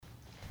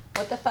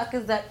What the fuck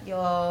is up,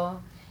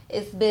 y'all?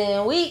 It's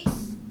been weeks.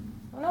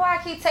 I don't know why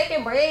I keep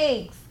taking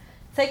breaks.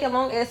 Taking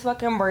long ass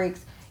fucking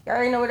breaks. You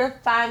already know where to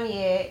find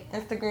me at.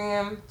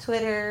 Instagram,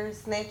 Twitter,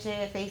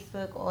 Snapchat,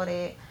 Facebook, all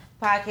that.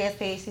 Podcast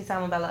page,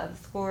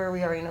 _.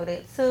 We already know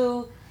that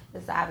too.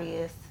 It's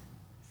obvious.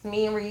 It's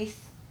me and Reese.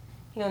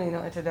 He don't need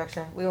no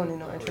introduction. We don't need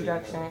no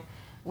introduction.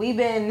 We've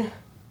been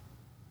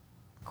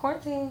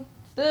quarantined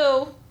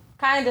still,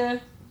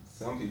 kinda.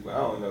 Some people, I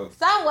don't know.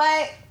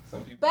 Somewhat.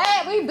 Some people.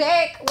 But we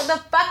back. What the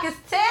fuck is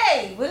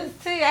T? What is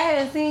T? I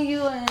haven't seen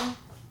you in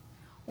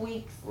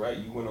weeks. Right,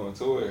 you went on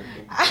tour.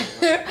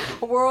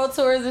 World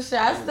tours and shit.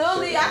 I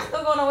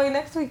still going away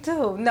next week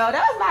too. No,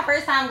 that was my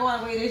first time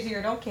going away this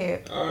year. Don't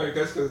care. Alright,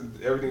 that's because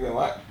everything been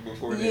locked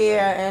before that.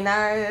 Yeah, and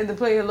I had to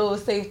play a little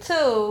safe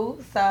too.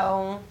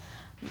 So,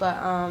 but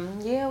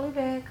yeah, we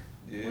back.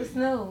 Yeah. What's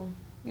new?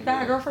 You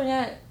got a girlfriend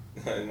yet?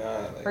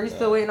 Nah. Or you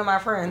still waiting on my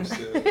friend?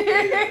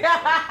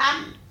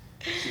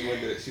 She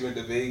went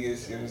to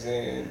Vegas, you know what I'm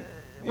saying?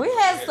 We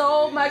had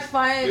so much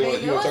fun in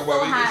Vegas. It was so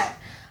hot.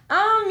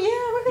 Yeah,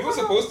 y'all was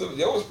supposed to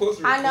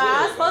record. I know,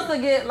 I was supposed to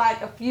get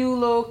like a few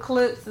little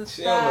clips and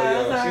She stuff.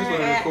 was supposed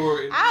to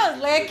record. I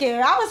was lacking.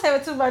 I was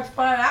having too much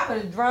fun. I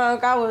was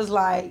drunk. I was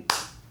like,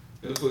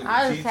 It was supposed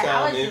to be tea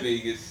time in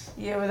Vegas.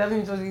 Yeah, it was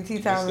definitely supposed to be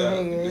tea time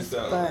in Vegas.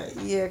 Good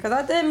But yeah, because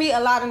I did meet a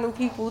lot of new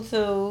people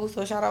too.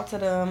 So shout out to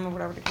them or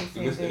whatever the case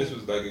may be. This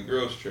was like a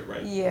girls trip,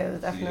 right? Yeah, it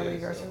was definitely a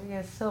girls trip. We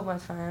had so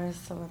much fun. It was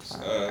so much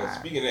fun.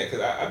 Speaking of that,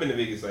 because I've been to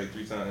Vegas like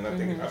 3 times, and I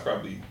think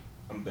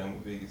I'm done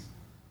with Vegas.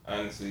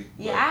 Honestly.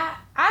 Yeah,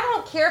 I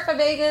don't care for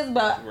Vegas,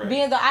 but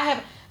being though I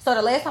have, so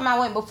the last time I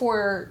went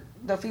before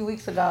a few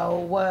weeks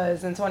ago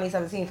was in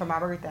 2017 for my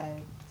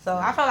birthday. So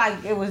I felt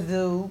like it was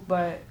due,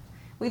 but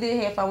we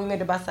did have fun. We made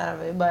the best out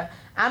of it. But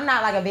I'm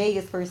not like a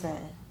Vegas person.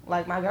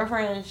 Like my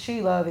girlfriend,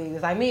 she loves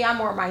Vegas. Like me, I'm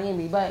more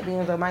Miami, but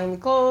being the Miami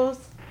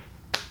closed,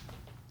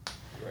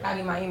 I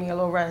give Miami a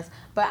little rest.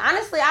 But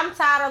honestly, I'm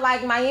tired of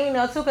like Miami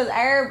though too, because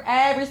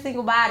every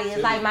single body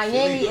is like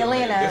Miami,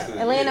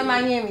 Atlanta,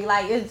 Miami.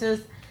 Like it's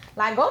just.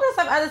 Like, go to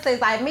some other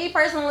states. Like, me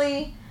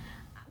personally,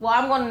 well,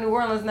 I'm going to New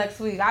Orleans next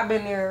week. I've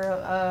been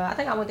there, I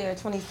think I went there in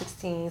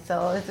 2016.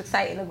 So, it's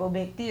exciting to go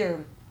back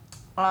there.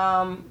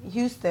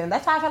 Houston.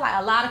 That's why I feel like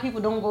a lot of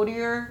people don't go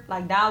there.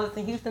 Like, Dallas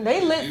and Houston.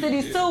 They lit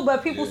cities, too,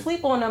 but people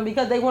sleep on them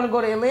because they want to go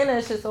to Atlanta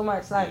and shit so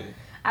much. Like,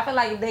 I feel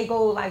like if they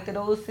go, like, to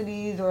those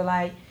cities or,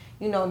 like,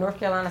 you know, North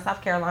Carolina,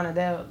 South Carolina,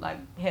 they'll, like,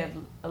 have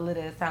a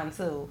little time,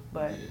 too.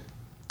 But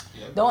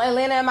don't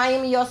Atlanta and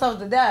Miami yourself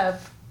to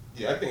death.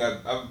 Yeah, I think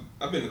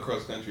I've been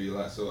across country a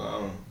lot, so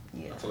I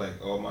feel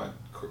like all my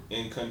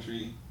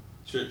in-country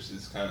trips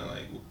is kind of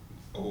like,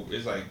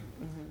 it's like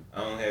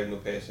I don't have no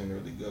passion to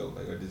really go,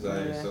 like, or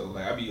desire. So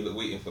like I be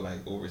waiting for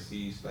like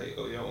overseas, like,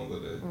 oh y'all want to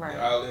go to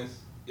the islands,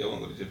 y'all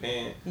want to go to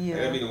Japan. Yeah,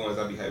 like, that be the ones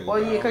I be happy.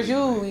 Well, yeah, cause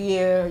you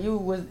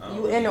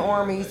in the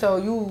army, so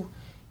you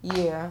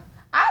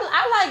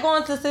I like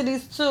going to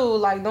cities too.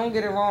 Like, don't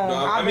get it wrong. No,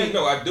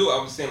 I do.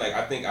 I was saying like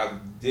I think I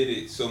did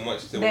it so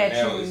much to where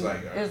now it's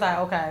like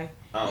okay.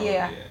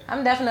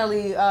 I'm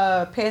definitely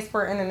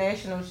passport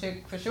international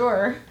shit for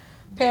sure.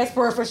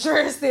 Passport for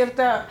sure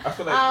stamped up. I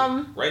feel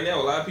like right now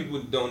a lot of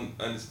people don't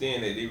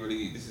understand that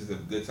this is a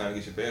good time to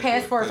get your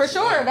passport. For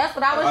sure. That's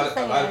what I was just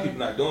saying. A lot of people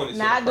not doing it.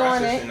 Not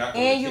doing it.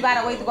 And you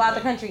gotta wait to go out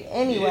the country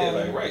anyway. Yeah,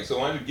 like right. So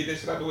why don't you get that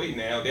shit out the way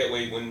now? That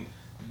way when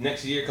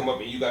next year come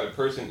up and you got a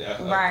person, a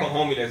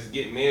homie that's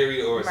getting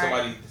married or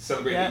somebody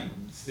celebrating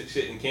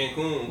shit in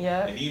Cancun,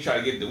 and you try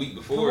to get it the week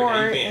before,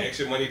 and you paying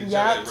extra money to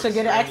try to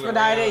get it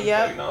expedited.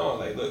 Like, no,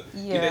 like look,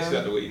 get that shit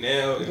out the way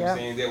now. You know what I'm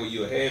saying? That way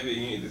you'll have it.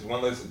 You need this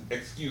one less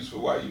excuse for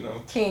why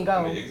can't go.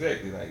 I mean,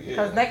 exactly, like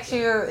because next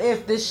year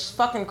if this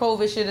fucking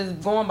COVID shit is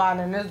going by,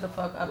 then there's the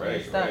fuck up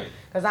and stuff.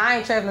 Cause I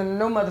ain't traveling to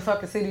no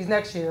motherfucking cities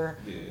next year.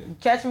 Yeah.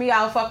 Catch me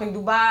out fucking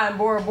Dubai and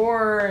Bora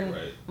Bora and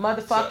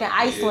motherfucking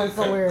Iceland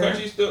somewhere.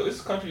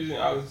 Countries and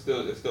islands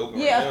still open.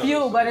 Yeah, a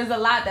few, but there's a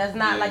lot that's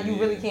not like you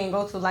really can't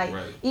go to. Like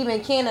even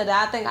Canada,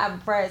 I think I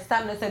read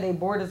something that said their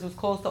borders was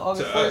closed to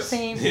August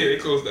 14th. Yeah, they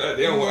closed to us.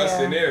 They don't want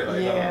us in there.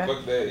 Like,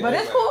 fuck that. But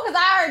it's cool because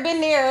I already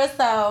been there,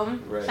 so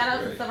shout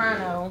out to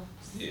Serrano.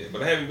 Yeah,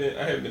 but I haven't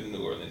been to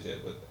New Orleans yet,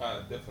 but I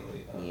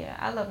definitely.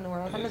 I love New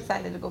Orleans. I'm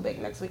excited to go back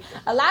next week.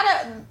 A lot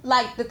of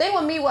like the thing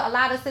with me with a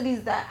lot of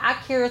cities that I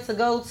care to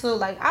go to,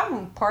 like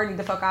I'm party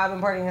the fuck. I've been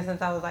partying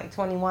since I was like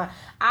 21.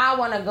 I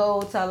want to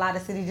go to a lot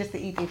of cities just to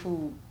eat their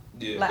food.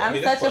 Yeah, like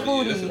I'm such a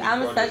foodie.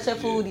 I'm such a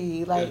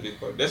foodie. Like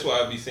that's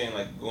why I be saying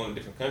like going to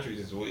different countries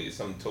is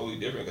something totally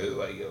different because it's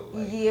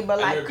like but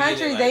like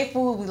countries they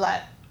food we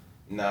like.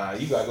 Nah,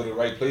 you gotta go to the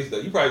right place though.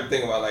 You probably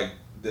think about like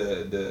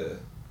the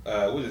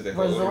what is that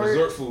called?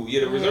 Resort food.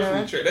 Yeah, the resort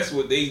food track. That's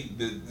what they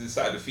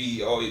decide to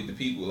feed all the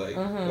people. Like,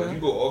 but if you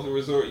go off the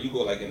resort, you go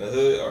like in the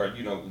hood or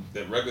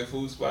the regular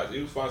food spots.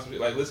 You find some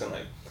like listen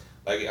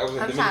like I was in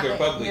Dominican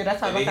Republic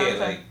and they had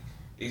like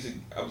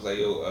I was like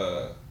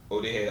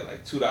they had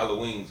like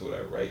 $2 wings or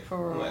whatever, right?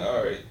 I'm like,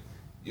 all right.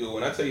 Yo,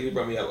 when I tell you they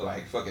brought me out with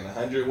like fucking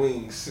 100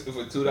 wings for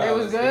 $2. It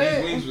was good.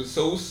 And these wings was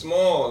so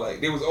small, like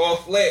they was all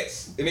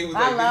flats, and it was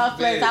like I love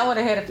flats. big. I would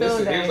have had a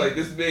field day. It was like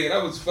this big, and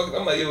I was fucking.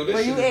 I'm like, yo, this.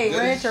 But shit you ate is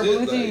ranch or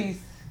blue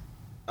cheese?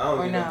 I don't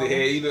even know if they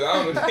had either. I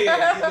don't know if they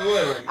had either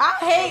one. Like, I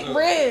hate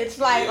ranch.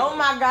 Like, oh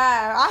my God.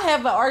 I have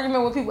an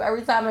argument with people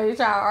every time they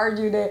try to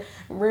argue that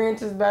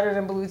ranch is better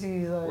than blue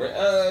cheese. Like.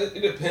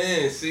 It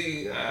depends.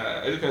 See,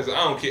 it depends.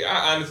 I don't care.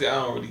 I honestly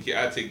don't really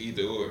care. I take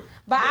either or.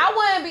 But I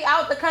wouldn't be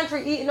out the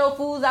country eating no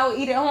foods I would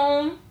eat at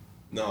home.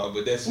 No,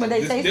 but that's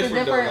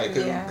different though. Like,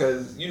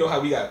 because you know how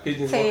we got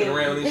pigeons walking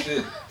around and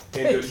shit.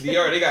 And the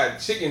DR, they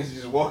got chickens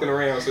just walking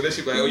around, so that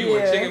shit like, oh, you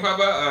want chicken,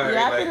 Papa? All right,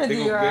 I've been to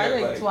DR.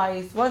 I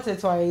think once or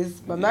twice.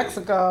 But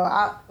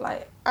Mexico,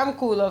 I'm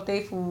cool off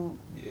their food.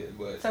 Yeah,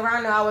 but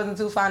Toronto, I wasn't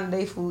too fond of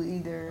their food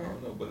either. I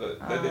don't know, but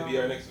that be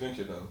our next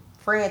venture though.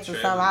 France or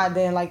something, I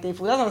didn't like their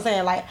food. That's what I'm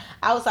saying. Like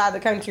outside the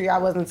country, I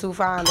wasn't too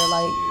fond of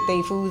like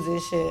their foods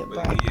and shit.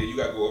 But yeah, you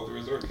gotta go off the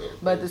resort though.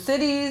 But the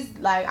cities,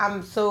 like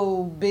I'm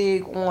so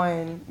big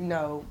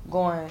on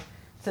going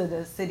to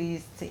the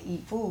cities to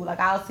eat food. Like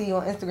I'll see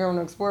on Instagram on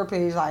the Explore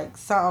page like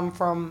something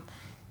from,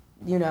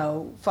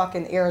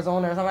 fucking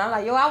Arizona or something. I'm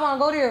like, yo, I want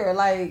to go there.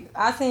 Like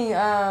I seen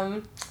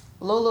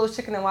Lolo's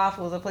Chicken and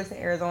Waffles, a place in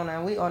Arizona,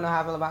 and we all know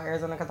how I feel about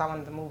Arizona because I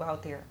wanted to move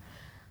out there.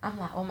 I'm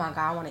like, oh my God,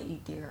 I want to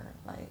eat there.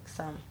 Like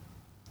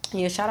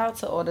yeah, shout out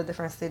to all the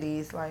different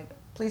cities. Like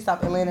please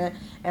stop Atlanta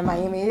and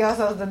Miami. Y'all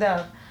so to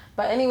death.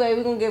 But anyway,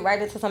 we're gonna get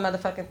right into some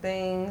motherfucking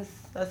things.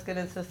 Let's get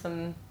into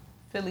some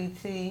Philly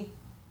tea.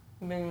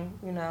 I mean,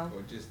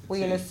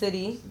 we in the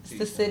city. It's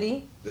the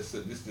city. This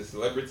the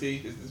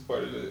celebrity. Is this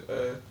part of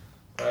the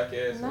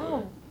podcast?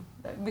 No,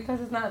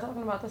 because it's not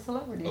talking about the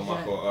celebrities. Oh,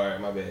 my fault. All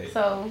right, my bad.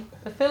 So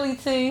the Philly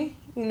tea,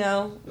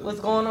 what's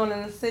going on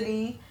in the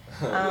city.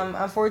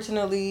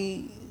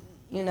 Unfortunately,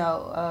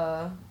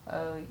 a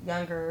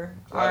younger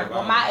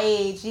or my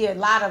age, a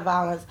lot of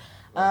violence.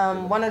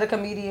 One of the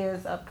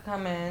comedians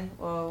upcoming,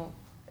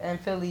 in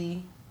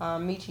Philly,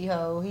 Michi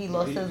Ho, he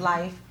lost his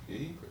life.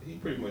 He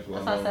pretty much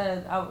well known.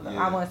 That's what I said.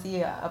 I want to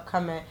see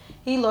upcoming.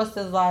 He lost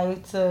his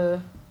life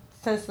to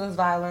senseless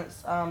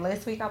violence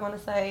last week, I want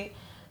to say.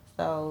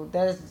 So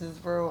that's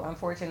just real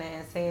unfortunate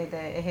and sad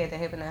that it had to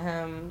happen to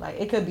him. Like,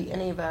 it could be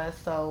any of us.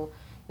 So,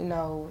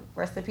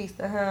 rest in peace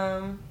to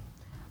him.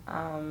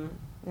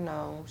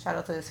 Shout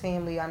out to his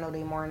family. I know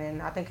they mourning.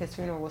 I think his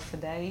funeral was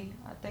today.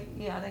 I think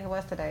it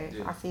was today.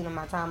 Yeah. I seen on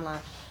my timeline.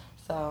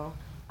 So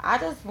I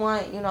just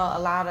want, a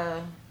lot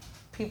of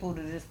people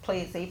to just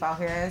play it safe out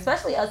here, and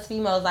especially us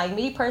females. Like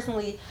me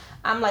personally,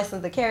 I'm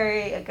licensed to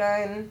carry a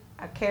gun.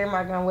 I carry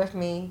my gun with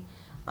me.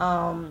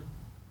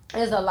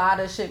 There's a lot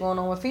of shit going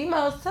on with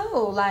females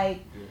too.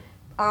 Like,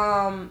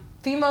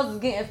 females is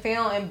getting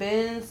found in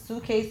bins,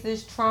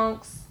 suitcases,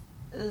 trunks.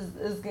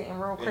 Is getting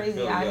real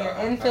crazy out here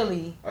in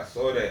Philly. I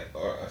saw that,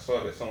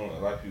 someone, a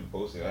lot of people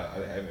posted. I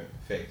haven't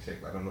fact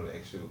checked. I don't know the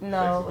actual.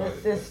 No,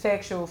 it's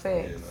factual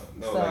facts.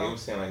 Yeah, no, like it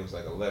was saying like it was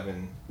like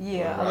 11.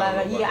 Yeah,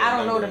 11. Yeah, I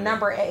don't know the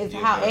number. Is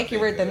how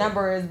accurate the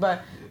number is,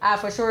 but I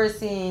for sure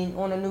seen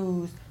on the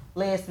news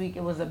last week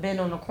it was a bin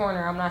on the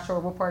corner. I'm not sure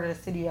what part of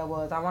the city that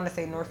was. I want to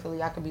say North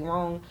Philly. I could be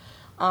wrong.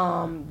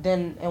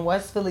 Then in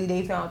West Philly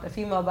they found the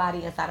female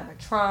body inside of a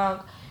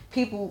trunk.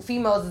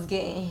 Females is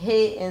getting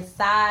hit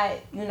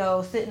inside,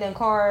 sitting in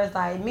cars.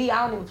 Like me,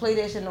 I don't even play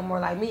that shit no more.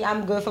 Like me,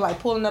 I'm good for like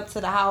pulling up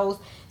to the house,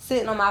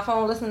 sitting on my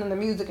phone, listening to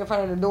music in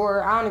front of the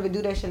door. I don't even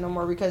do that shit no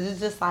more because it's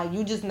just like,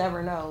 you just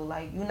never know.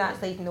 Like, you're not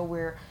safe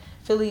nowhere.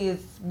 Philly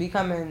is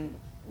becoming,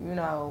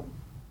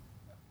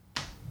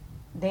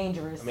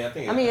 dangerous.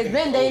 I mean, it's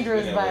been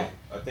dangerous, but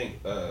I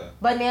think.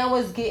 But now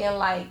it's getting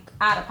like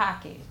out of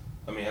pocket.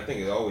 I mean, I think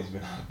it's always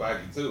been out of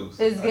pocket too.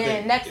 So it's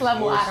getting next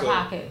level out of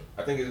pocket.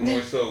 I think it's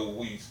more so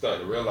we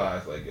start to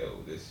realize like,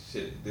 yo,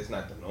 this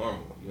not the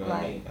normal. You know what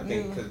I mean? I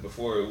think because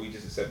before we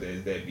just accepted it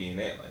as that being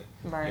that, like,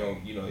 right.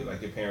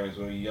 Like your parents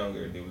when we were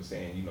younger, they were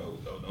saying,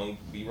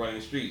 don't be running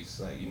the streets,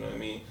 like, you know what I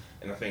mean?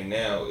 And I think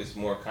now it's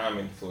more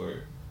common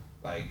for.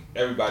 Like,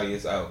 everybody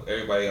is out.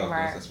 Everybody else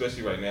right. is,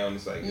 especially right now. And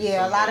it's like...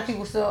 a lot of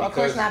people still... Of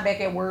course, not back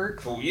at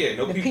work.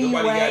 Nobody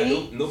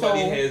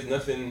has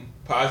nothing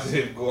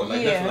positive going...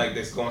 Like, nothing like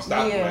that's going to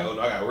stop them. Like, oh,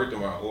 no, I got to work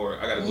tomorrow. Or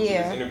I got to go to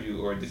this interview.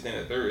 Or this, and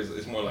the third.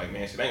 It's more like,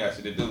 man, shit, I ain't got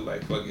shit to do.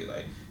 Like, fuck it.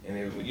 Like, and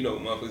then,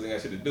 motherfuckers ain't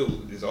got shit to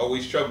do. There's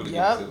always trouble to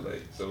get into.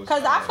 Like, so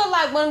because I feel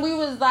like when we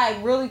was,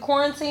 like, really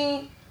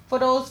quarantined for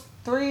those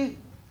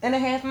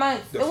 3.5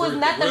 months. It was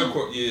nothing.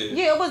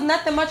 It was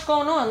nothing much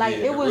going on. Like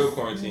it was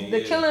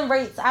the killing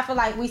rates. I feel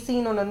like we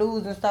seen on the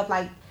news and stuff.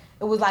 Like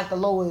it was like the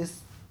lowest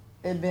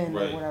it been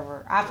or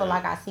whatever. I feel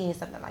like I seen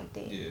something like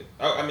that. Yeah,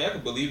 I mean I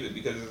could believe it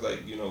because it's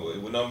like it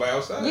was nothing by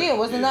outside. Yeah, it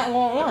wasn't nothing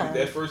going on.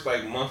 That first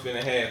like month and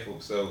a half or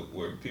so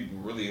where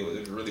people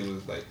it really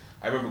was like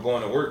I remember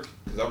going to work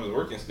because I was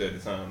working still at the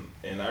time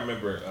and I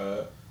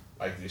remember.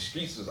 Like the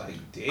streets was like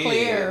dead.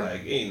 Clear.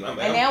 Like, and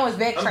now it's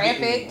back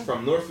traffic.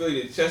 From North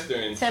Philly to Chester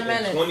in 10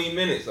 minutes. 20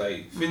 minutes,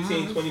 like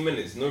 15, 20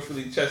 minutes. North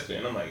Philly to Chester.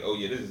 And I'm like, oh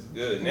yeah, this is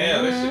good.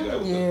 Now that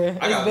shit,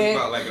 I got to leave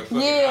out like a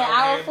fucking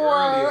hour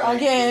for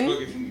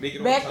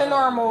again. Back to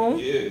normal.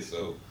 Yeah,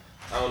 so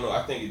I don't know.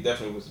 I think it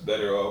definitely was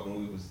better off when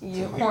we was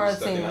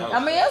quarantine. I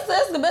mean,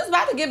 it's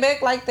about to get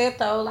back like that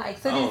though. Like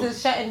cities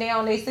is shutting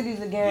down their cities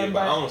again. Yeah,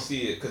 but I don't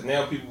see it because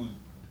now people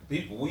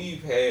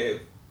we've had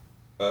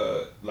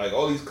like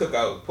all these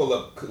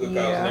pull-up cookouts and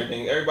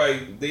everything.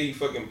 Everybody they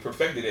fucking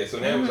perfected it. So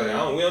now it's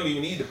like we don't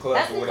even need the club.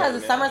 That's because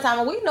it's summertime,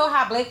 and we know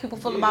how black people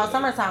feel about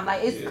summertime.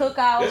 Like it's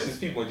cookouts. That's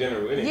just people in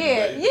general. And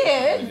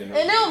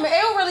it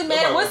don't really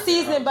matter what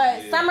season,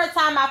 but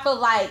summertime I feel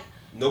like.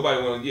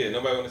 Nobody want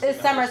to. It's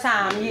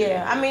summertime,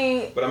 I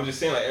mean, but I'm just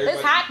saying, like everybody,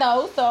 it's hot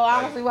though, so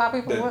I don't see why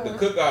people. The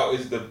cookout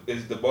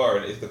is the bar,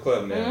 it's the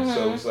club now.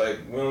 So it's like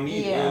we don't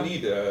need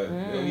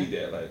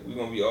that. Like we're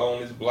gonna be all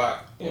on this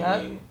block. I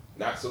mean,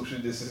 not social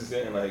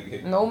distancing,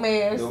 like no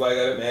mask. Nobody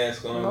got a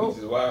mask on. Nope. Which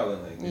is wild.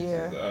 Like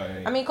just, all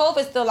right. I mean,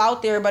 COVID's still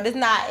out there, but it's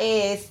not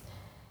as.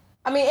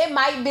 I mean, it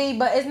might be,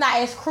 but it's not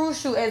as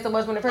crucial as it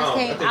was when it first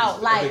came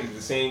out. I think it's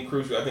the same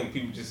crucial. I think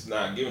people just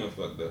not giving a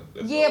fuck though.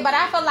 But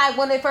I feel like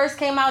when it first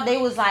came out, they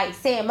was like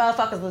saying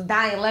motherfuckers was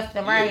dying left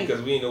and right.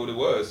 Because we didn't know what it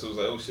was, so it was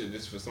like, oh shit,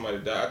 just for somebody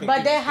to die. I think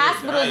but then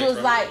hospitals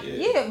was like,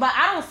 but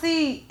I don't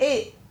see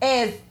it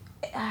as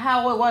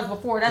how it was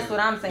before. That's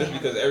what I'm saying.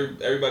 That's because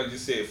everybody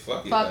just said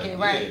fuck it. Fuck it,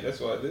 right? Yeah, that's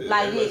what I did.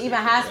 Like even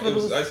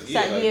hospitals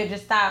said,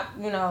 just stop,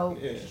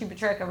 keep a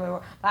track of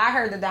it. But I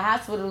heard that the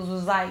hospitals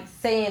was like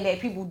saying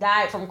that people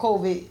died from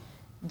COVID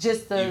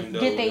just to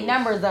get their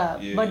numbers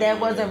up, but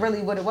that wasn't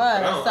really what it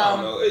was. I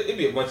don't know. It'd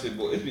be a bunch of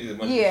shit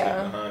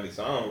behind it.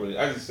 So I don't really.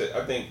 I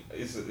think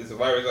it's a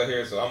virus out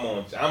here, so I'm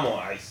on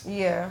ice.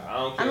 Yeah. I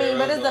don't care. I mean,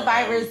 but it's a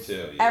virus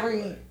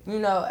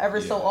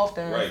every so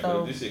often. Right. So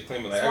but this shit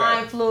claiming like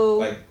swine flu.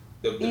 Like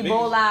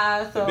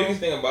Ebola. The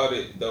biggest thing about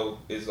it though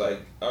is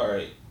like, all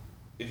right,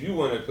 if you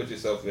want to put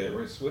yourself at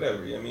risk,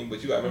 whatever. I mean,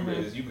 but you gotta remember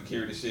is you could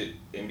carry the shit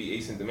and be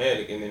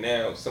asymptomatic, and then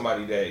now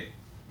somebody that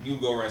you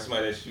go around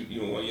somebody that shoot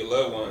one of your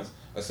loved ones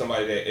or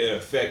somebody that it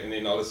affect, and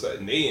then all of a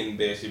sudden they in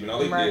bad shape, and all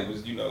they did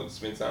was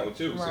spend time with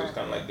you. Right. So it's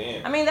kind of like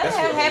damn. I mean that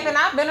has happened.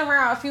 I've been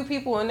around a few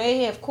people and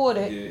they have caught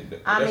it. Yeah,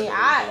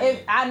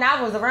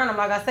 I was around them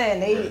like I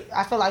said, and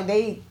I feel like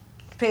they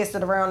passed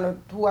it around to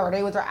whoever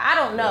they was. I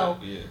don't know.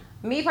 Yeah.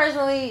 Me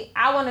personally,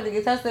 I wanted to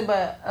get tested,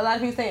 but a lot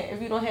of people saying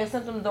if you don't have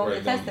symptoms, don't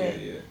get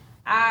tested.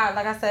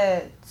 Like I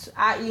said,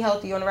 I eat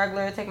healthy on the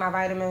regular, take my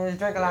vitamins,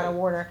 drink a lot of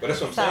water. But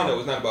that's what I'm saying though.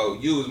 It's not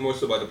about you. It's more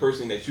so about the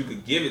person that you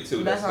could give it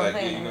to. That's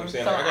like, you know what I'm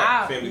saying? So like, I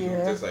got family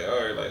people just like,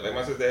 all right, like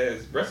my sister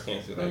has breast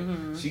cancer.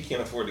 Like she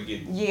can't afford to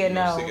get sick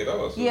at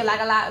all. So like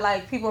a lot,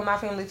 like people in my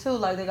family too.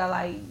 Like they got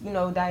like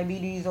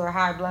diabetes or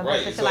high blood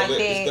pressure, shit like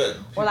that,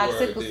 or like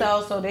sickle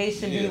cell. So they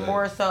should be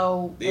more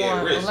so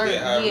on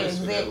alert.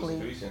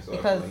 Exactly.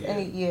 Because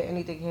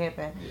anything can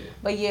happen.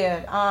 But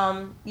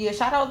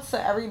shout out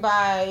to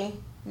everybody.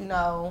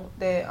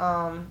 That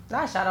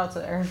not shout out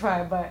to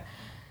everybody, but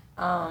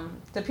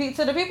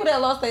to the people that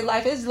lost their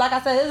life, it's like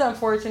I said, it's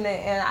unfortunate,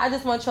 and I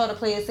just want y'all to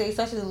play it safe,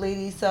 especially the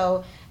ladies.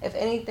 So if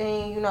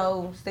anything,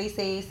 stay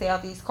safe, stay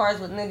out these cars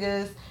with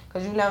niggas,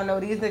 cause you never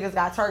know, these niggas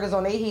got targets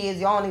on their heads,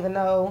 y'all don't even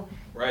know.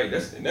 Right,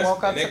 that's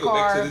walk up and that go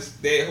back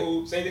to that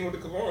whole same thing with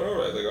the corona.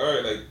 Like all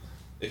right, like.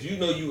 If you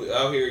know you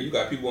out here, you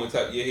got people on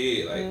top of your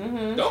head,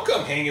 like, don't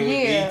come hanging with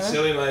me,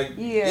 chilling, like,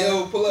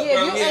 yo, pull up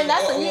around here,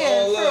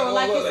 true.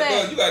 Like you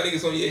said, you got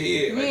niggas on your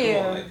head, like,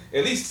 come on, like,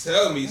 at least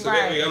tell me, so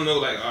that way I'm know,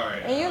 like, all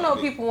right.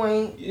 And people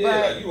ain't,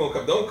 like, you won't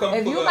come, don't come.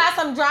 If you got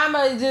some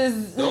drama,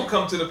 just don't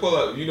come to the pull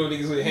up. You know,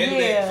 niggas will handle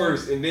that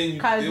first, and then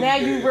you. Cause now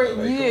you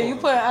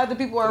put other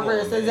people at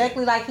risk,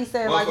 exactly like he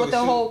said, like with the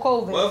whole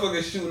COVID.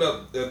 Motherfuckers shooting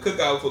up a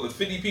cookout full of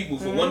 50 people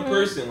for one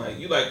person, like,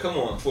 you like, come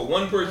on, for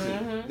one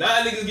person,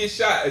 9 niggas get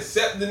shot,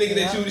 except the nigga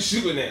that you was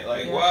shooting at.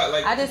 Like, why?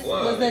 Like, I just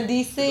was in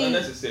D.C.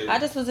 Unnecessary. I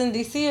just was in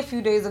D.C. a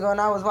few days ago, and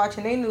I was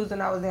watching their news,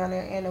 and I was down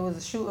there, and there was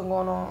a shooting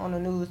going on the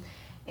news,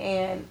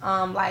 and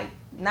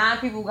 10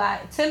 people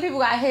got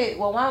hit.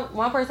 Well,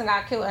 one person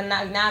got killed, and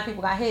 9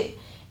 people got hit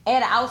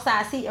at an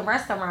outside seating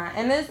restaurant,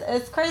 and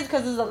it's crazy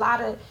because there's a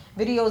lot of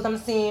videos I'm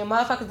seeing.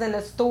 Motherfuckers in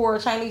the store,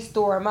 Chinese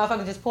store,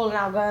 motherfuckers just pulling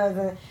out guns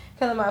and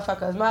killing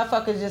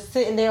motherfuckers just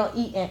sitting there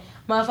eating,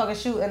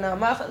 motherfuckers shooting them,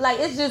 like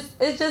it's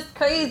just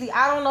crazy.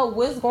 I don't know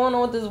what's going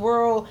on with this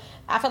world.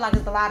 I feel like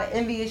there's a lot of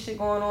envious shit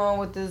going on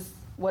with this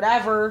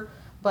whatever,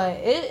 but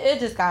it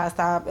just gotta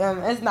stop.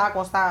 It's not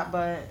gonna stop,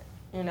 but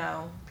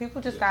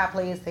people just gotta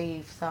play it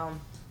safe. So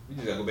you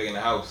just gotta go back in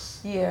the house.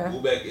 Yeah,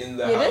 go back in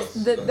the house.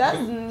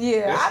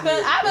 I've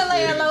been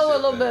laying low a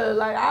little bit.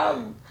 Like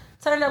I'm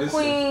turn up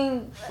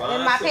queen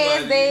in my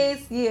past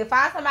days. Yeah,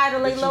 find somebody to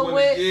lay low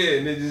with. Yeah,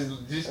 and then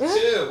just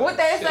chill. What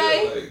they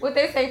say? What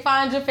they say?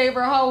 Find your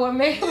favorite hoe with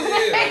me.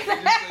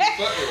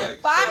 Yeah,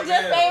 find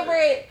your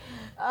favorite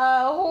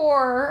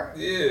whore.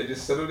 Yeah,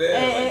 just settle down.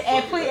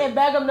 And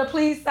beg them to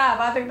please stop.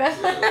 I think that's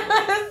what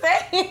I'm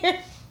saying.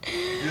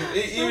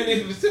 Even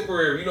if it's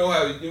temporary, you know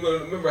how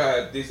remember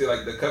how they say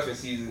like the cuffing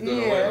season going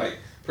away, like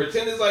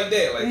pretend it's like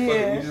that. Like, fuck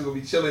it, we just gonna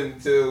be chilling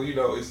until, you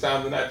know, it's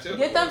time to not chill.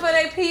 Get them for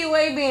their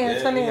PUA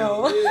bands for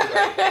now.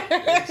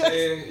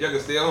 Y'all can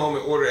stay at home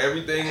and order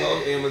everything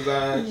off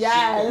Amazon.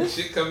 Yes.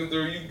 Shit coming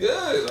through, you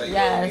good. Like,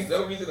 yes.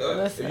 no reason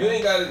if you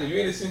ain't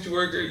an essential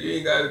worker, you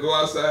ain't gotta go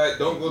outside.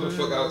 Don't go the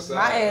fuck outside.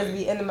 My ass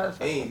be in the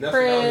motherfucking ain't nothing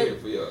crib. out here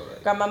for y'all.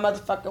 Like, got my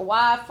motherfucking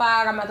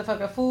Wi-Fi. Got my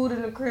motherfucking food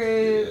in the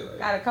crib. Yeah, like,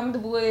 got a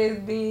comfortable ass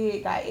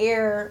bed. Got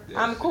air.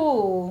 I'm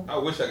cool. I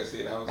wish I could stay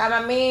in the house. Got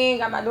my man.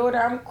 Got my daughter.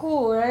 I'm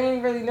cool. There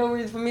ain't really no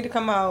reason for me to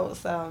come out.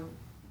 So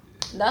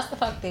that's the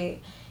fuck that.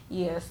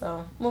 Yeah.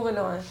 So moving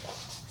on.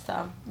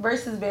 So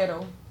versus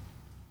battle.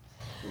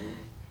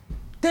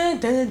 Dun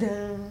dun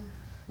dun.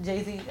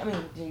 Jay-Z need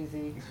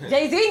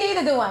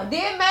to do one.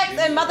 DMX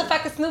and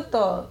motherfucking Snoop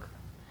Dogg.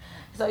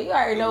 So you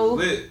already know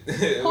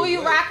who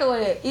you rocking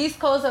with, East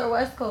Coast or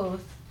West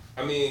Coast.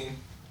 I mean,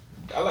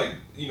 I like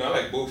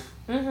both.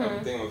 I'm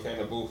a fan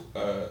of both.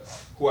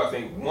 Who I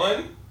think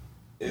won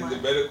is the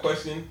better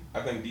question.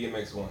 I think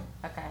DMX won.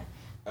 Okay.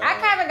 I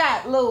kind of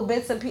got little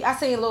bits and pieces. I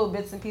seen little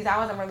bits and pieces. I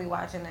wasn't really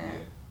watching that.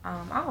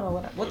 Yeah. I don't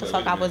know what the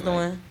fuck I was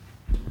doing.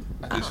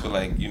 I just feel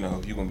like, you know,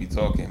 if you're gonna be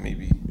talking,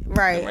 maybe.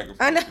 Right.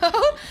 I know.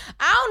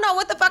 I don't know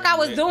what the fuck I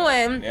was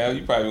doing. Now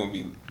you probably gonna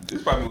be.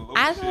 It's probably a little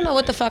I don't know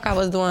what the fuck I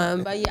was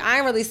doing, but yeah, I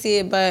didn't really see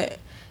it. But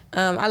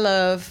I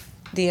love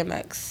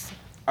DMX.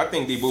 I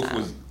think they both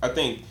was. I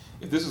think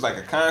if this was like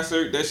a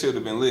concert, that should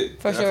have been lit.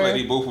 For sure. I feel like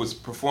they both was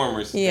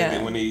performers. Yeah. And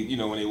then when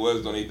they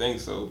was doing their thing,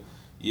 so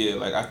yeah,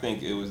 like I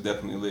think it was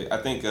definitely lit. I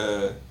think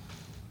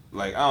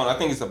like I don't know, I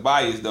think it's a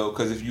bias though,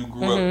 because if you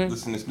grew up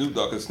listening to Snoop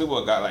Dogg, because Snoop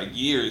Dogg got like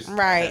years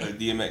right at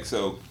DMX,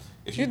 so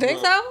if you think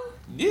so?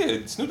 Yeah,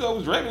 Snoop Dogg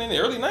was rapping in the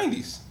early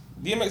 90s.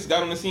 DMX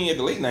got on the scene at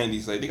the late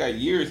 90s. Like, they got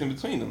years in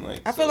between them.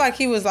 Like, I feel like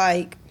he was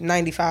like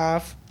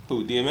 95.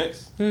 Who,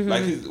 DMX? Mm-hmm.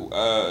 Like, his,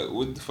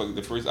 what the fuck,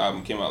 the first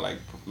album came out like,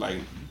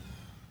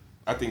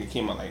 I think it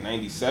came out like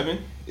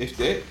 97, if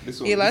that.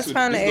 Let's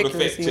find the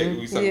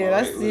accuracy.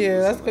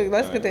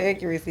 Let's get the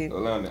accuracy. I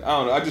don't know.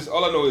 All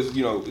I know is,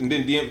 you know, and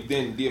then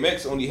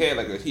DMX only had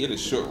he had a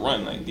short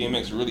run. Like,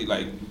 DMX really,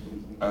 like,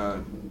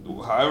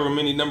 however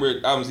many number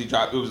of albums he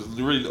dropped, it was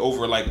really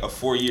over like a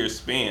 4-year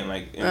span.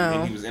 Like,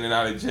 and he was in and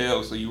out of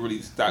jail, so you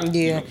really stopped.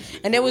 Yeah, you know,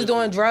 and they was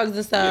doing drugs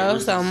and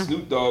stuff. So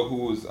Snoop Dogg, who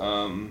was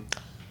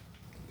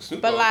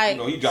Snoop Dogg, like,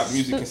 you know, he dropped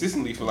music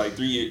consistently for like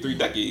 3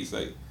 decades,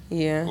 like.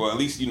 Yeah. Or at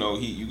least, you know,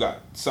 you got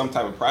some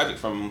type of project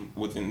from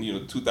within, you know,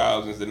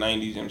 2000s, the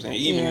 90s, you know what I'm saying?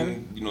 Even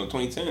in, you know,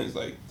 2010s,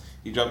 like,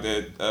 he dropped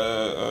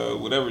that,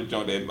 whatever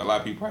joint that a lot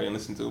of people probably didn't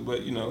listen to.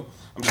 But, you know,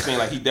 I'm just saying,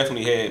 like, he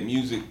definitely had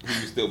music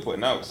he was still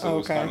putting out. So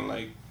it's kind of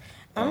like,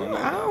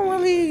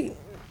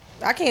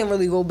 I can't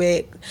really go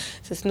back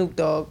to Snoop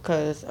Dogg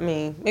because, I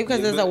mean, maybe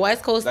because it's a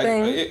West Coast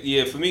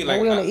thing. For me,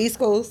 like, we on the East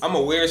Coast. I'm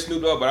aware of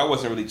Snoop Dogg, but I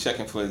wasn't really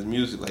checking for his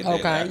music like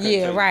that. Okay,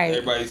 yeah, right.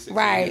 Everybody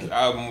said his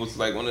album was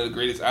like one of the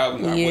greatest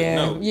albums. I wouldn't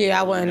know. Yeah,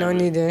 I wouldn't know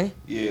neither.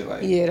 Yeah,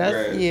 like,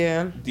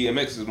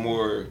 DMX is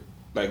more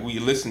like we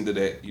listened to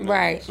that, you know?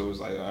 Right. So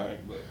it's like, all right,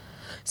 but.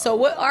 So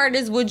what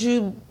artists would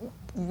you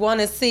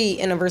want to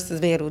see in a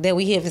versus battle that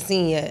we haven't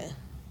seen yet?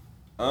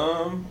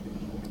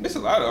 There's a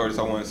lot of artists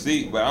I want to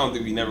see, but I don't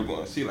think we never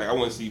going to see. Like, I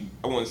want to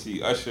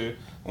see Usher.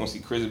 I want to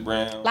see Chris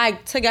Brown.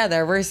 Like,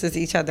 together versus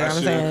each other, Usher,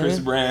 I'm saying. Chris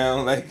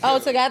Brown. Like,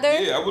 together?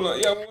 Yeah,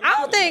 I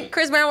don't think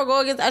Chris Brown would go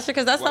against Usher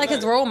because that's like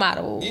his role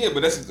model. Yeah,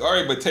 but that's all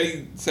right. But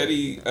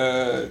Teddy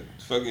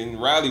fucking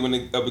Riley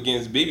went up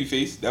against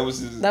Babyface. That was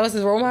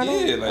his role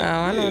model? Yeah, like,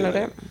 I don't know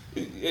that.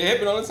 It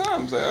happened all the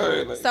time. It's like, all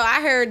right, like, so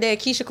I heard that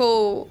Keisha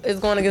Cole is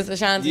going against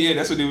Ashanti. Yeah,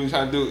 that's what they were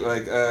trying to do.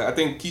 Like, I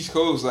think Keisha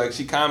Cole was like,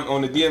 she comment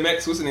on the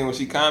DMX. What's her name? When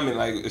she comment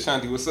like,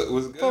 Ashanti, what's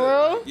good? For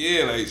real?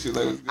 Yeah, like she was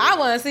like, what's good? I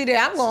want to see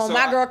that. I'm going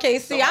my girl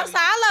KC. I'm sorry,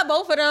 I love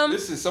both of them.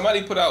 Listen,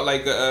 somebody put out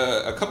like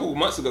a couple of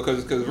months ago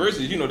because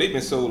Versus, you know, they've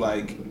been so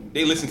like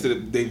they listen to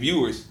their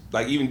viewers.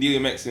 Like even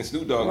DMX and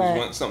Snoop Dogg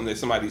was something that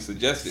somebody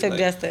suggested.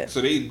 Like,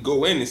 so they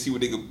go in and see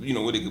what they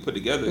could put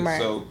together.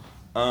 Right. So,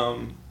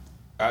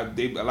 a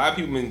lot of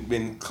people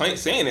been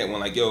saying that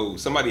one, like, yo,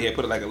 somebody had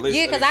put like a list.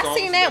 Yeah, because I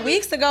seen that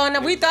weeks ago,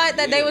 and we thought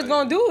that they was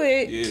gonna do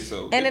it. Yeah,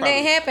 so and it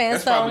didn't happen.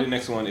 That's probably the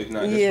next one, if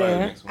not. That's probably the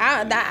next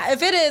one.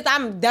 If it is,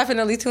 I'm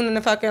definitely tuning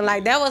the fucking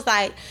like. That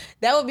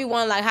would be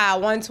one like how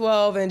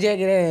 112 and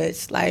Jagged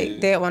Edge,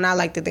 like that one. I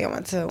liked that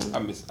one too. I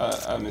missed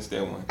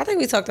that one. I think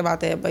we talked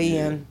about that, but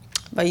yeah.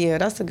 But yeah,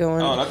 that's a good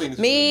one. I think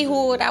Me,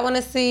 who would I want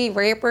to see?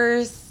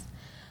 Rappers.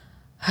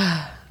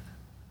 I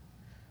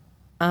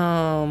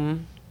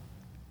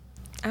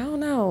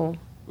don't know.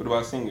 What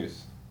about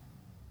singers?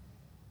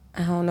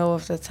 I don't know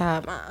if the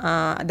top.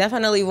 I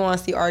definitely want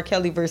to see R.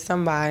 Kelly versus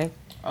somebody.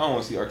 I don't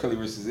want to see R. Kelly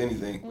versus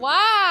anything.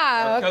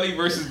 Why? R. Kelly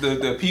versus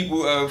the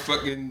people of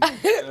fucking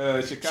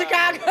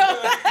Chicago.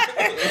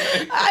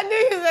 I knew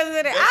you was going to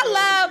say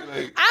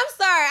that. I'm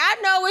sorry. I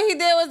know what he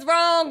did was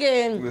wrong.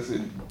 And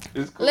listen,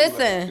 it's cool.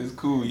 It's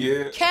cool,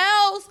 yeah.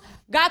 Kels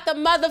got the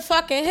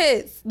motherfucking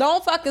hits.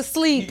 Don't fucking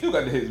sleep. He do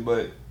got the hits,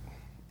 but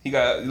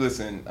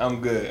Listen,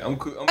 I'm good. I'm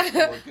cool.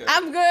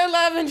 I'm good,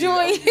 love, and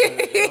joy.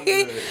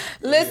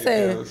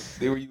 Listen,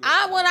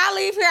 when I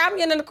leave here, I'm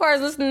getting in the car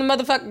listening to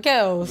motherfucking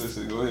Kels.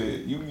 Listen, go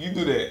ahead. You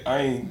do that. I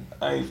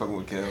ain't fucking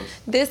with Kels.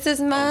 This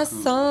is my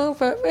song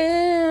for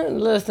real.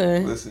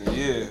 Listen,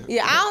 yeah.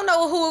 Yeah, I don't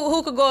know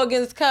who could go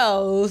against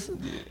Kels.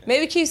 Yeah.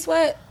 Maybe Keith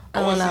Sweat.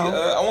 I don't know.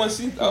 I want to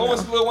see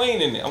Lil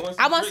Wayne in it.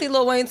 I want to see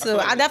Lil Wayne too.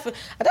 I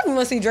definitely want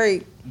to see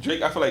Drake.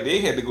 Drake, I feel like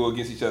they had to go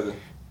against each other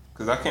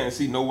because I can't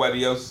see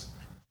nobody else.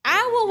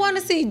 I would want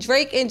to see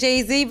Drake and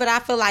Jay-Z, but I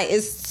feel like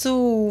it's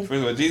too... First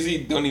of all,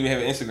 Jay-Z don't even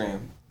have an Instagram.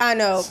 I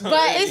know, so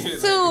but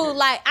it's too,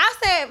 like, I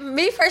said,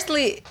 me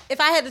personally,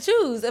 if I had to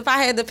choose, if I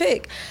had to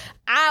pick,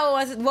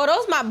 those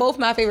are both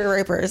my favorite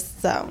rappers,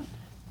 so...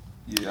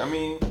 Yeah, I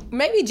mean...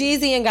 Maybe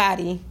Jeezy and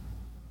Gotti.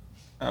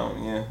 I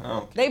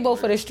don't... They both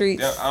for the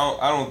streets.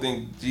 I don't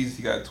think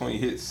Jeezy got 20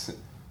 hits,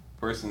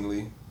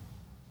 personally.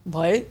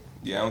 What?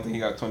 Yeah, I don't think he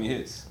got 20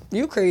 hits.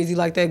 You crazy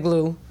like that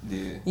glue.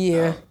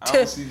 Yeah. I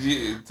don't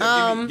see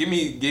give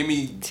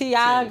me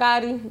T.I.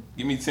 Gotti.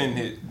 Give me 10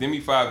 hits. Give me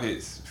 5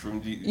 hits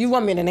from G. You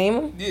want me to name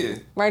them? Yeah.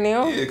 Right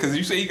now? Yeah, because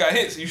you say you got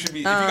hits. You should be,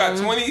 if you got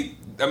 20,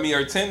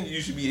 or 10,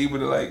 you should be able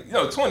to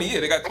 20, yeah,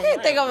 they got 20. I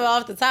can't think of it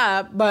off the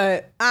top,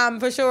 but I'm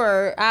for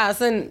sure I'll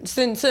send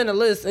a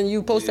list and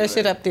you post that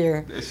shit up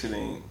there. That shit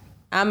ain't.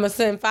 I'm gonna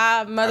send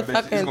 5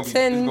 motherfucking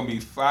 10. It's gonna be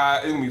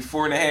 5. It's gonna be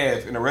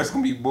 4.5, and the rest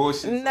gonna be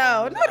bullshit.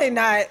 No, they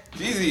not.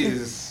 Jeezy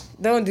is.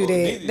 Don't do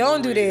that.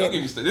 Don't do that. Don't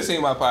get me started. This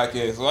ain't my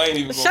podcast, so I ain't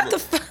even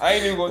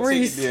gonna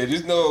take it there.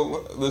 Just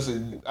know,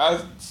 listen,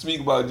 I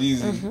speak about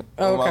Jeezy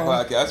on my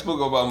podcast. I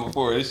spoke about him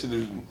before. This shit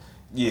is,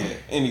 yeah.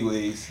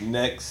 Anyways,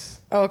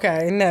 next.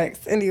 Okay,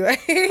 next. Anyway.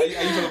 How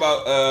you feel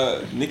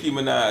about Nicki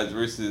Minaj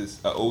versus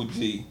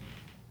OG?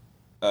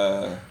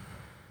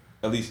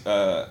 At least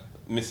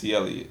Missy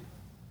Elliott.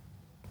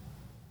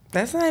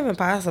 That's not even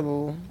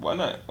possible. Why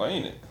not? Why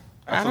ain't it?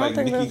 I feel like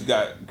Nicki's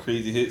got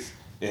crazy hits.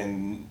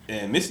 And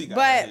Missy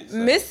got hits,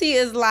 Missy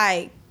is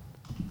like,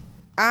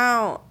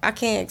 I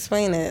can't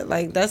explain it.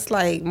 Like, that's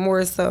like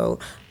more so,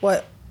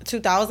 what,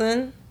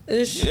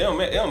 2000-ish? Yeah,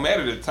 it don't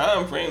matter the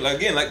time frame. Like,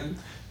 again, like,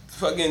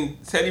 fucking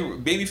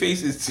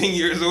Babyface is 10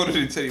 years older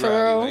than Teddy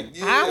Riley. Like,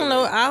 yeah, I don't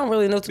know. I don't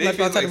really know too much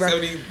about Teddy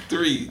Riley.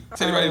 73.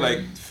 Teddy Riley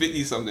like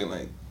 50 something,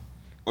 like,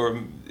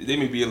 or they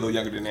may be a little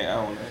younger than that. I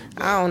don't know.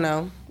 But, I don't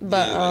know.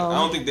 But yeah, like, I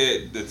don't think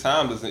that the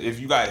time doesn't.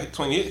 If you got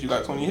 20 hits, you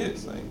got 20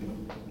 hits. Like,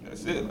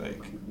 that's it.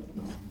 Like.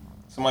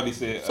 Somebody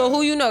said... So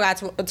who you know got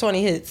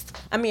 20 hits?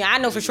 I mean, I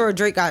know for sure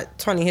Drake got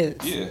 20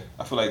 hits. Yeah.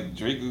 I feel like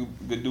Drake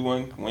could do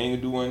one. Wayne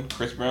could do one.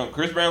 Chris Brown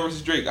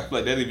versus Drake. I feel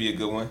like that'd be a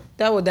good one.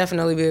 That would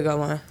definitely be a good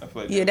one. I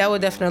feel like that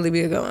would definitely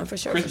be a good one for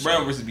sure. Chris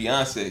Brown versus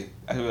Beyonce.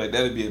 I feel like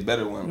that'd be a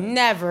better one.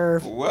 Never.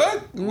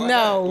 What? Why no.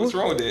 Not? What's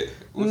wrong with that?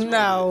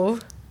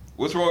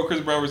 What's wrong with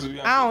Chris Brown versus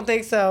Beyonce? I don't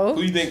think so.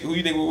 Who you think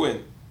will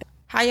win?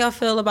 How y'all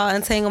feel about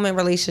entanglement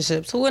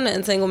relationships? Who in an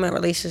entanglement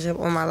relationship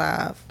on my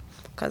live?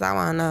 Because I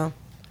want to know.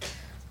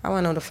 I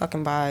want to know the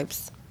fucking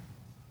vibes.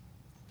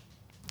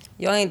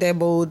 Y'all ain't that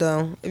bold,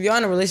 though. If y'all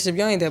in a relationship,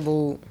 y'all ain't that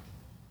bold.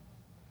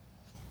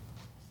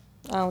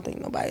 I don't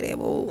think nobody that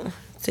bold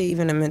to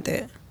even admit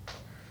that.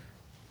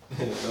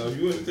 If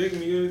you want to take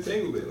me, you want to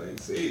tangle it. Like,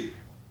 say it.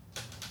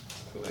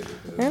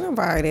 Ain't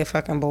nobody that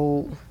fucking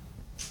bold.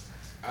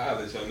 I'll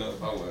let y'all know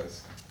if I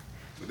was.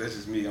 But that's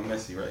just me. I'm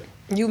messy, right?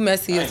 You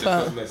messy as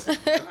fuck.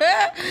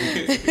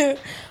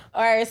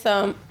 All right,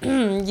 so,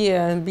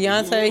 yeah,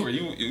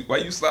 Beyonce. Why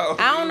you slow?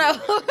 I don't know.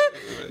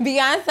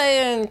 Beyonce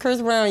and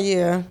Chris Brown,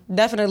 yeah,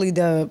 definitely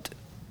dubbed.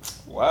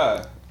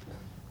 Why?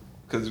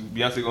 Because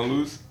Beyonce gonna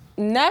lose?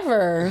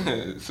 Never.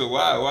 So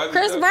why?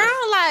 Chris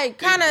Brown, like,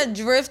 kind of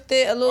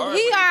drifted a little.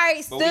 He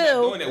alright still.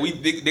 But we're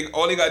not doing that.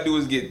 All they gotta do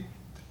is get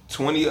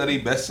 20 of their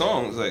best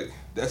songs. Like,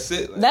 that's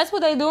it. Like, that's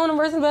what they do in the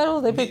versus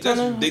battles? They pick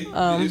 20?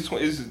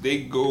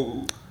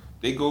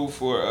 They go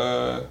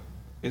for,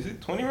 is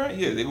it 20 rounds?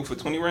 Yeah, they go for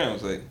 20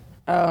 rounds. Like,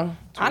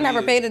 I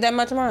never paid it that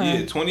much mind.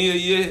 Yeah, 20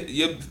 of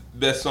your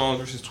best songs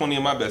versus 20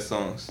 of my best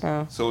songs.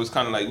 Oh. So it's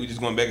kind of like we just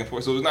going back and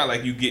forth. So it's not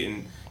like you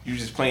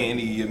just playing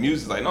any of your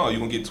music. Like, no, you're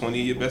going to get 20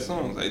 of your best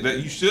songs. Like,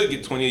 you should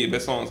get 20 of your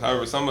best songs.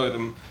 However, some of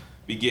them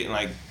be getting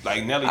like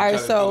Nelly trying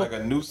to do like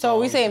a new song. So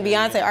we saying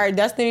Beyonce, all right,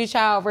 Destiny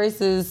Child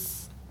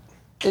versus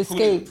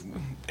Escape.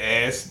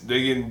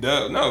 They getting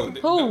dubbed. No,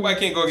 nobody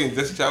can't go against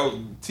Destiny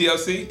Child.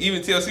 TLC,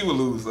 even TLC will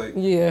lose. Like,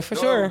 yeah, for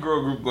sure.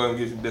 Girl group going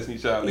against Destiny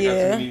Child. They got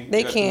too many,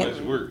 they can't.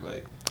 Too much work.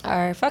 Like, all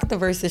right, fuck the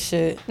versus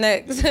shit.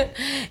 Next,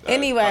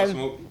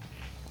 anyway.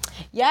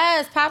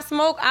 Yes, Pop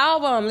Smoke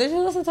album. Did you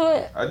listen to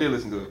it? I did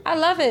listen to it. I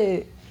love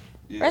it.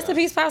 Yeah, Rest in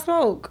peace, Pop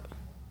Smoke.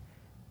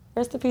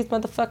 Rest in peace,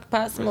 motherfucking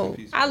Pop Smoke.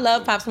 I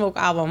love Pop Smoke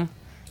album.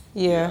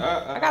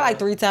 Yeah, I got like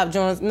 3 top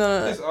joints.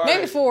 No,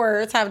 maybe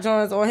 4 top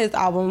joints on his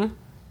album.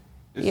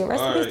 Yeah,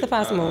 rest in peace to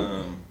Pop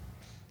Smoke.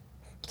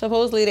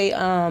 Supposedly they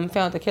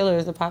found the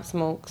killers of Pop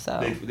Smoke, so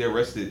they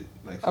arrested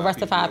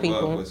five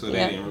people. So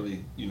they didn't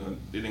really,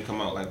 they didn't come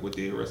out like what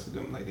they arrested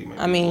them. Like they might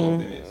be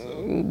involved in it.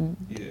 So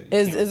yeah,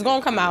 it's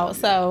gonna come out.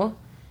 So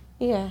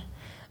yeah.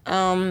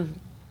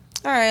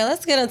 All right,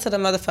 let's get into the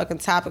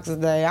motherfucking topics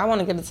today. I want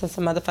to get into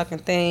some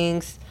motherfucking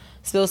things,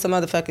 spill some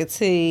motherfucking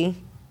tea.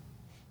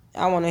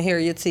 I want to hear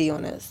your tea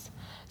on this.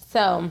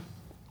 So,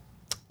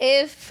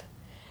 if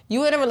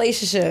you in a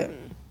relationship,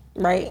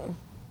 right,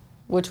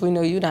 which we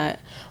know you not,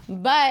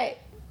 but...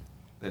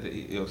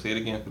 Yo, say it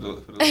again for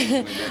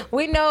the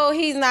we know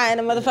he's not in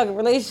a motherfucking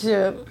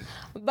relationship,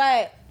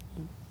 but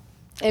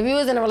if you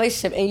was in a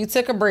relationship and you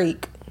took a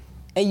break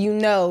and you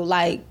know,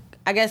 like,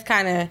 I guess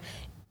kind of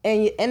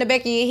in the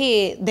back of your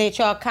head that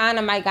y'all kind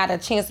of might got a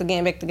chance of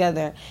getting back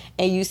together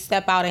and you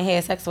step out and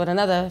have sex with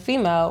another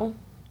female,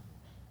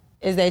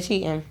 is that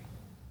cheating?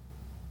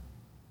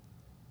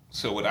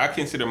 So would I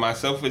consider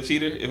myself a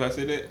cheater if I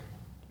said that?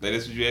 Like,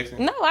 that's what you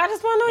asking? No, I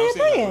just want to know your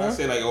opinion. Like, would I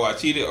say, like, oh, I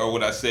cheated, or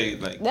would I say,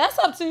 like... That's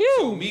up to you.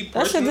 So me personally...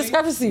 That's your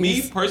discrepancies.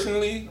 Me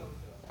personally...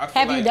 I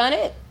feel Have you done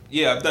it?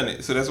 Yeah, I've done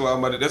it. So that's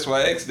why that's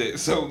why I asked that.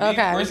 So me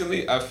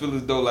personally, I feel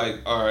as though,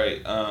 like, all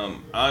right,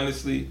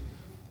 honestly,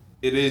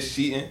 it is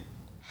cheating.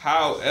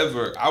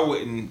 However, I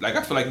wouldn't... Like,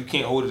 I feel like you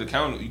can't hold it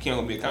accountable. You can't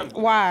hold me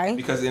accountable. Why?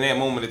 Because in that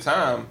moment of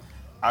time,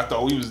 I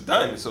thought we was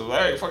done. So, all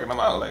right, fuck it, I'm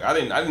out. Like, I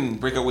didn't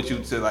break up with you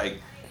to, like...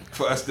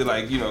 For us to,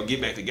 like, you know,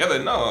 get back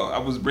together. No, I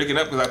was breaking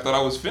up because I thought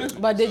I was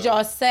finished. But did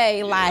y'all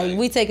say, like,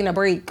 we taking a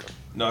break?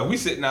 No, we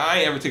said, I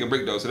ain't ever take a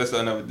break, though, so that's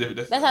another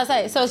different. That's how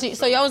I say.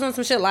 So y'all was on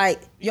some shit like,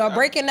 y'all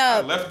breaking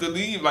up. I left to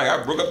leave, like,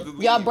 I broke up to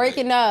leave. Y'all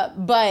breaking up,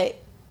 but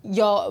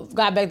y'all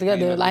got back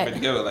together, like. Back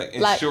together, like,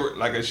 in a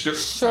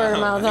short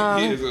amount of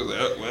time. Yeah, so it was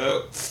like,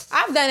 well.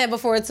 I've done that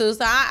before, too,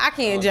 so I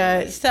can't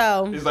judge,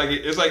 so. It's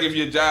like if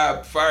your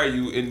job fire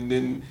you and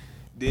then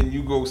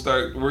you go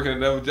start working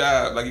another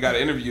job, like you got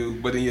an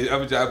interview, but then your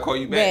other job call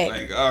you back.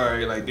 Like, all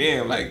right, like,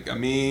 damn, like, I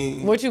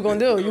mean. What you gonna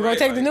do? You gonna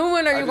take the new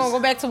one or you gonna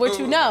go back to what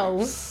you know?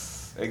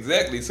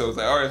 Exactly. So it's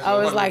like, all right. So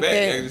I was like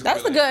that.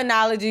 That's a good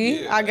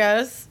analogy, I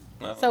guess.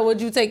 So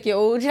would you take your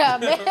old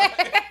job back?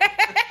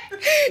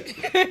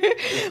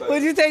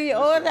 Would you take your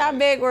old job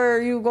back or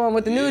are you going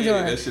with the new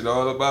joint? That shit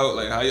all about,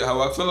 like,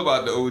 how I feel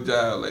about the old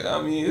job. Like,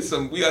 I mean,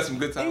 we got some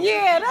good times.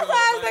 Yeah, that's how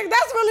I think.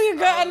 That's really a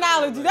good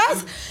analogy.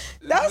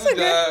 That's a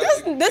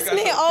good. This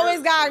man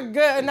always got a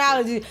good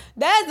analogy.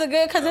 That's a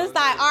good, cause it's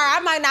like, all right, I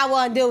might not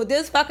want to deal with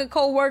this fucking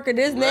coworker,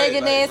 this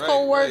nagging ass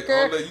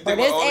coworker, or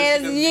this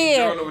ass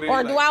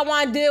or do I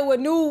want to deal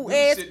with new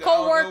ass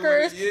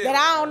coworkers that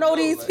I don't know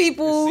these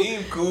people? It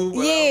seem cool,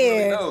 but I don't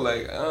really know.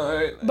 Like, all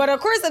right. But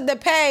of course, if the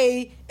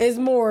pay is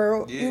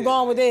more, you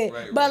going with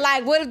it. But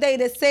like, what if they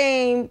the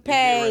same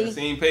pay? The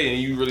same pay,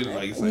 and you really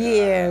like,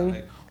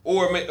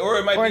 Or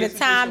it might be the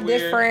time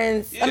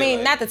difference. I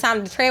mean, not the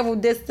time, the travel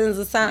distance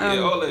or something.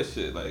 Yeah, all that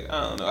shit. Like,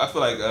 I don't know. I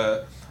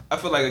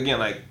feel like again,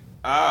 like,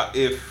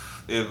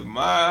 if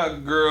my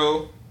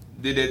girl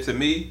did that to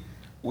me,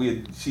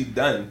 she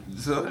done.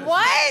 So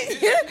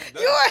what? You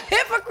a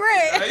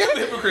hypocrite. I am a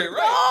hypocrite,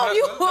 right? No,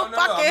 you a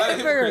fucking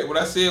hypocrite. What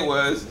I said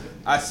was,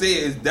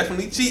 it's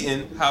definitely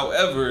cheating.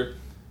 However,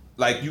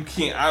 like, you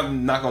can't.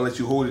 I'm not gonna let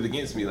you hold it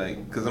against me,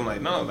 like, because I'm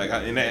like, no, like,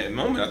 in that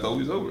moment, I thought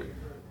we was over.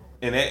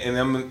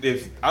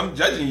 If I'm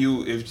judging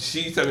you, if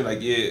she tell me,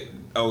 like, yeah,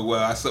 oh,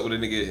 well, I slept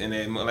with a nigga, and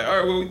then, like, all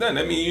right, well, we done.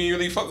 That mean you ain't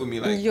really fuck with me.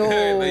 Like, like, you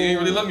ain't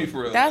really love me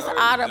for real. That's like,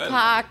 out of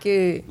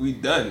pocket. We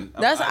done.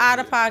 That's out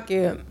of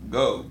pocket.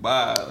 Go.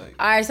 Bye. Like,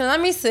 all right, so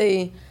let me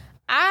see.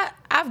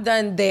 I've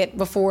done that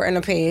before in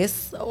the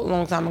past, a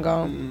long time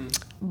ago.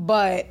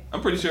 But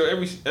I'm pretty sure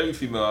every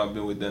female I've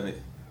been with done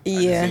it. Yeah.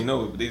 I just ain't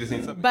know it, but they just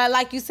ain't something. But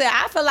like you said,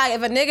 I feel like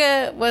if a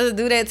nigga was to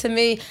do that to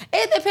me,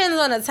 it depends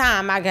on the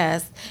time, I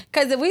guess.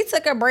 Because if we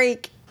took a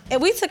break and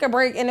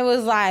it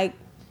was like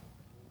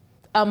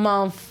a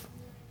month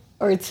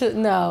or two,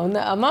 no,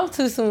 a month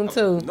too soon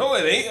too. No,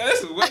 it ain't.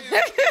 That's a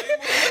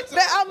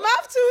a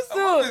month too soon.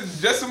 A month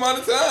is just amount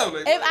of time.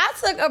 Like, if I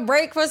took a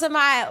break for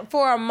somebody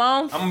for a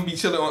month, I'm gonna be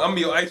chilling. I'm gonna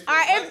be on ice. All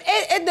right,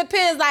 it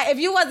depends. Like if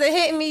you wasn't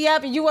hitting me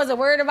up and you wasn't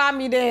worried about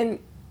me, then.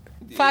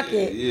 Fuck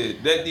it.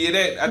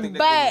 Yeah, I think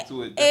that goes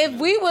into it. If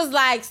we was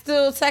like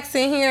still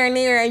texting here and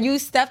there and you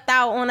stepped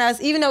out on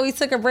us, even though we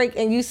took a break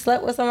and you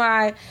slept with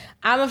somebody,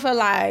 I'ma feel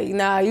like,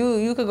 nah,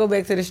 you could go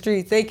back to the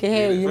streets. They can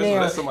have you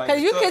now.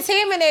 Cause you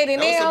contaminated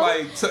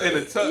now. Somebody in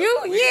the tuck.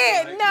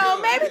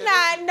 Maybe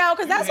not. No,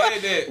 cause that's what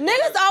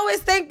niggas always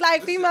think,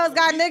 like females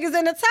got niggas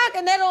in the tuck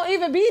and they don't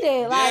even be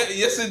there. Like,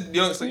 so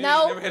you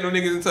never had no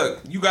niggas in the tuck.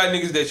 You got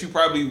niggas that you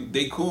probably,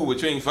 they cool,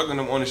 but you ain't fucking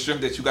them on the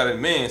strength that you got a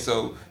man.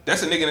 So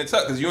that's a nigga in the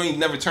tuck, cause you ain't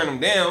never turn them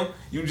down.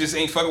 You just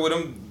ain't fucking with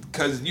them.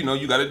 Cause you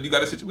got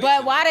a situation.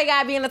 But why they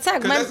gotta be in the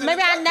tuck?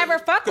 Maybe I never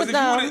fuck with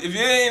them. If you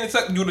ain't in the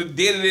tuck, you would've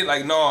dated it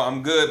like, no,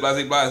 I'm good, blah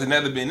blah blah. It's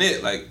never been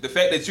it. Like the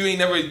fact that you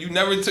never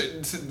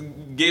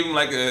gave him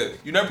like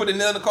you never put a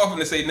nail in the coffin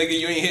and say, nigga,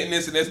 you ain't hitting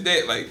this and that's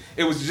that. Like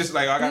it was just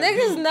like I got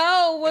niggas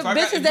know what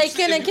bitches they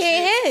can and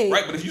can't hit.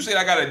 Right, but if you said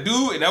I gotta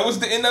do and that was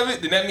the end of it,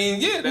 then that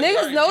means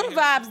niggas know the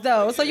vibes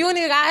though. So you ain't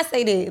even gotta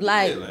say that.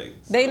 Like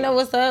they know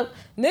what's up.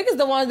 Niggas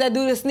the ones that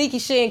do the sneaky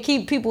shit and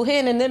keep people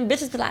hidden, and then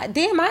bitches be like,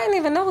 damn, I didn't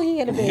even know he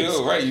had a bitch.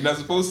 Yo, right, you're not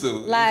supposed to.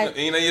 Like,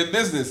 ain't none of your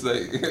business.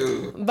 Like,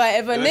 but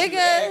if a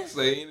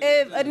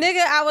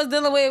nigga I was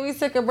dealing with, we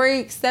took a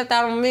break, stepped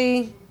out on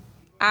me,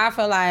 I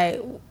feel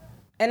like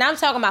And I'm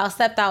talking about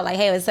stepped out, like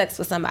having sex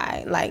with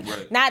somebody. Like,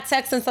 not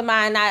texting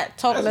somebody, not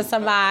talking to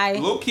somebody.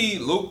 Low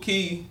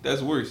key,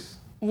 that's worse.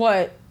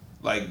 What?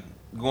 Like,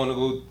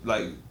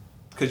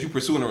 because you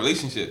pursuing a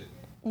relationship.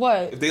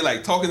 What? If they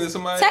like talking to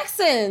somebody.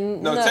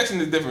 Texting. No, texting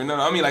is different. No,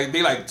 I mean like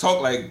they like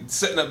talk like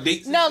setting up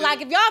dates. No, like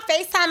if y'all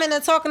FaceTiming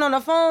and talking on the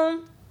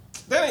phone.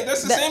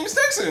 That's the same as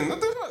texting. What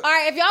the fuck? All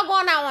right, if y'all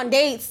going out on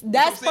dates,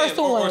 that's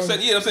pursuing. I'm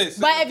saying.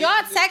 But if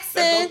y'all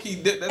texting,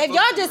 if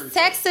y'all just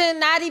texting,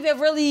 not even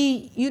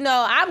really,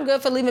 I'm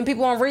good for leaving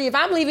people on read. If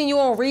I'm leaving you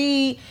on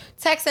read,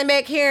 texting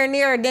back here and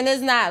there, then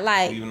it's not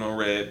like. Leaving on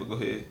red, but go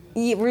ahead.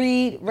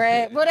 Read,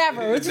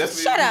 whatever.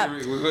 Just shut up.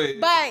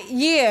 But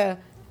yeah.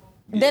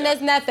 Then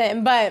there's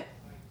nothing, but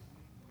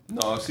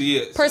no, see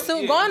it.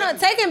 Taking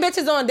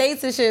bitches on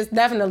dates and shit is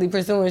definitely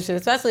pursuing shit,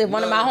 especially if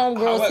one of my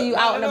homegirls see you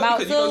out and about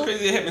too. You know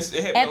crazy, it happens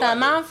at the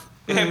month.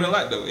 It happens a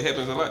lot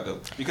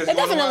though. Because it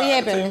definitely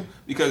happened.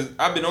 Because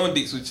I've been on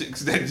dates with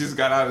chicks that just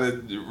got out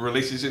of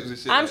relationships and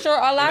shit. I'm sure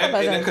a lot of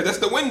us. Because that's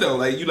the window.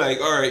 Like you like,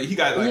 all right, he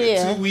got like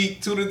a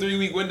 2 to 3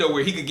 week window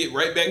where he could get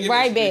right back in.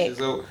 Right back.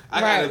 So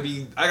I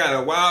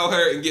gotta wow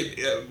her and get.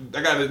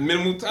 I got a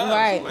minimal time.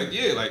 Right.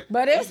 So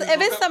But if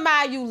it's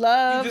somebody you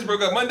love, you just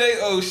broke up Monday.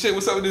 Oh shit,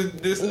 what's up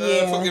with this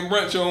fucking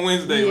brunch on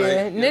Wednesday?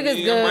 Yeah,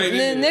 niggas good.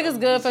 Niggas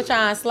good for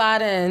trying to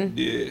slide in.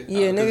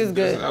 Yeah, niggas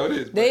good. That's how it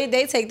is.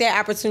 They take that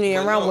opportunity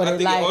and run with it. I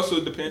think it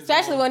also depends.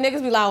 Especially when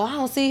niggas be like, I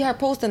don't see her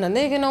posting a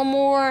nigga no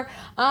more.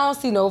 I don't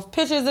see no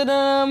pictures of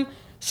them.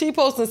 She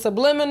posting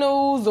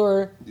subliminals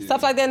or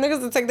stuff like that.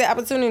 Niggas will take that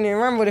opportunity and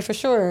run with it for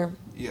sure.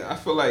 Yeah, I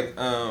feel like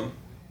I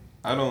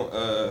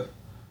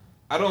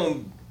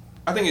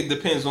think it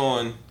depends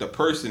on the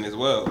person as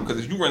well. Because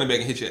if you running back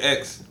and hit your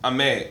ex, I'm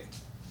mad.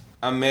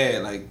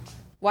 Like.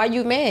 Why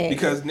you mad?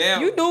 Because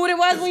now you knew what it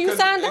was when you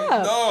signed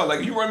up. No,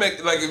 like you run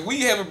back. Like if we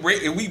have a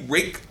break, if we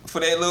break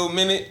for that little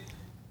minute.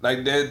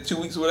 Like that 2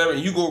 weeks or whatever,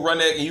 and you go run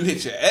that and you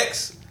hit your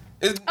ex.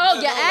 Your ex?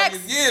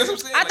 Yeah, that's what I'm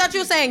saying. I thought you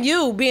were saying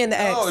you being the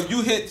ex. No, if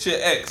you hit your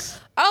ex.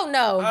 Oh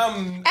no.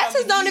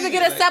 Exes don't even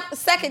get a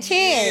second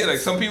chance. Yeah, like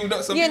some people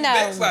don't. Some people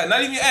backslide.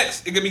 Not even your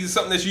ex. It could be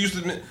something that you used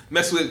to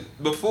mess with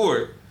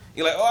before.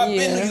 You're like, I've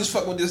been used to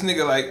fuck with this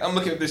nigga. Like, I'm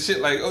looking at this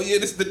shit like,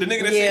 this the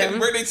nigga that said happy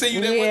birthday to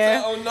you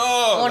that one time.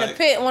 Oh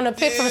no. On a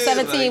pit from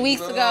 17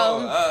 weeks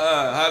ago.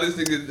 How this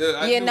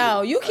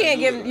nigga?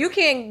 You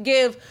can't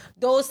give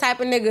those type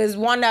of niggas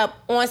one up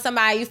on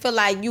somebody you feel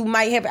like you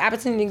might have an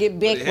opportunity to get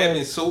back with. It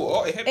happens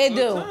all the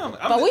time.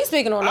 But we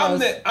speaking on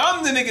those.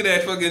 I'm the nigga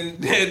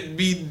that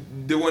be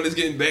the one that's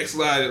getting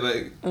backslided.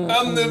 Like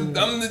I'm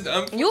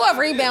you a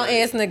rebound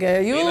ass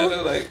nigga. You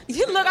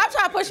look. I'm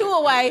trying to push you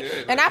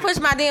away, and I push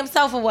my damn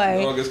self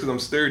away. No, I guess because I'm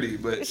sturdy.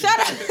 But shut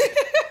up.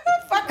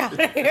 Fuck out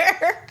of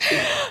here.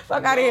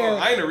 Fuck out of here.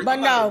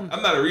 I'm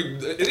not a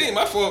it ain't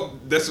my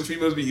fault. That's what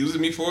females be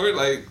using me for.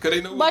 Like, cause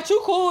they know. But you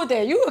cool with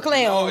that. You a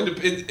clown. No,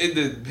 it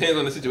depends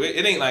on the situation.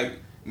 It ain't like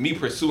me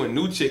pursuing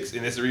new chicks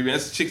and it's a rebound.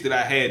 It's chicks that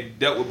I had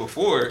dealt with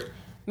before.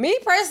 Me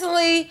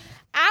personally,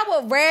 I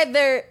would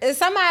rather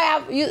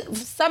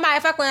somebody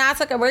fuck when I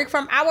took a break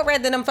from. I would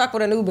rather them fuck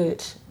with a new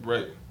bitch.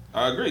 Right.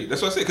 I agree.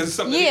 That's what I say. Because it's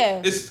something.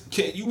 Yeah.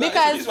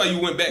 That's why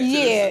you went back.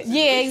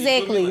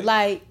 Exactly.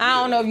 Like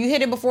I don't know if you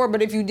hit it before,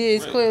 but if you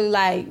did, it's clearly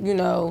like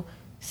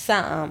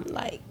something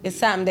like it's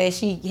something that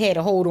she had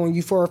a hold on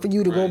you for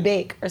you to go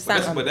back or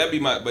something. But that be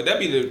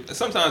the.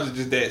 Sometimes it's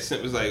just that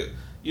simple. It's like.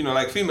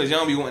 Like females, y'all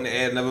don't be wanting to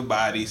add another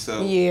body,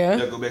 so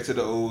they'll go back to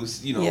the old,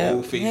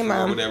 old face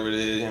or whatever it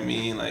is. I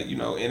mean, like,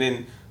 and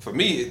then for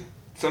me,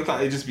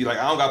 sometimes it just be like,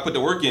 I don't got to put the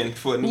work in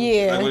for a new,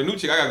 like with a new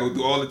chick, I got to go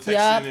through all the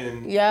texting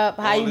and.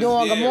 How you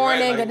doing? Good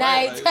morning, good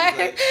night.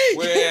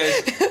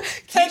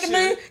 Whereas,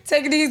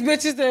 taking these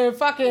bitches to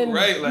fucking,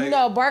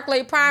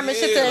 Barclay Prime and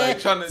shit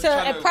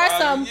to impress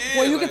them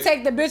when you can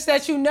take the bitch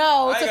that you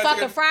know to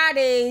fucking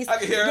Fridays,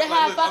 get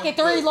her fucking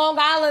 3 Long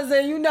Islands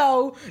and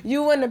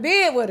you in the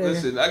bed with her.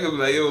 Listen, I could be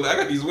like, I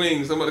got these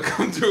wings, I'm gonna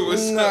come through,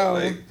 what's up?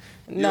 Like,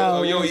 you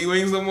don't eat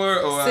wings no more?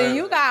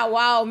 You got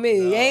wild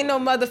me. Ain't no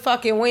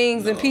motherfucking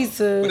wings and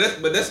pizza.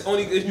 But that's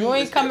only if you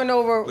ain't coming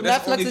over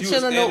Netflix and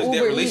chilling no Uber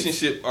that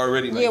relationship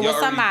already. Like, with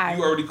somebody.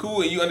 You already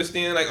cool and you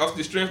understand like off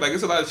the strength. Like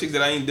it's a lot of chicks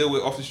that I ain't deal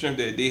with off the strength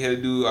that they had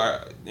to do. I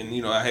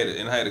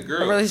had a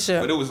girl.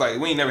 But it was like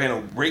we ain't never had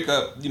no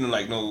breakup.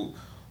 Like no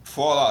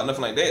fallout,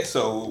 nothing like that.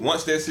 So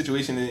once that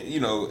situation,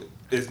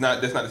 that's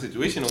not the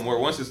situation no more.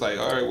 Once it's like,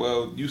 all right,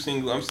 well, you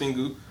single, I'm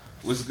single.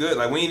 What's good?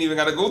 Like we ain't even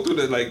gotta go through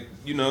the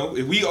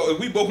if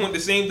we both want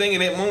the same thing in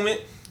that moment,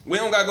 we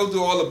don't gotta go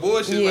through all the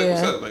bullshit. Like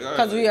what's up? Like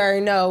because we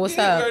already know what's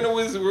up. We already know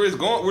where it's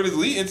going, where it's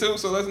leading to.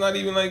 So let's not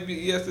even like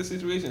BS the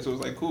situation. So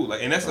it's like cool.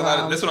 Like and that's a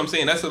lot. That's what I'm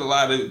saying. That's what a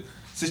lot of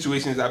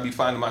situations I be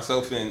finding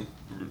myself in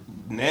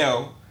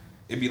now.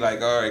 It'd be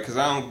like, all right, because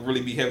I don't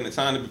really be having the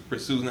time to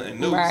pursue nothing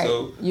new. Right.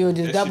 So you'll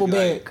just double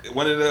back.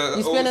 One of the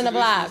you spinning the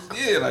block.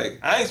 Yeah, like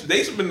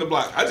they spinning the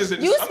block. I just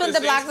you spin the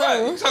block too.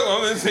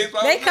 I'm in the same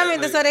spot. They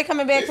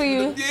coming back for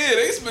you. Yeah,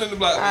 they spinning the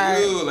block.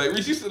 Right. Like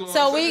Reese, you still on.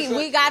 So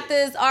we got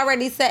this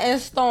already set in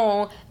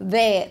stone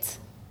that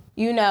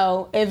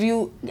if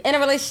you in a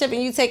relationship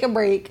and you take a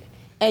break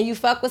and you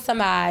fuck with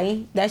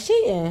somebody that's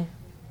cheating.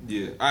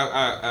 Yeah,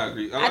 I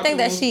agree. I think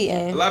that's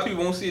cheating. A lot of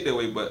people won't see it that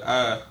way, but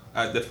I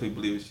definitely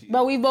believe it's cheating.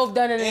 But we both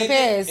done it in the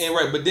past. And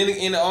right, but then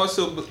again, I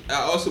also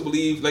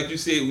believe, like you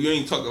said, we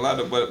ain't talk a lot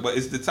about, but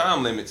it's the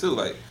time limit too.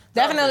 Like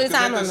definitely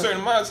time limit. After a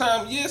certain amount of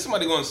time, yeah,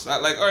 somebody gonna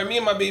like. All right, me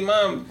and my baby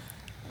mom,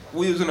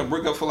 we was in a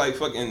breakup for like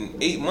fucking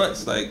 8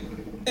 months. Like,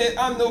 and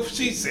I know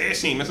she said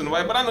she ain't messing with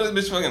nobody, but I know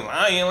this bitch fucking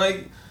lying.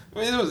 Like. I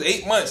mean, it was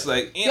 8 months.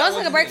 Like, y'all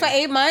took a break for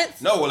 8 months?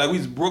 No, like we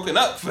was broken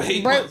up for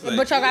 8 months. Like,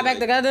 but y'all got back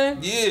together?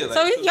 Yeah. Like,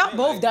 so y'all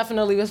both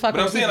definitely was fucking.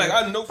 But I'm saying, like,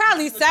 I know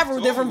probably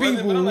several different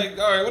people. But I'm like,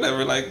 all right,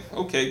 whatever. Like,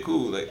 okay,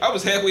 cool. Like, I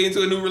was halfway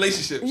into a new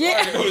relationship. So yeah. I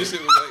already know this shit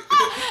was like.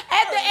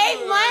 At the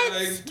 8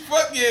 months. Like,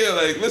 fuck yeah.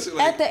 Like, listen.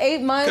 Like, at the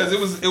 8 months.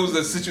 Because it was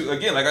a situation.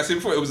 Again, like I said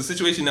before, it was a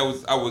situation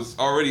that I was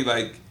already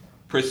like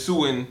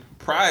pursuing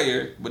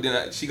prior, but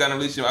then she got in a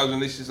relationship. I was in a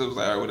relationship. So it was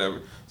like, all right,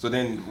 whatever. So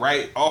then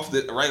right after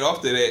that, you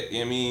know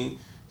what I mean.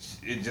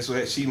 It just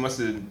she must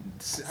have.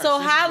 So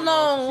how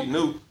long? She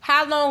knew.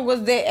 How long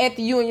was that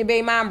after you and your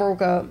baby mom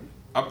broke up?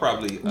 I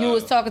probably. You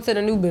was talking to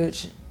the new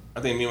bitch.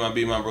 I think me and my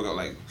baby mom broke up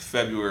like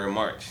February or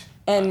March.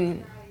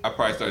 And I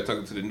probably started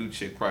talking to the new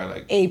chick probably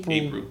like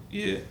April.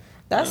 Yeah.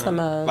 That's a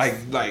mess.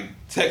 Like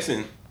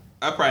texting.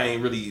 I probably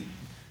ain't really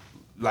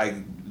like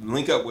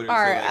link up with her. All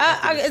right,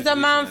 so it's a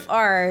month. All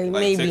right,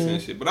 like maybe. Texting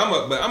and shit. But I'm the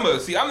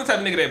type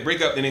of nigga that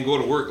break up and then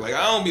go to work. Like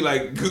I don't be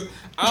like.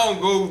 I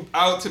don't go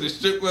out to the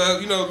strip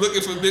club,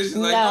 looking for bitches.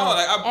 Like, no,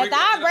 like after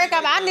I break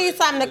up, I need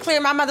something to clear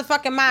my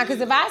motherfucking mind.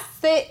 Because if I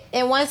sit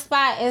in one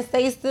spot and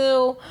stay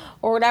still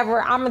or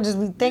whatever, I'm going to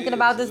just be thinking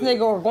about this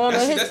nigga or going to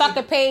his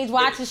fucking page,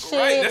 watching shit.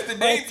 Right,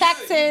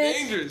 that's the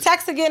danger.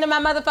 Texting, getting in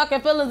my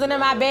motherfucking feelings and in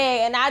my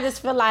bag. And I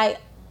just feel like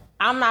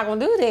I'm not going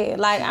to do that.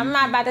 Like, I'm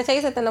not about to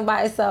chase after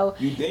nobody. So,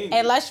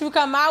 unless you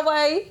come my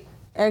way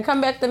and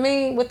come back to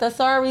me with the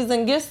sorries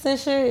and gifts and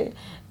shit,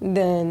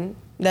 then...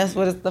 that's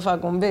what it's the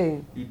fuck gonna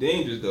be. You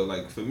dangerous though.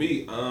 Like for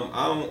me,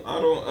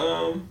 I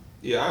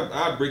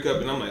break up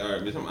and I'm like, all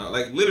right, bitch, I'm out.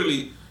 Like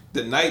literally,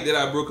 the night that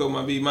I broke up with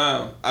my baby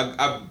mom,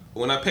 I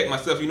when I packed my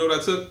stuff, you know what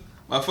I took?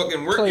 My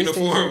fucking work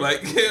uniform.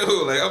 Like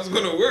I was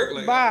gonna work.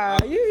 Like, wow,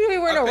 you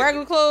ain't wearing no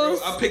regular clothes.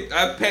 Bro,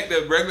 I packed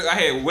the regular. I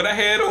had what I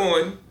had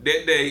on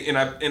that day, and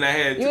I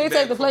had. You ain't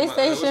take the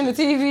PlayStation, the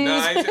TV. No,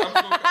 I ain't.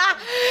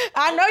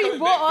 I know you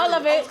bought all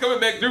of it. I was coming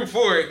back through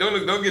for it.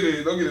 Don't get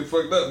it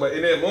fucked up. But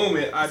in that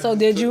moment,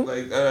 did you?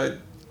 Like,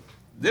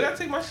 did I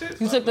take my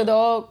shit? You took the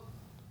dog.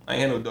 I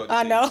ain't had no dog.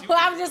 I know.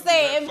 I'm just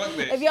saying,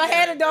 if y'all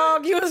had a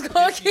dog, you was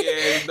gonna keep.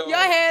 Y'all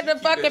had the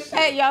fucking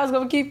pet. Y'all was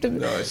gonna keep them.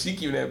 No, she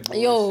keep that.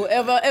 Bullshit. Yo,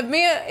 if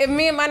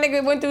me and my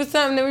nigga went through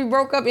something and we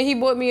broke up and he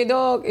bought me a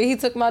dog and he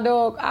took my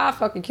dog, I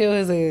fucking kill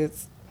his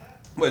ass.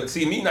 But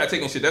see, me not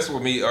taking shit. That's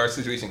what made our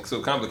situation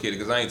so complicated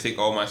because I ain't take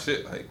all my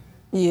shit. Like.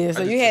 Yeah,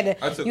 so you had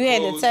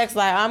to text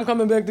like, I'm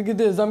coming back to get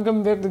this. I'm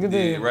coming back to get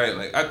this. Yeah, right.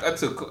 Like I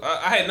took.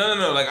 I had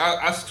no. Like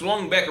I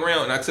swung back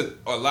around and I took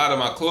a lot of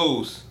my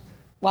clothes.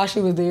 While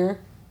she was there.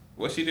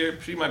 Was she there?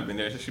 She might have been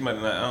there. She might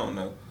have not. I don't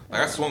know.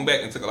 Like I swung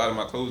back and took a lot of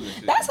my clothes and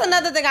shit. That's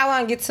another thing I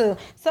want to get to.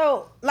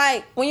 So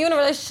like when you're in a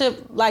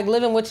relationship, like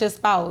living with your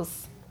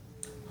spouse.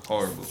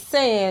 Horrible.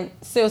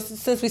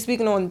 Since we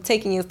speaking on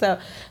taking your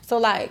stuff, so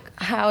like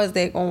how is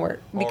that gonna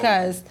work? Horrible.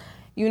 Because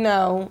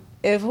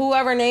if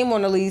whoever name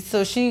on the lease,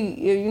 so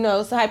she,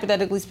 so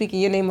hypothetically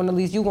speaking, your name on the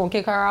lease, you gonna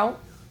kick her out?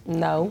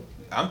 No.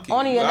 I'm kidding.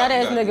 Only a nut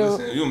ass nigga.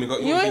 Listen,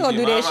 you ain't gonna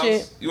do that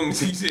shit. You want me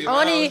to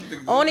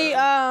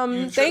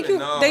take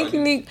thank you,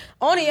 Nick.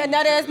 Only a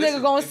nut ass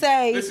nigga gonna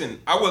say. Listen,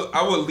 I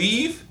will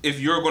leave if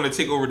you're gonna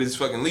take over this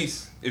fucking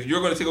lease. If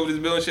you're gonna take over this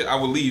building shit, I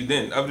will leave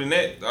then. Other than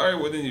that, all right,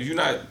 well then if you're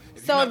not.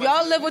 If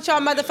y'all live with your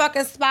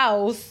motherfucking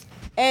spouse.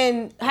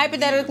 And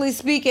hypothetically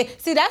speaking,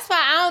 see, that's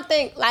why I don't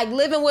think, like,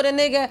 living with a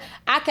nigga,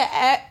 I could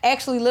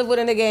actually live with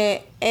a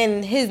nigga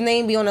and his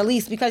name be on the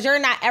lease because you're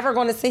not ever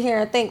going to sit here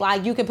and think,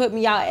 like, you can put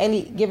me out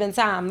any given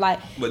time.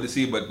 Like, but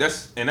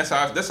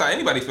that's how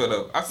anybody feel,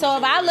 though. So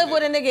if I live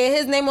with a nigga and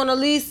his name on the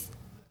lease,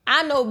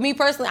 I know, me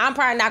personally, I'm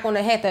probably not going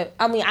to have to,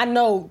 I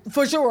know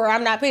for sure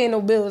I'm not paying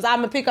no bills. I'm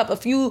going to pick up a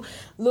few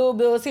little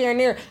bills here and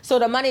there. So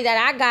the money that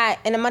I got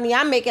and the money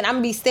I'm making, I'm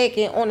going to be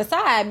staking on the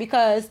side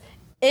because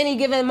any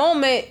given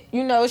moment,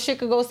 shit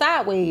could go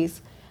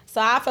sideways. So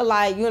I feel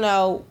like,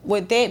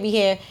 with that be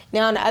here.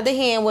 Now, on the other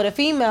hand, with a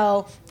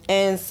female,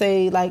 and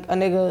say, like, a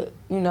nigga,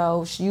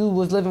 you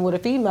was living with a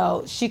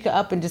female, she could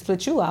up and just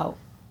put you out.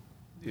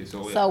 Yeah,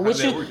 so how a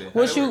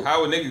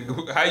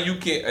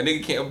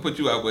nigga can't put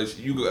you out, but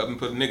you go up and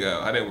put a nigga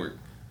out. How that work?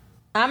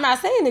 I'm not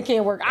saying it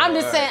can't work. I'm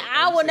just saying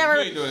I would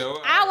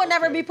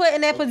never be put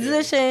in that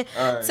position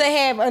to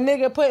have a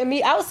nigga putting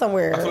me out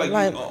somewhere. I feel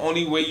like the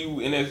only way you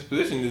in that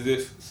position is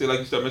if, say, like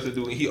you start messing with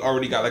dude and he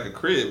already got like a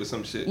crib or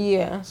some shit.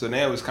 Yeah. So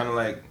now it's kind of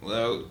like,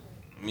 well,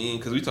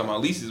 because we talking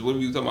about leases, what are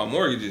we talking about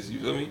mortgages? You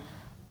feel me?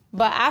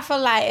 But I feel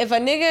like if a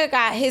nigga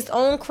got his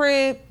own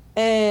crib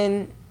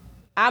and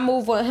I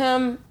move with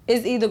him,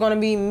 it's either going to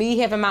be me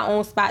having my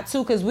own spot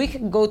too, because we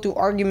can go through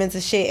arguments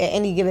and shit at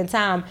any given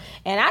time.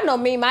 And I know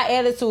me, my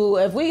attitude,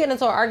 if we get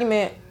into an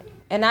argument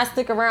and I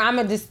stick around,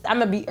 I'm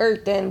gonna be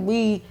irked and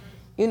we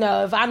You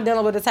know, if I'm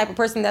dealing with the type of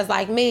person that's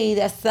like me,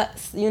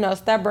 that's, you know,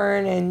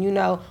 stubborn, and, you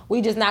know,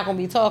 we just not going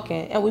to be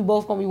talking, and we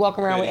both going to be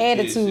walking around with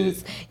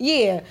attitudes.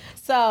 Yeah.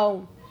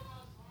 So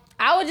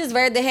I would just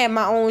rather have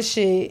my own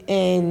shit,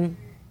 and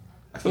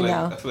I feel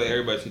like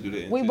everybody should do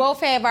that. We both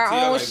have our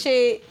own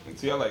shit.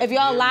 If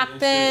y'all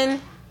locked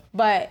in,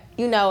 but,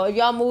 you know, if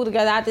y'all move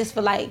together, I just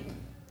feel like,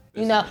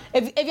 you know,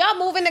 if y'all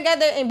moving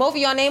together and both of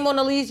y'all name on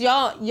the lease,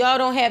 y'all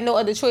don't have no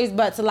other choice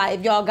but to, like,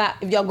 if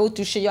y'all go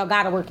through shit, y'all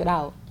gotta work it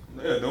out.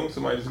 Yeah,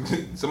 somebody's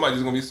just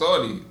gonna be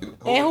salty.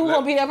 And who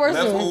gonna be that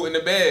person? Left foot in the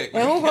bag.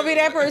 And who gonna be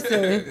that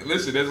person?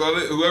 Listen, that's all.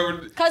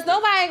 Whoever. Cause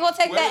nobody ain't gonna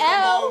take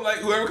that L.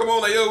 Whoever come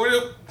on, like, yo, what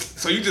up?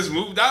 So you just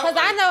moved out? Cause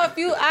I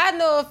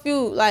know a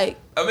few, like.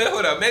 I mean,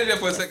 hold up, imagine that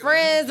for a second.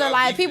 Friends or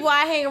like people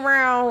I hang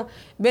around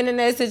been in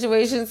that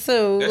situation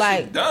too. That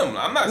like shit dumb.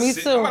 I'm not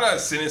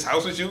sitting in his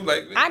house with you.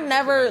 Like I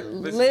never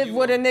lived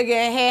with a nigga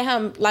and had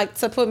him like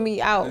to put me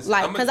out.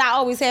 Cause I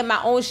always had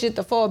my own shit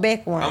to fall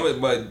back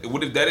on. But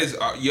what if that is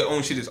your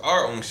own shit is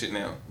our own shit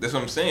now? That's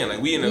what I'm saying.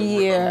 Like we in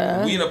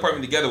an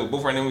apartment together with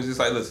both our names. Just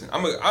like listen,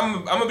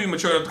 I'm gonna be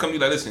mature enough to come to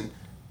you like listen.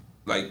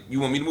 Like, you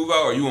want me to move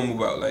out or you want to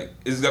move out?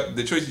 Like,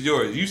 the choice is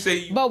yours. You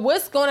say. But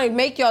what's gonna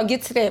make y'all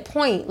get to that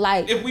point?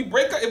 Like, if we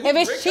break up, if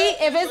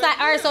it's like,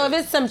 all right, so if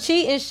it's some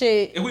cheating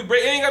shit. If we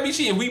break, it ain't gotta be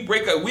cheating. If we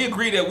break up, we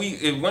agree that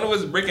if one of us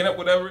is breaking up,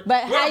 whatever.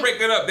 But we're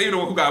breaking up. They the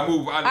one who gotta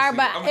move. Honestly. All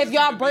right, but if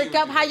y'all break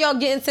up, how y'all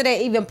get into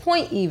that even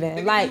point?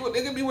 Even like,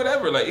 it could be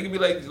whatever. Like, it could be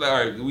like all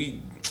right,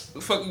 we.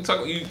 Fuck you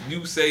talking.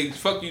 You say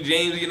fuck you,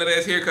 James. You get another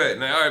ass haircut.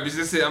 Now, all right, bitch,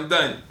 that's it. I'm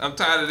done. I'm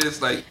tired of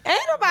this. Like,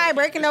 ain't nobody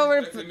breaking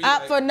over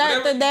up for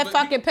nothing that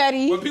fucking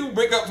petty. But people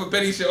break up for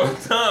petty shit all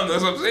the time.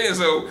 That's what I'm saying.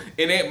 So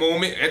in that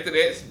moment, after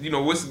that, you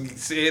know what's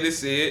said is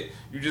said.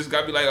 You just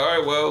gotta be like, all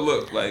right, well,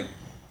 look, like,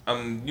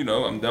 I'm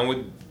done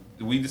with.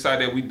 We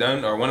decided that we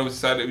done, or one of us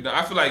decided that we done.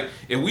 I feel like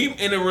if we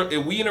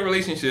in a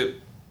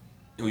relationship.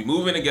 And we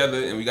move in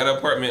together, and we got an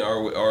apartment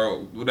or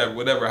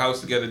whatever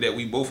house together that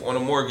we both on a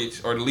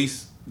mortgage or the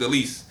lease.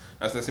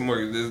 That's not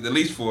mortgage. The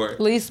lease for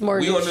lease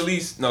mortgage. We on the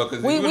lease. No,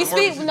 because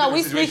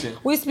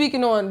we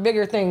speaking on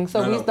bigger things.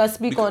 So let's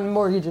speak on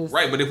mortgages.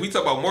 Right, but if we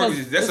talk about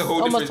mortgages, that's a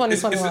whole different.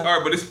 It's all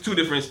right, but it's two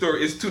different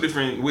stories. It's two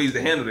different ways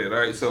to handle that. All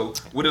right, so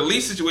with a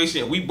lease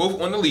situation, we both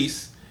on the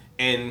lease,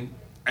 and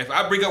if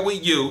I break up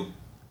with you,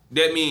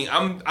 that means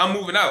I'm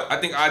moving out. I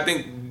think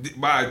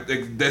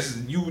that's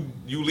you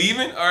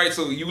leaving. All right,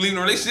 so you leaving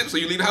the relationship, so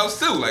you leave the house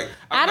too. Like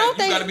I don't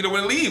think you gotta be the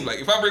one to leave. Like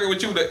if I break up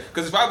with you,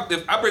 because if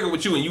I break up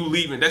with you and you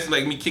leaving, that's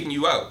like me kicking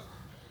you out.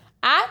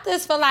 I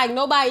just feel like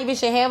nobody even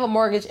should have a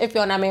mortgage if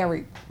you're not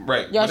married.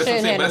 Right, y'all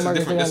shouldn't have a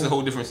mortgage. That's a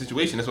whole different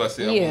situation. That's why I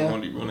said yeah.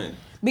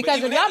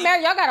 Because if y'all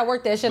married, y'all gotta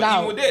work that shit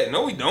out. Even with that,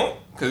 no, we don't.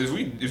 Because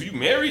if you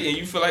married and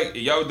you feel like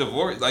y'all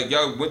divorced, like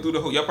y'all probably went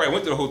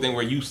through the whole thing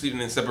where you sleeping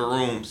in separate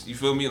rooms. You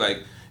feel me? Like.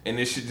 And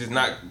this shit just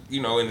not,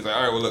 and it's like,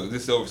 all right, well, look,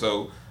 this is over.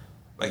 So,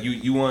 like,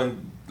 you want,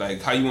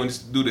 like, how you want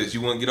to do this? You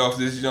want to get off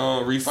this,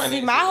 refinance?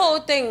 See, my whole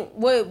thing,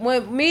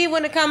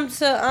 when it comes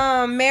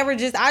to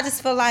marriages, I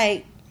just feel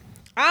like,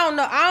 I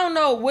don't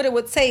know what it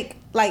would take,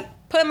 like,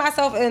 putting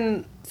myself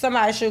in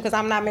somebody's shoe, because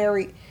I'm not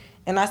married,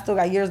 and I still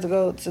got years to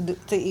go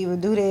to even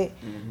do that.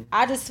 Mm-hmm.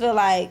 I just feel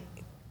like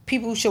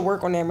people should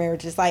work on their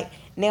marriages. Like,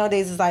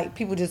 nowadays, it's like,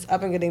 people just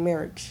up and get their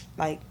marriage.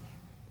 Like,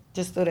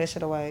 just throw that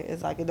shit away.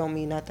 It's like it don't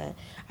mean nothing.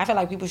 I feel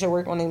like people should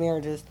work on their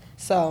marriages.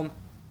 So,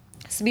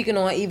 speaking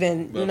on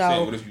even,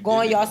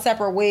 going y'all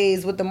separate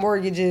ways with the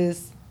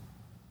mortgages,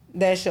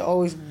 that should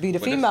always be the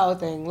female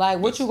thing. Like,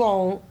 what you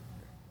gonna...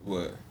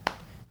 What?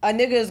 A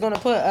nigga is gonna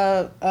put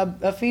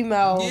a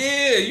female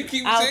you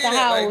keep out saying the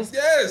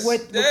that. house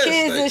with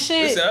kids and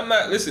shit.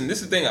 Listen,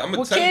 this is the thing. I'm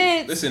gonna tell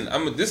you. Listen,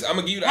 I'm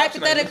gonna give you the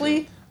option.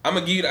 Hypothetically. I'm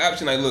gonna give you the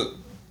option. Like, look,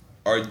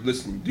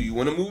 listen, do you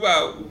want to move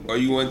out or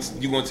you want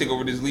to take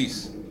over this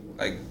lease?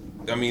 Like,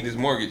 I mean, this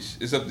mortgage.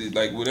 It's up to,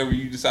 like, whatever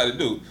you decide to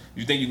do.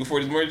 You think you can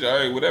afford this mortgage? All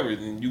right, whatever.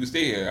 Then you can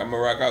stay here. I'm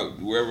going to rock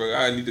out wherever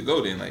I need to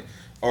go then. Like,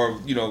 or,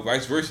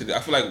 vice versa.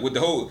 I feel like with the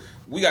whole,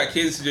 we got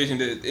kids situation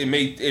that it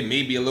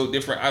may be a little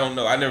different. I don't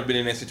know. I've never been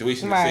in that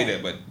situation to say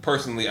that. But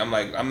personally, I'm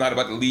like, I'm not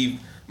about to leave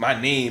my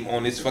name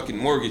on this fucking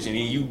mortgage. And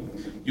then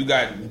you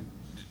got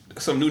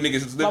some new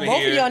niggas living here.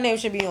 Both of your names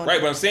should be on it. Right,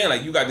 but I'm saying,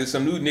 like, you got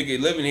some new nigga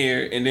living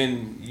here, and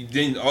then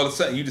all of a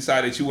sudden you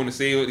decide that you want to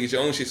save get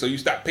your own shit, so you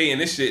stop paying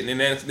this shit, and then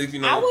that's,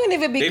 I wouldn't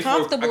even be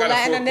comfortable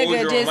letting a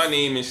nigga just... my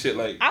name and shit,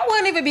 like... I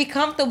wouldn't even be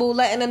comfortable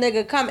letting a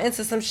nigga come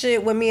into some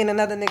shit with me and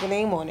another nigga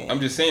name on it. I'm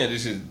just saying,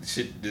 this is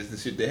the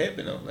shit that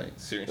happened, though, like,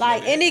 seriously.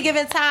 Like, any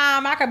given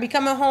time, I could be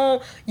coming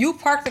home, you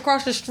parked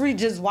across the street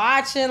just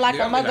watching like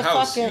a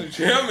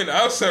motherfucking... I'm in the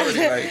house already,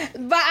 like...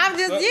 But I'm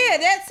just,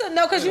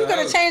 because you could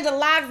have changed the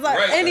locks or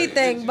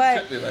anything,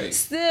 but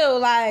still,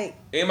 like...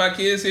 And my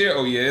kids here?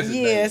 Oh, yeah.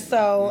 Yeah,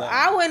 so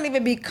I wouldn't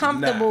even be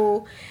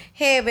comfortable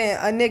having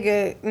a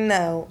nigga,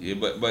 no. Yeah,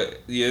 but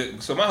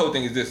so my whole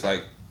thing is this,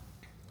 like,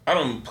 I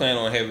don't plan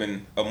on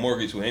having a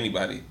mortgage with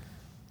anybody.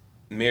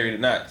 married or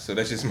not. So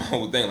that's just my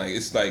whole thing. Like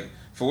it's like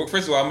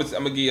first of all, I'm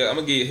gonna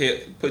get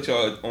hit, put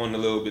y'all on a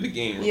little bit of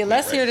game. Yeah,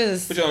 let's hear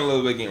this. Put y'all on a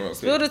little bit of game real quick.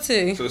 Spill the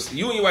tea. So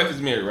you and your wife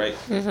is married, right?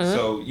 Mm-hmm.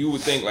 So you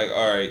would think like,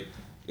 all right,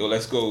 yo,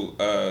 let's go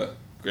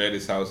grab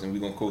this house and we're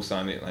gonna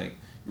co-sign it. Like,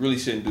 you really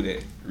shouldn't do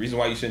that. The reason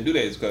why you shouldn't do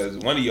that is because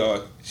one of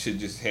y'all should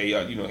just hey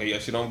y'all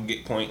should don't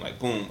get point like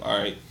boom. All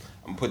right,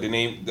 I'm gonna put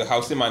the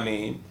house in my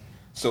name.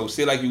 So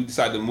say like you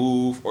decide to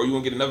move or you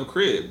want to get another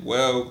crib.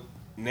 Well,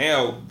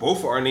 now both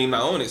of our name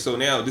not on it. So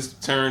now this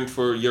turn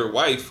for your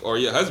wife or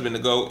your husband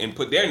to go and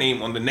put their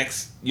name on the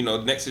next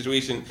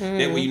situation.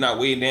 That way you're not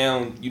weighing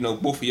down,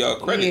 both of y'all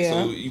credit. Yeah.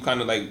 So you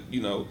kind of like,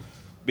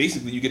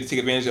 basically you get to take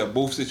advantage of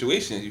both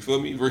situations. You feel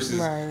me?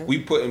 Versus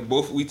we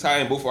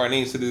tying both of our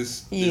names to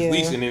this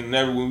lease, and then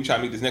whenever when we try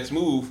to make this next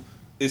move,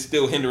 it's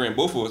still hindering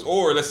both of us.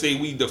 Or let's say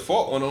we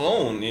default on a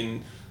loan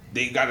and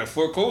they got to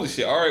foreclose and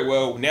shit. All right,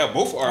 well, now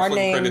both our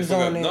fucking credit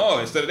fucked up. No,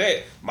 instead of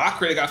that, my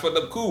credit got fucked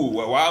up. Cool.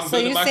 Well, while I'm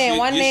building my shit,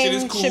 one your name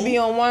shit is cool. Should be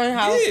on one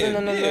house and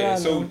another.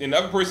 So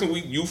another person,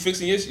 you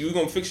fixing you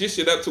gonna fix your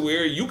shit up to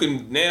where you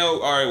can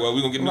now. All right, well,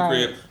 we gonna get a new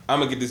crib. I'm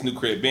gonna get this new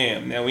crib.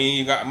 Bam. Now we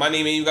ain't got my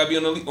name. Ain't got to be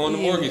on the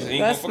mortgage. Ain't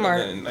that's gonna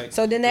smart. Fuck like,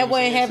 so then that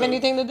wouldn't have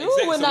anything to do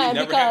with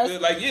nothing because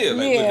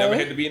we never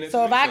had to be in this.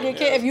 So if I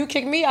get if you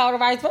kick me out or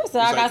vice versa,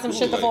 I got some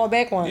shit to fall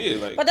back on.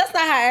 But that's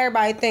not how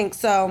everybody thinks.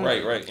 So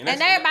right.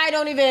 And everybody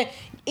don't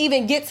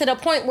even get to the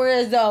point where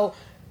as though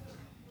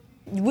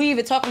we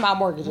even talking about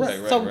mortgages.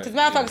 Right. So because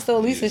motherfuckers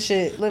still leasing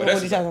shit, living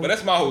with each other. But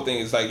that's my whole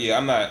thing. It's like,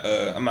 I'm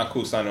not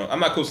co-signing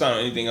on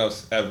anything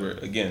else ever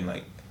again.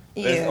 Like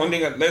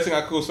last thing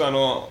I co-signed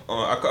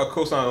I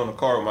co-signed on a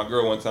car with my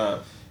girl one time.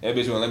 And that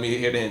bitch wouldn't let me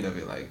hear the end of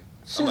it. Like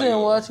she didn't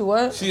want you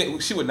what?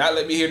 She would not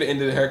let me hear the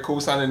end of her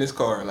co-signing this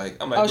car. Like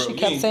I'm like, bro, she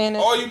kept saying it.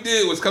 All you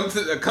did was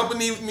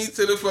accompany me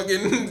to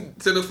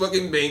the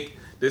fucking bank.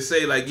 They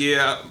say like,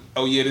 this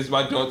is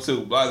my joint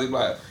too. Blah blah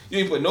blah. You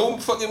ain't put no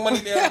fucking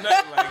money down,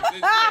 nothing like.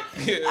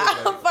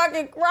 I'm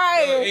fucking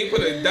crying. Ain't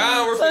put a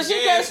dime worth of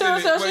gas in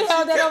it. So she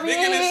held that over your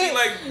head.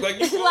 Like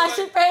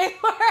she paid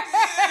for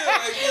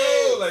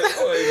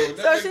it.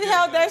 So she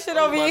held that shit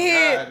over your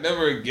head.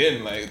 Never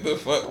again. Like the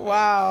fuck.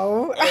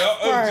 Wow.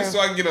 Just so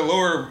I can get a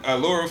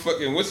lower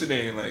fucking what's the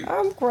name like.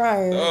 I'm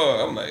crying.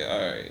 Oh, I'm like,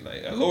 all right,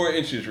 like a lower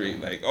interest rate,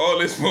 like all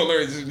this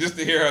smaller, just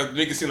to hear her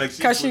make it seem like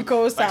she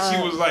co-signed.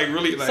 She was like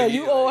really like. So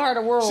you owe her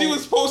the world. She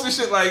was posting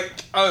shit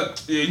like,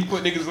 you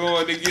put niggas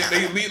on, they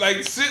lead like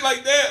shit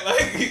like that,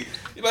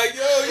 like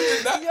yo, you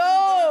did not.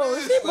 Yo,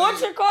 she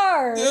bought your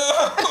car. Yo,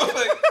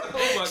 like,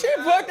 oh my she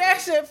bought that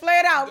shit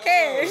flat out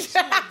cash.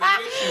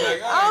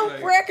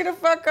 I'm cracking the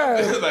fuck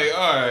up. Like,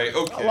 all right,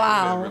 okay.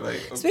 Wow. Whatever,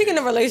 like, okay. Speaking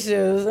of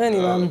relationships,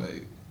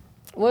 anyway,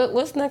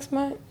 what's next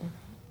month?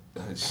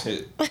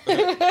 Shit.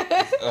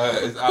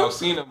 It's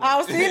Alcina.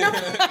 Alcina.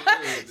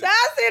 So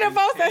I see the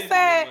post that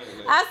said.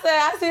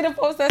 I see the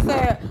post that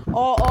said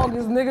all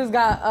August niggas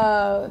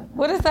got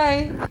what it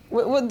say?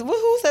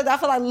 Who said that? I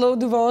feel like Lil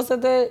Duval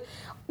said that.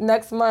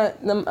 Next month,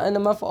 in the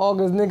month of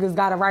August, niggas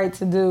got a right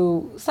to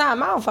do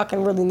something. I don't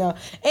fucking really know.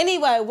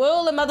 Anyway,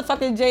 Will and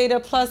motherfucking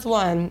Jada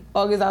 +1.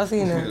 August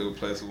Alcina.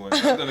 +1. I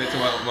thought they talking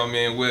about my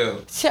man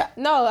Will.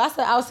 No, I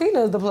said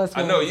Alcina is the +1.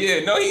 I know,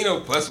 yeah. No, he ain't no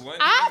 +1.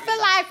 I feel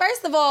like,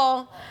 first of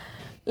all,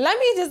 let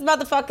me just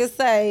motherfucking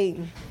say,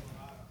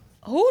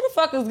 who the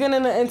fuck is getting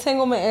in an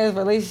entanglement as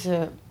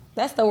relationship?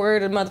 That's the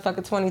word of motherfucking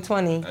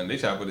 2020. And they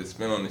try to put a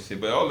spin on this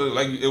shit. But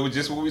it was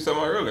just what we was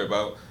talking about earlier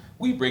about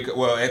we break up.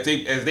 Well, as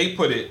they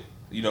put it,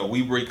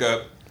 we break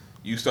up,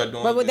 you start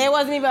doing. But they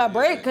wasn't even a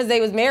break because they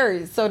was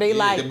married, so they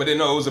But they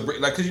know it was a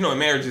break, like because in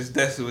marriages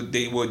that's what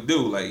they would do.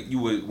 Like you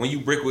would when you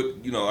break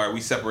with are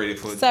we separated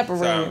for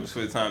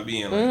the time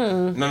being?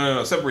 Like,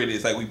 no, separated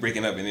is like we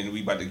breaking up and then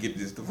we about to get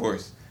this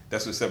divorce.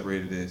 That's what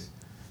separated is.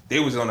 They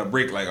was on a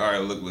break like all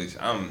right, look, bitch,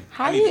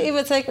 How do you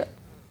even take?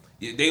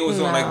 They was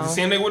on like the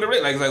same thing with the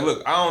break. Like it's like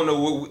look, I don't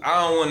know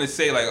I don't want to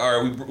say like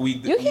all right we.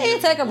 You can't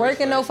take a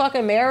break in no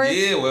fucking marriage.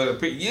 Yeah, well,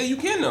 you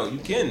can though. You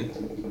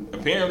can.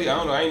 Apparently, I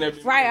don't know. I ain't never.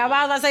 Right, I was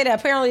about to say that.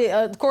 Apparently,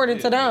 according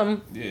to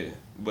them. Yeah,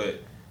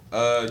 but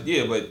I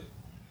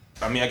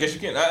mean, I guess you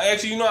can.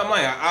 Actually, I'm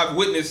lying. I've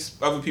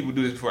witnessed other people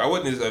do this before. I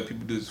witnessed other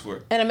people do this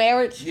before. In a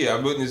marriage? Yeah, I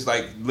witnessed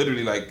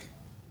literally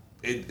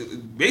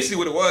it basically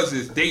what it was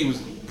is they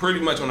was pretty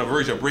much on the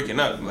verge of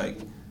breaking up. Like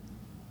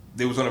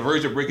they was on the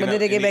verge of breaking up. But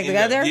did they get back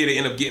together? Yeah, they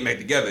end up getting back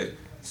together.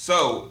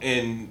 So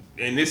and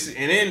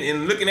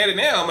looking at it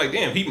now, I'm like,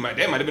 damn,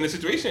 that might have been a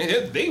situation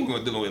they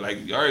were dealing with. Like,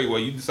 all right, well,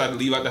 you decided to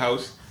leave out the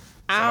house.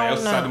 Somebody else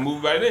decided to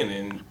move right in,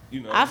 and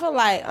I feel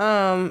like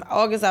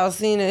August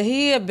Alsina,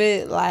 he a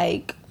bit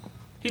like.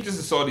 He just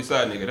a salty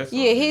side nigga. That's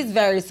he's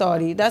very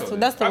salty. That's the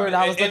word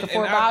I was looking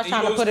for. But I was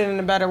trying to put it in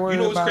a better word. You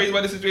know what's crazy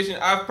about this situation?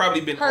 I've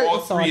probably been all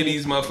three of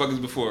these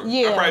motherfuckers before.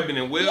 Yeah, I've probably been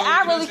in Will. Yeah,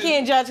 I really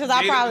can't judge because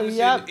I probably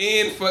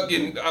and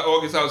fucking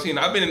August Alsina.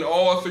 I've been in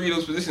all three of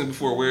those positions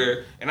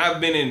before. And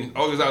I've been in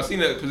August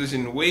Alsina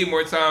position way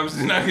more times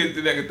than I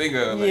could think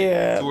of. Like,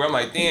 to where I'm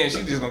like, damn,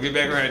 she just gonna get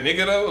back around a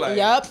nigga though. Like,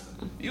 yep.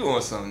 You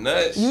want some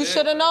nuts? You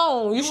should have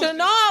known. You should have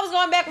known I was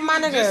going back with my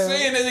nigga. Just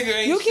saying that nigga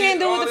ain't you can't shit,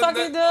 do what the fuck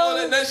he do. All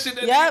that nut shit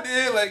that nigga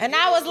did. Like, and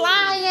I was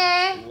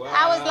lying. Wow.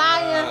 I was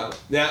lying.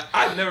 Now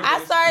I never.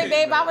 I'm sorry,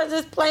 babe. I was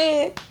just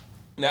playing.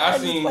 Now I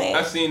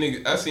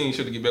seen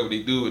shit to get back what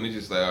they do, and it's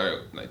just like, all right,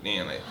 like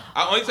damn, like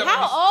old is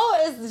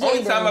Jada?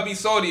 Only time I be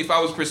salty if I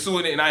was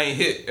pursuing it and I ain't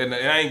hit and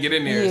I ain't get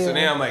in there. Yeah. So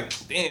now I'm like,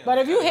 damn. But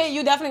if you hit,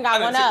 you definitely got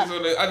one up.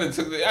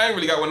 I ain't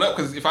really got one up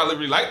because if I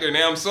really liked her,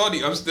 now I'm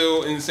salty. I'm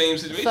still in the same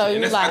situation, so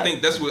and I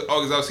think that's what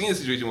August Alsina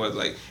situation was.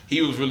 Like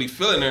he was really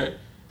feeling her.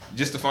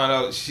 Just to find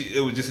out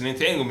it was just an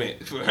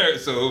entanglement for her,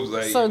 so it was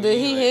like. So did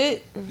he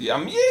hit? Yeah,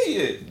 he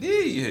hit.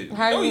 Yeah, he hit.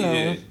 How you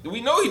know? He did.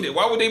 We know he did.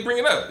 Why would they bring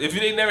it up if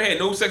they never had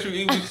no sexual?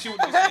 She would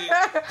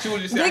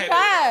just say,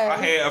 I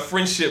had a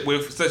friendship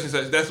with such and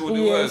such. That's what it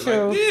was.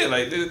 True.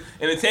 Like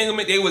an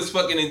entanglement. They was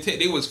fucking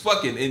entangled.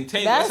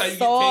 That's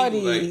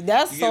salty. Like,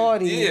 that's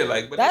salty. Yeah,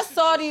 like. But that's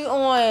salty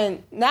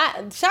on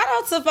not. Shout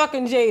out to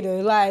fucking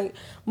Jada. Like,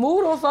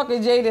 move on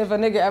fucking Jada if a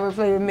nigga ever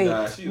play with me.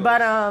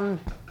 But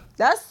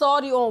that's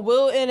salty on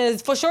Will and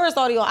is for sure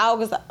salty on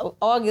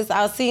August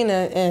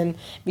Alsina, and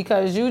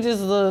because you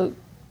just look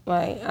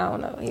like I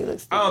don't know, he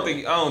looks stupid.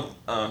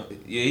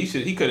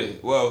 He could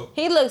have. Well,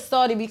 he looks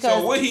salty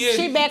because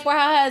she back with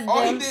her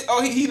husband.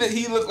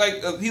 He looked like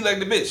he like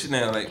the bitch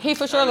now. Like he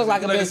for sure looked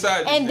like a bitch.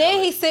 And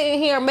then he's sitting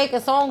here making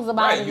songs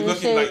about it. He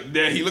looked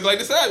like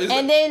the side.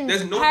 And then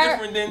there's no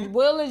different than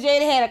Will and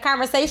Jada had a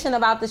conversation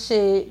about the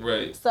shit.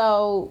 Right.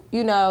 So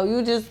you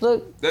just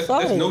look. That's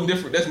no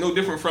different. That's no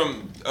different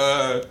from.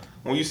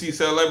 When you see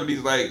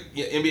celebrities like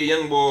NBA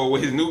Youngboy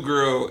with his new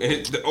girl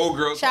and the old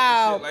girl,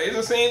 child, like it's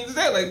the same as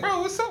that. Like,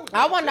 bro, what's up?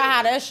 I wonder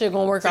how that shit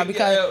gonna work out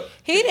because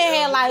he done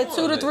had like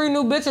 2 to 3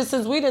 new bitches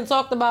since we done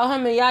talked about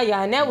him and Yaya,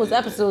 and that was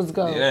episodes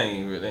ago. Yeah, that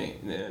ain't really.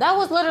 Yeah. That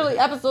was literally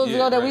episodes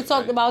ago that we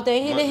talked about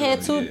that. He done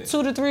had 2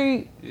 to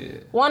 3,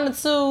 1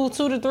 to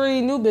 2 to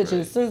 3 new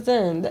bitches since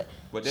then.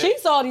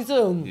 She's salty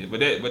too. Yeah,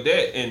 but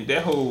that and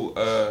that whole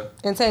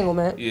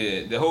entanglement.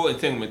 Yeah, the whole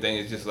entanglement thing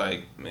is just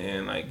like,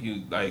 man, like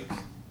you like.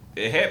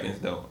 It happens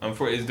though.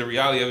 It's the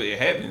reality of it. It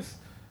happens.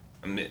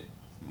 I mean,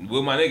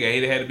 with my nigga, I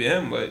hate it had to be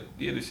him, but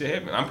yeah, this shit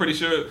happened. I'm pretty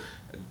sure.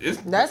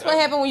 That's what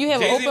happened when you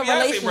have Jay-Z an open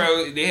relationship.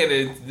 Bro,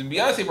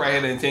 Beyonce probably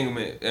had an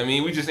entanglement. I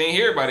mean, we just ain't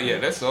hear about it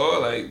yet. That's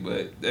all. Like,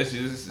 but that's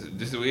just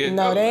the way it.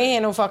 No, they ain't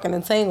had no fucking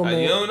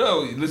entanglement. You don't know.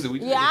 Listen, we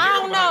just I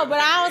don't know, but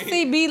I don't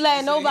see B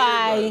letting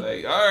nobody.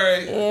 Like, all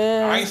right,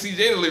 I ain't see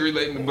Jada really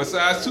letting.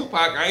 Besides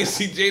Tupac, I ain't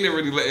see Jada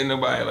really letting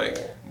nobody like.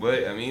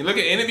 But I mean, look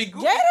at Envy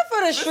Goofy. Jada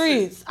for the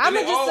streets.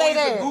 I'ma just say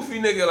that. A goofy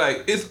nigga,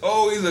 like it's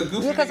always a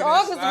goofy nigga. Because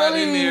August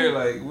really in there,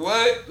 like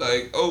what?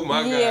 Like oh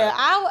my god. Yeah,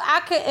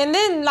 I could, and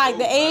then like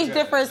the age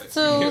difference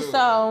too.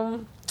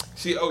 So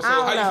how you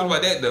feel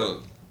about that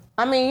though?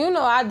 I mean,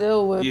 I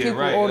deal with people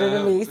older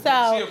than me. So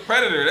she a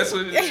predator. That's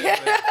what it is.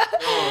 Like,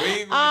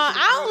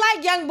 I don't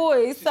like young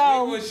boys.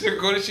 So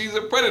she's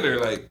a predator.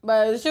 Like,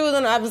 but she was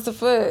on the opposite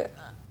foot.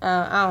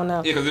 I don't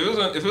know. Yeah, because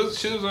if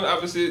she was on the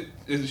opposite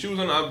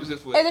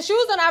foot. And if she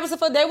was on the opposite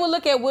foot, they would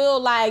look at Will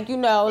like,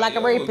 like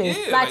a rapist.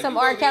 Yeah, like some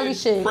R. Kelly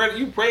shit.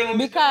 You praying on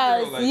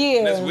because, girl,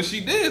 like, that's what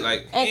she did.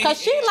 Like, and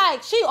because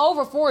she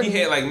over 40.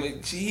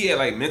 He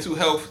had mental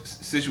health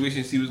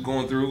situations he was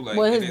going through. Like,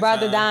 with his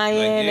brother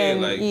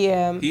dying He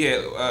had,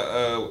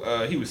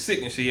 he was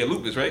sick and shit. He had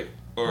lupus, right?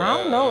 Or, I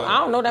don't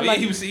know that much.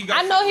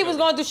 I know he was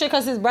going through shit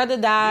because his brother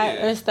died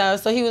and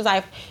stuff. So he was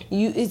like,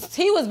 he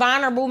was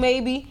vulnerable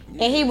maybe,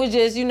 and he was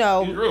just, He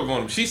was real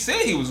vulnerable. She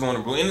said he was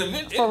vulnerable in the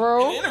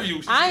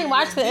interview. I ain't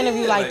watched the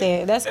interview like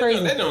that. That's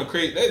crazy. That don't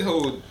create that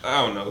whole.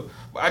 I don't know.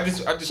 But I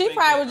just. She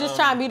probably was just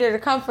trying to be there to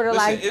comfort her,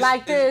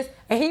 like this,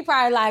 and he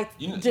probably like.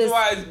 You know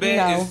why it's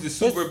bad? It's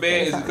super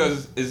bad. Is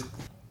because it's.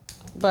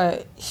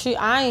 But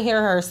I ain't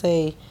hear her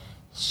say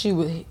he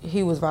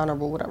was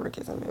vulnerable, whatever the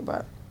case may be,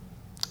 but.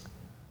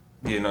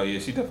 She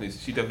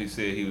definitely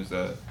said he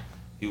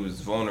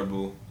was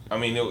vulnerable. I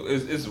mean,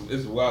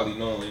 it's wildly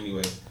known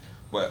anyway,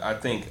 but I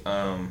think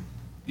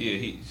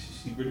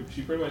she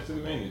pretty much took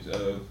advantage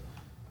of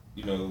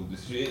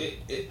this.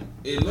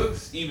 It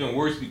looks even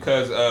worse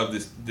because of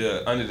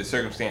the under the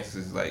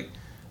circumstances like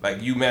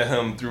you met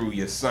him through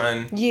your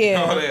son.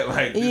 Yeah. All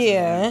that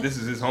this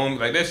is his home.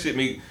 Like that shit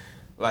make.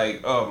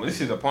 Like, this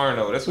is a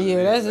porno. That's what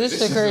this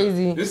shit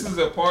crazy. This is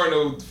a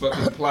porno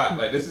fucking plot.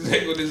 Like, this is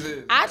what this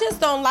is. I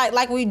just don't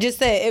like we just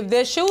said, if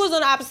the shoe was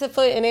on the opposite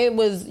foot and it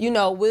was,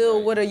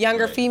 Will with a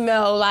younger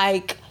female,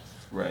 like,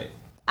 right.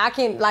 I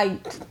can,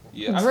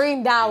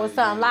 dream down with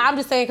something. Like, I'm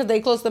just saying because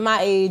they close to my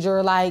age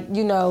or,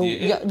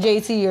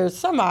 JT or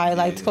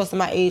somebody, close to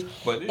my age.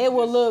 But it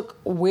would look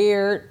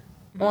weird.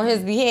 On his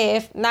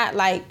behalf, not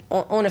like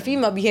on a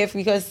female behalf,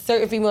 because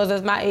certain females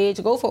that's my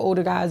age go for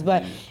older guys,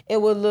 but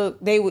it would look,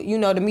 they would,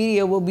 the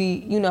media will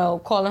be,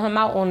 calling him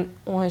out on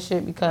his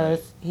shit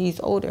because he's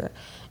older.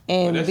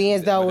 And being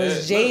as though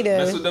it's Jada.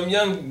 That's what them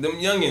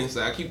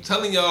youngins. I keep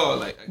telling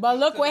y'all, But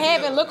look what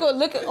happened. Look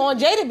on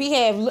Jada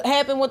behalf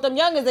happened with them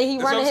youngins that he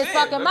running his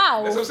fucking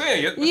mouth. That's what I'm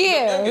saying.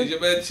 Yeah. You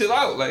better chill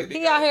out.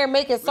 He out here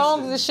making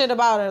songs and shit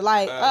about her.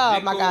 Like,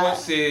 oh my God.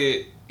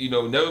 Said,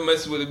 never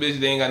mess with a bitch.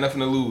 They ain't got nothing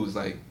to lose.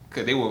 Like,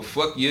 cause they will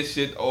fuck your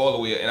shit all the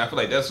way. And I feel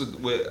like that's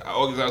what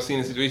August I was seeing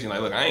in the situation. Like,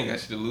 look, I ain't got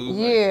shit to lose.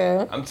 Yeah.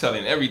 Like, I'm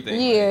telling everything.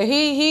 Yeah, like,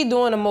 he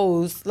doing the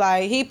moves.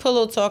 Like, he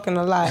pillow talking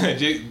a lot.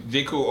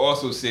 J. Cole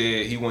also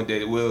said he want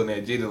that Will and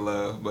that Jada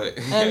love, but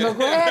and look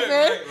what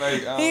happened.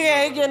 Like, he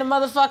ain't getting a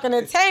motherfucking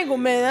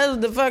entanglement. That's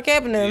what the fuck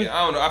happening. Yeah,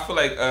 I don't know. I feel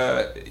like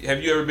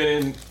have you ever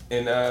been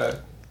in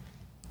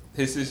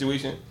his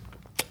situation?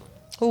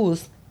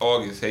 Whose?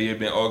 August. Have you ever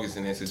been August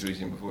in that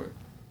situation before?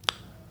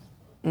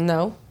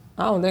 No.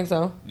 I don't think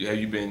so. Have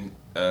you been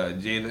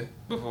Jada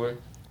before?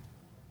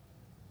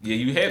 Yeah,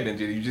 you have been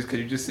Jada. Cause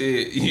you just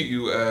said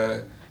you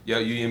and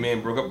your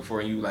man broke up before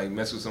and you like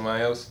messed with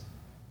somebody else.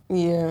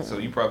 Yeah. So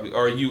you probably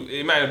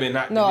it might have been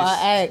not. No, this,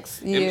 I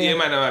asked. Yeah. It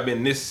might not have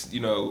been this.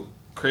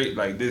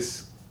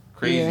 This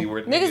crazy. Yeah.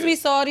 Niggas be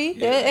salty.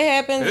 Yeah.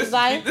 It happens.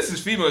 This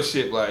is female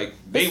shit. Like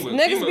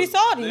niggas be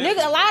salty.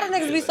 A lot of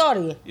niggas be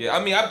salty. Yeah,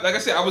 I mean, like I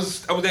said, I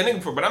was that nigga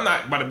before, but I'm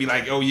not about to be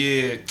like, oh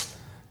yeah.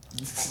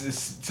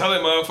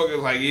 Telling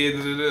motherfuckers like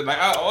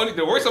like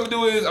the worst I'm gonna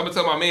do is I'm gonna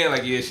tell my man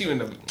like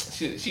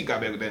she got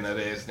back with that another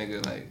ass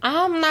nigga like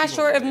I'm not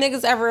sure if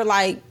niggas ever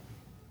like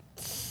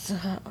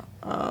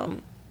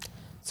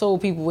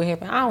told people what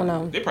happened. I don't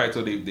know. They probably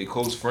told they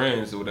close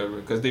friends or whatever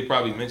because they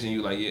probably mentioned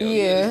you like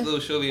this little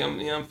shorty I'm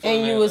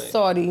and you was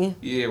salty.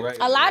 Yeah, right.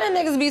 A lot of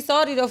niggas be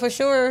salty though for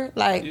sure.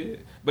 Like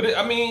but but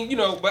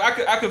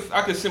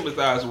I could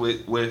sympathize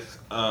with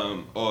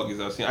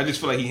August. I just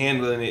feel like he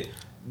handling it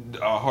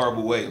a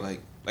horrible way. Like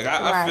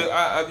I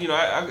feel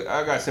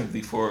I got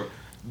sympathy for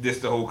this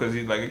the whole because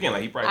he's like again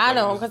like he probably I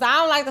don't because I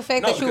don't like the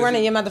fact that you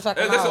running your motherfucking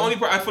that's mouth. The only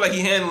part I feel like he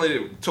handled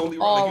it totally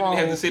wrong. Like he didn't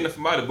have to say nothing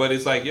about it, but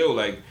it's like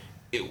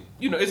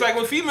it's like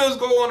when females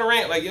go on a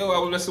rant like I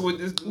was messing with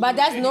this dude. But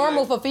that's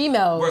normal for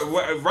females,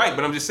 right?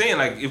 But I'm just saying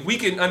like if we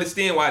can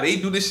understand why they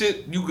do this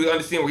shit, you could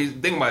understand what he's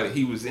thinking about it.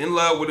 He was in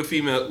love with a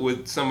female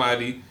with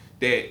somebody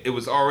that it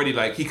was already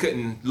like he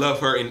couldn't love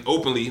her and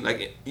openly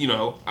like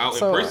out in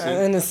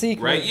person in the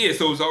secret, right? Yeah,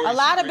 so it was already a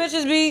lot of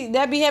bitches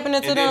be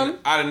happening to them.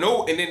 Out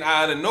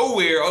of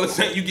nowhere, all of a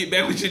sudden you get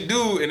back with your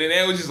dude, and then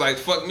that was just like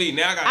fuck me.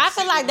 Now I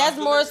feel like that's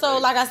more so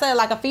like I said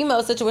like a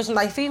female situation.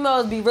 Like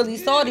females be really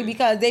salty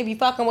because they be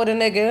fucking with a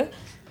nigga.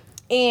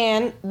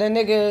 And the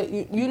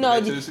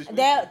nigga,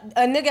 that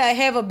a nigga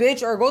have a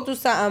bitch or go through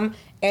something,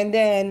 and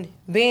then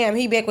bam,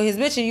 he back with his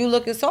bitch, and you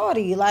looking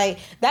salty. Like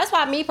that's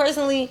why me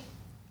personally.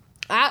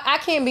 I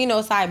can't be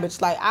no side bitch.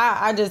 Like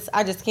I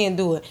just can't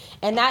do it.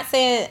 And not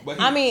saying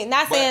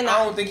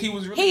I don't think he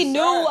was really he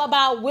knew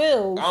about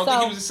Will. I don't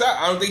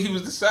think he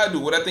was the side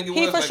dude. What I think it was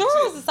he for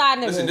sure was the side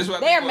nigga. Listen, this is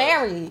what they're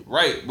married.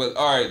 Right, but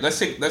all right, let's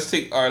think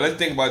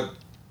about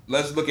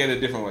let's look at it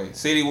a different way.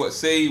 Say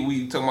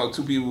we talking about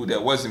two people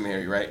that wasn't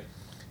married, right?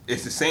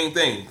 It's the same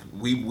thing.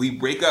 We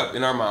break up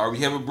in our mind, or we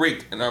have a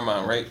break in our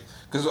mind, right?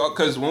 Because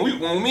if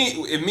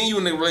me and you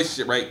in a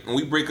relationship, right, and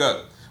we break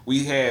up,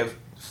 we have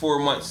 4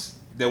 months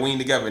that we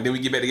ain't together, and then we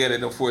get back together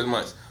in those 4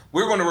 months.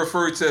 We're going to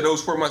refer to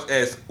those 4 months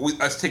as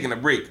us taking a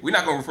break. We're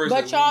not going to refer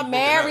to. But y'all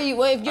married.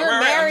 Well, if you're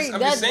married,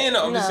 I'm just saying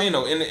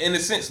though. In a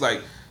sense,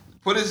 like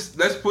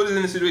let's put it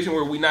in a situation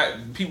where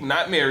people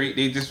not married.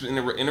 They just in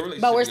a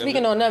relationship. But we're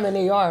speaking on them and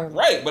they are.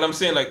 Right, but I'm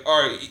saying like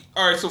all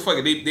right. So fuck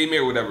it. They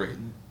married whatever.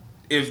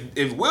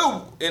 If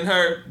Will and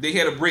her they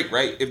had a break,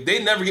 right? If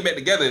they never get back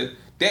together.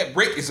 That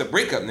break is a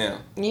breakup now.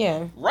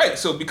 Yeah. Right.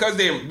 So because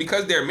they're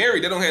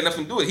married, they don't have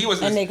nothing to do with it. He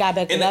wasn't. And they got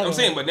back together. I'm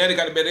saying, but now they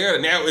got back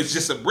together. Now it's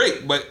just a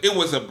break. But it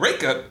was a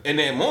breakup in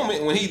that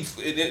moment when if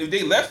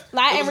they left.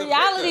 Like in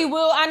reality,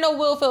 I know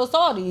Will feels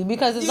salty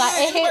because it's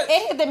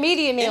it hit the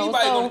media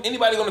now.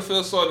 Anybody gonna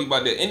feel salty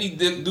about that? Any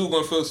dude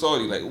gonna feel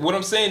salty? Like what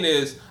I'm saying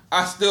is,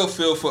 I still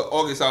feel for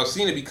August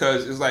Alsina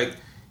because it's like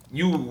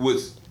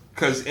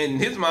because in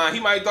his mind,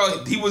 he might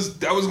thought that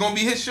was gonna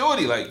be his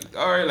shorty. Like,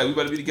 all right, like we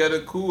better be together,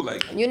 cool.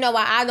 Like, you know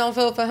why I don't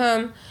feel for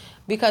him?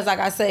 Because like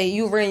I say,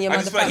 you ran your motherfucking.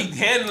 I just feel like he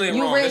handling it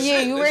wrong.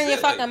 You ran your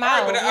fucking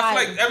mouth. But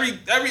I feel like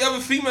every other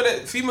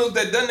females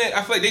that done that,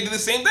 I feel like they do the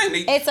same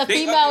thing. It's a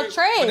female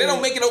trait. But they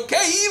don't make it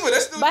okay either.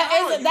 That's still.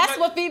 That's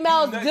what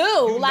females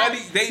do. Like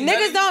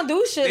niggas don't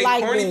do shit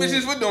like this. Horny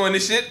bitches were doing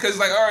this shit because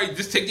like, all right,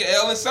 just take your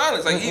L in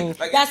silence.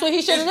 Like that's what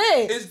he should have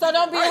did. So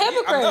don't be a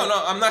hypocrite.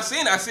 No, I'm not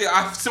saying that. I said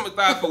I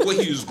sympathize for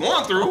what he was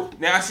going through.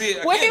 Now I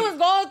said what he was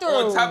going through.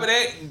 On top of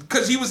that,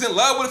 because he was in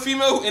love with a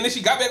female and then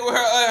she got back with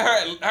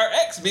her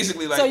ex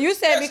basically. Like so you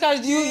said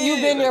because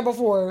you've been there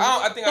before.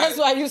 I think that's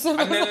why you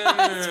sympathize.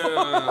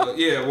 No.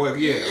 Yeah, well,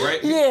 yeah,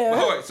 right. Yeah.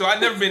 But, so I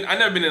never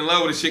been in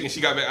love with a chick and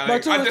she got back. I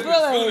just been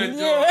feeling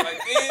yeah.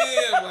 Like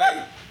damn,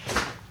 like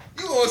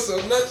you on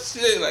some nuts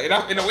shit. Like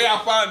and the way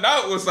I found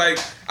out was like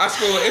I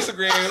scrolled on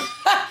Instagram.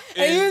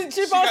 And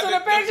she posted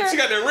a picture. She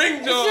got the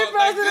ring joint. She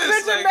posted a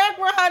picture back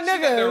with her nigga.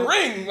 She got the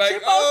ring. Like,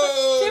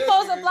 she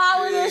posted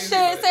flowers and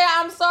shit. Say,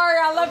 I'm sorry,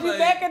 I love you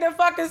back in the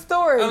fucking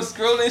story. I'm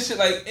scrolling shit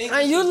like.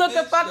 And you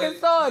looking fucking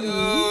salty.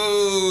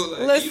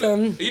 Like,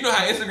 listen. You know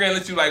how Instagram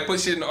lets you like put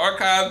shit in the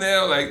archive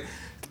now? Like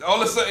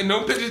all of a sudden,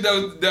 no pictures that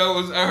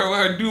was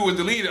her dude was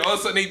deleted. All of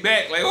a sudden, they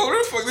back. Like, oh,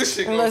 where the fuck this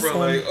shit come from?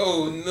 Like,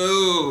 oh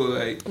no,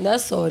 like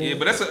that's so. Yeah,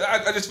 but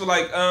I just feel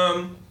like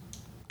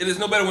it is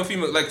no better when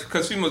females like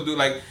because females do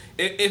like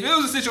if it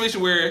was a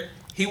situation where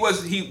they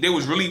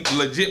was really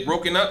legit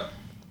broken up.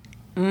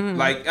 Mm-hmm.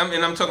 Like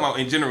I'm talking about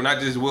in general,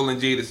 not just Will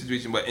and Jada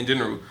situation, but in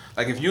general.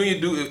 Like if you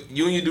and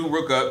your dude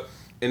broke up,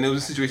 and there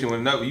was a situation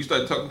where you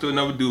started talking to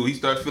another dude, he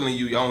started feeling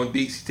you, y'all on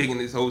dates, he's taking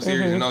this whole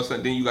serious, and all of a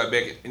sudden then you got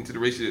back into the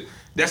relationship.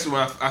 That's when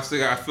I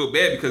feel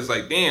bad because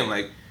like damn,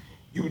 like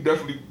you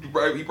definitely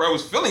he probably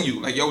was feeling you,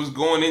 like y'all was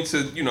going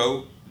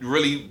into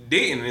really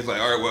dating, and it's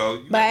like all right,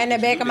 well. But in the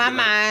back of my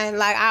mind,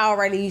 like I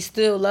already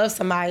still love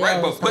somebody else.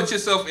 Right, but put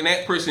yourself in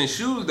that person's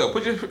shoes though.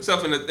 Put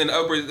yourself in the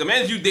upper.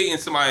 Imagine you dating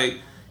somebody.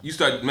 You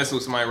start messing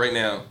with somebody right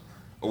now,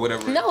 or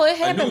whatever. No, it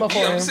happened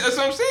before. That's what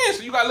I'm saying.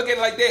 So you gotta look at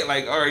it like that.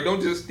 Like, all right, don't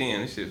just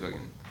stand. This shit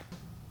fucking.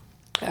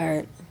 All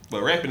right.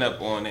 But wrapping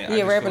up on that.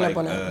 Yeah, wrapping up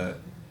on that.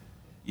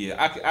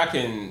 Yeah,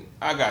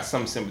 I got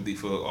some sympathy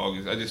for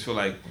August. I just feel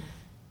like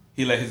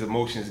he let his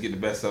emotions get the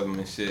best of him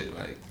and shit.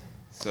 Like,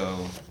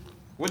 so.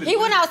 He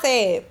went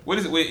outside. What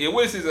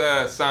is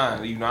his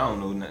sign? Even though I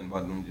don't know nothing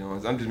about them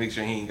Jones. I'm just making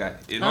sure he ain't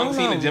got. As long as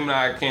he in a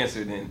Gemini or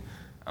Cancer, then.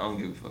 I don't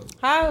give a fuck.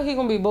 How he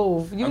gonna be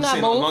both? You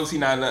not both? As long as he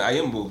not, I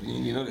am both.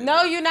 You know that.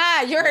 No, you're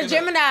not. You're a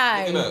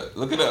Gemini.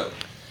 Look it up.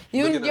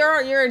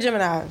 You're a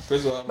Gemini.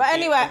 First of all, but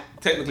anyway,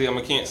 technically I'm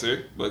a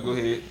Cancer, but go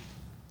ahead.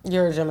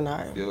 You're a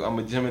Gemini. Yo, I'm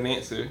a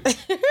Gemini-ancer. All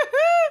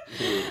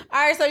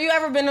right, so you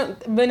ever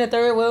been a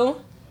third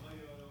wheel?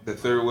 The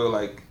third wheel,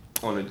 like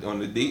on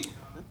the date.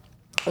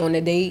 On a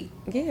date,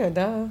 yeah,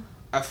 duh.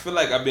 I feel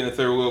like I've been a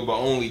third wheel, but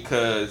only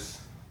cause.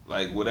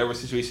 Like whatever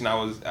situation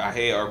I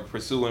had or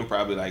pursuing,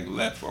 probably like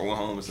left or went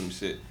home or some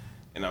shit,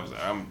 and I was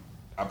like,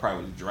 I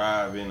probably was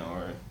driving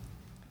or,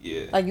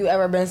 yeah. Like you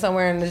ever been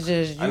somewhere and it's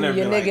just you,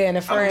 your nigga, like, and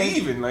a friend? I'm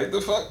leaving, like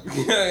the fuck,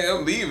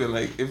 I'm leaving.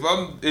 Like if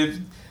I'm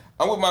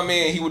with my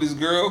man, he with his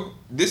girl.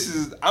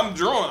 I'm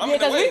drawn. I'm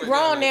because we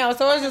grown now,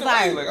 so it's just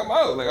like I'm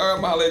out. Like all right,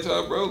 I'm holler at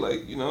y'all, bro.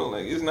 Like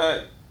like it's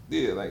not,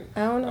 yeah. Like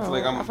I don't know.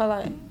 I feel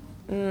like.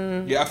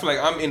 Yeah, I feel like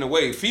I'm in the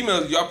way.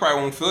 Females, y'all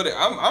probably won't feel that.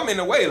 I'm in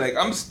the way. Like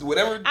I'm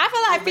whatever. I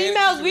feel like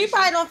females, we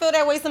probably don't feel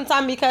that way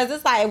sometimes because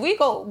it's like if we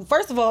go.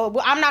 First of all,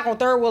 I'm not gonna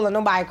third wheel in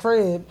nobody's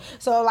crib.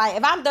 So like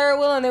if I'm third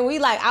wheeling and we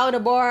like out at the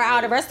bar,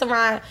 out at a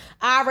restaurant,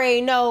 I already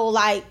know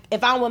like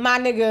if I'm with my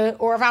nigga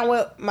or if I'm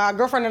with my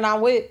girlfriend and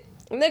I'm with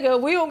nigga,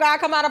 we don't gotta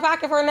come out of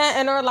pocket for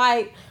nothing or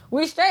like.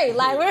 We straight,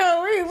 like we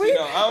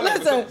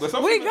listen.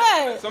 We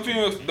good. Some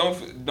females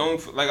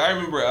don't like. I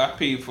remember I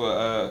paid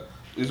for.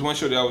 There's one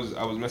show that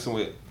I was messing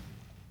with.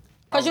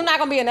 Cause you're not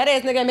gonna be a nut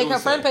ass nigga and make her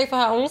friend pay for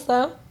her own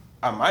stuff.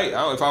 I might. If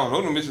I don't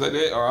know them bitches like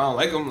that or I don't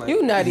like them. Like,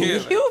 you nutty. Yeah,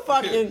 like, you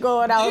fucking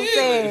going outside.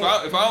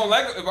 Yeah, if I don't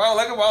like them, if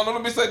I don't know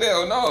them bitches like that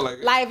or no.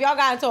 Like if y'all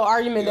got into an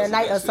argument that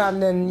night or something,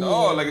 then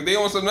no. Like if they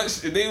on some nut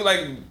shit, they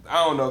like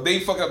I don't know.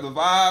 They fuck up the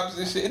vibes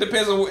and shit.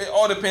 It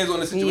all depends on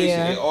the situation.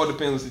 Yeah. It all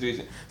depends on the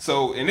situation.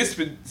 So in this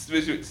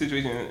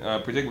situation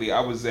particularly, I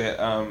was at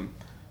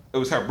it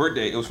was her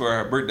birthday. It was for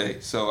her birthday.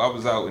 So I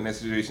was out in that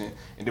situation,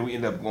 and then we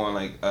ended up going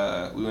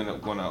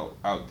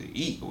out to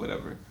eat or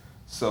whatever.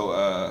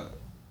 So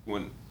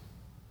when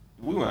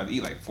we went out to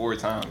eat like 4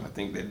 times, I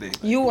think that day.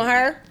 You and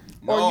her,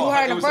 or you her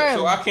and a friend?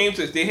 So I came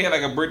to. They had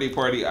like a birthday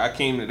party. I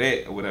came to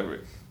that or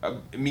whatever.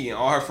 Meeting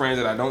all her friends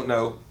that I don't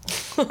know.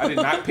 I did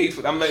not pay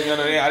for. I'm letting you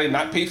know that I did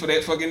not pay for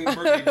that fucking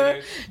birthday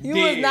dinner. You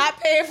was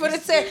not paying for the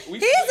tip.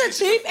 He's a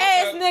cheap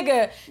ass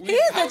nigga. He's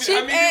a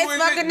cheap ass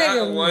fucking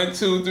nigga. 1,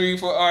 2, 3,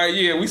 4. All right,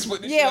 yeah, we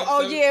split this. Yeah,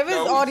 if it's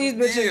all these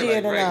bitches, yeah,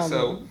 right.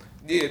 So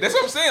yeah, that's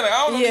what I'm saying. Like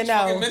I don't know these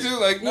fucking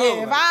bitches. Like no.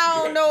 Yeah, if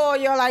I don't know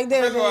you're like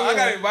this, first of all, I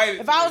got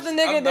invited. If I was the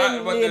nigga,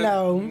 then you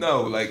know.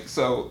 No, like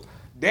so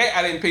that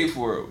I didn't pay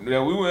for it. We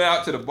went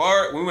out to the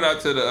bar. We went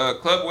out to the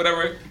club,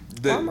 whatever.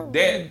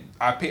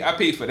 I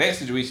paid for that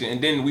situation,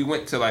 and then we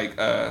went to like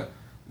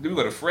did we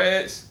go to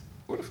Fred's?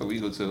 Where the fuck we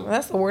go to?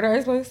 That's the word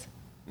ass place.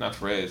 Not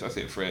Fred's. I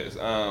said Fred's.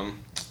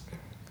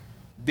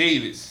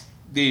 David's.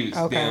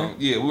 Okay. Damn.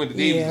 Yeah, we went to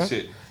David's and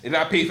shit. And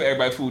I paid for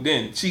everybody's food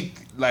then. She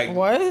like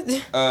what?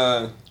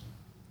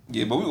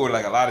 Yeah, but we ordered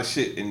like a lot of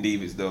shit in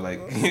David's though. Like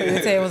so you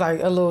say it was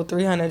like a little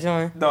 300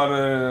 joint.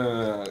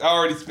 No.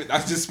 I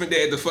just spent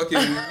that at the fucking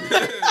at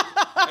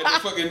the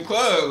fucking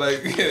club. Like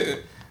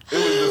it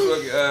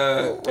was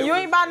the fucking. You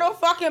ain't buy no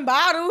fucking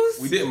bottles.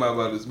 We didn't buy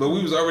bottles, but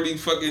we was already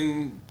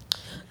fucking.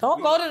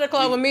 Don't go to the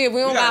club with me if we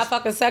don't got a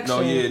fucking section.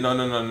 No, yeah,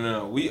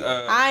 no. We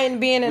I ain't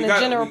being in the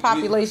general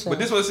population. But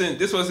this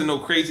wasn't no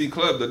crazy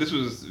club though. This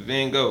was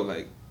Van Gogh,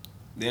 like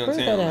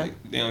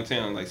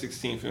downtown, like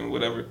 16th and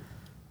whatever.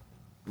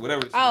 Oh,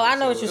 I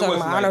know what you're talking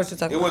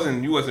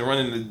about. You wasn't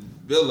running the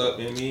bill up,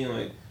 you know what I mean?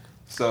 Like,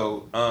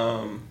 so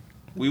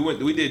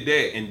we did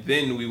that, and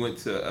then we went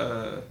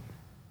to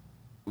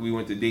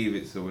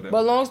David's or whatever.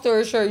 But long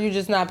story short, you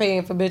just not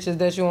paying for bitches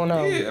that you don't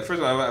know. Yeah,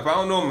 first of all, if I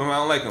don't know them, I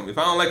don't like them. If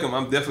I don't like them,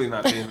 I'm definitely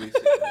not paying for this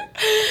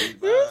shit.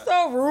 You're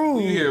so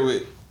rude. You here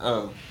with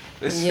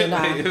this shit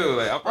like you,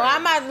 like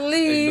I'm about to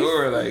leave.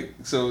 Ignore, like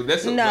so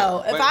that's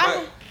no.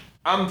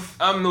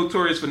 I'm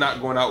notorious for not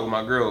going out with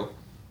my girl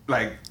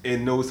like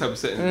in those type of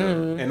settings,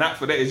 though. And not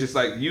for that. It's just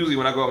like usually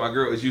when I go with my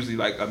girl, it's usually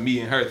like a me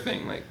and her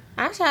thing. Like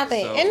I'm trying to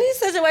think. Any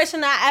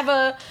situation I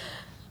ever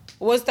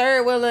was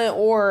third wheeling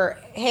or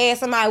had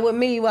somebody with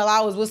me while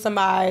I was with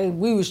somebody,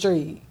 we was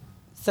straight.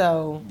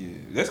 So yeah,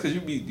 that's because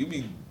you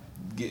be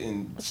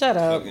getting shut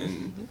up.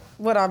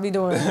 What I be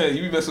doing?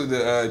 You be messing with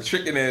the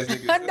tricking ass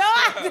niggas. No,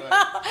 I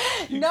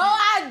don't. No,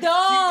 I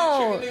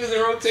don't. Keep the tricking niggas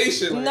in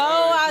rotation. Like, no,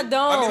 I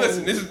don't. I mean,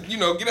 listen, this is, get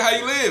it how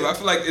you live. I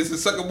feel like it's a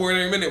sucker board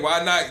every minute.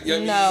 Why not?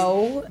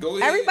 No. Go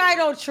ahead. Everybody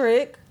don't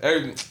trick.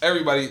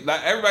 Everybody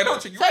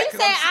don't trick. You're so right, you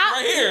saying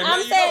right here.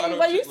 I'm saying,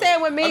 but you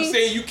saying with me. I'm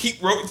saying you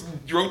keep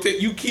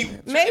rotate. You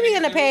keep. Maybe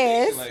in the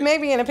past. Like,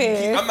 maybe in the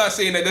past. I'm not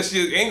saying that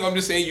shit ain't. I'm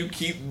just saying you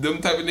keep them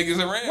type of niggas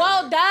around.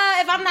 Well, duh.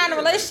 If I'm not in a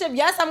relationship,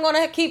 yes, I'm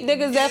gonna keep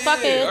niggas that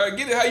fucking. All right,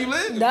 get it how you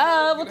live.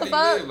 Duh. What the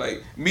fuck?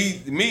 Like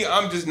me,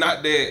 I'm just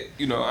not that.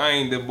 I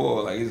ain't that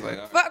boy. Like it's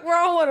like. Fuck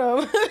wrong with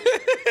him.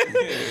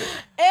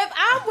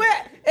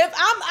 If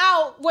I'm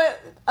out with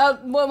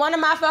one of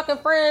my fucking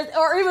friends,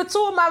 or even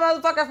two of my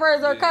motherfucking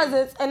friends or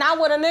cousins, and I'm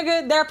with a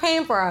nigga, they're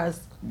paying for us.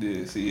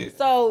 Yeah, see it.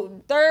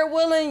 So third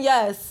wheeling,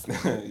 yes.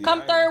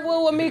 Come third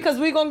wheel with me, because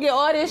we gonna get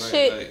all this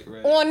shit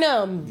on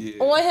them,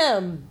 on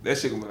him. That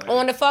shit gonna be like,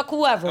 on the fuck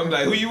whoever. I'm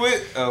like, who you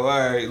with? Oh,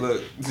 all right,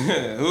 look.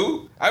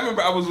 Who? I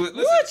remember I was with. Listen,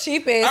 you a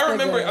cheap ass. I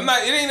remember. Nigga. I'm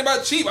not. It ain't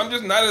about cheap. I'm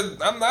just not.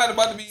 I'm not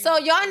about to be. So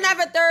y'all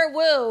never third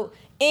wheel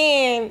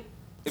and.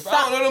 If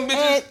I don't know them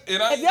bitches,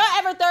 if y'all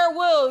ever third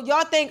wheel,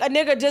 y'all think a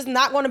nigga just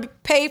not gonna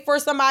pay for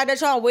somebody that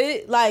y'all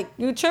with? Like,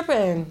 you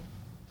tripping.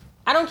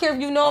 I don't care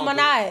if you know him or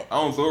not. I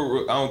don't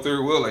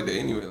third wheel like that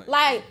anyway.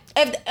 Like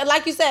if,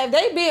 like you said, if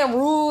they being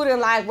rude and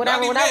like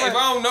whatever. If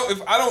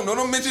I don't know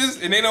them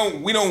bitches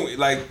and we don't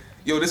like.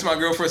 Yo, this is my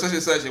girlfriend, such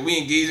and such, and we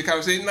engage in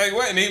conversation, like,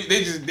 what? And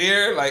they just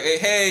there, like,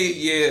 hey,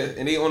 yeah,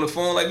 and they on the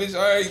phone, like, bitch,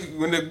 all right,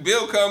 when the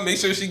bill come, make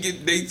sure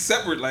they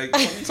separate, like,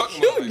 what you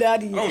talking about? You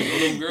nutty. I don't know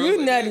them girls. You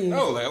like nutty.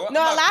 No, a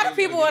lot of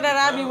people that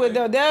I be with,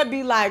 though, they'll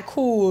be, like,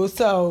 cool,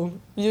 so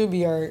you'll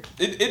be hurt.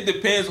 It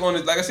depends on,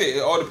 like I said,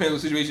 it all depends on the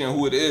situation and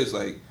who it is,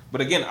 like,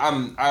 but again, I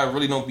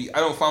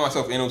don't find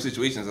myself in those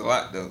situations a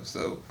lot, though,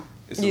 so...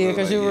 Yeah,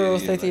 because you real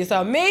stick to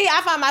yourself. Me,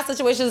 I find my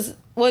situations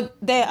with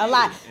that a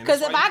lot.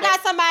 Because if I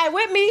got somebody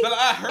with me,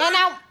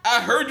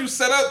 I heard you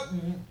set up.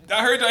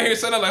 I heard y'all here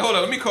set up like, hold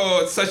on, let me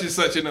call such and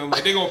such, and them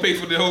like they gonna pay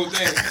for the whole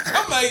thing.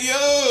 I'm like,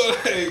 yo,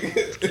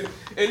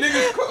 and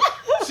niggas,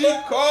 she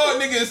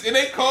called niggas, and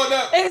they called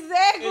up.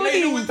 Exactly. And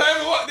they knew what time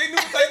it was. They knew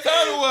what type of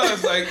time it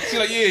was. Like, she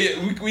like, yeah,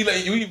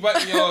 we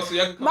invite y'all so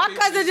y'all can come. My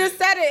cousin just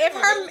said it.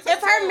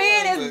 If her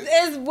man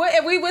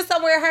if we went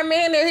somewhere, her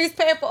man there, he's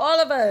paying for all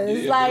of us.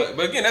 Yeah,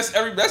 but again, that's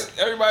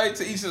everybody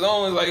to each his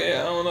own. It's like,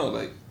 yeah, I don't know,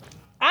 like.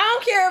 I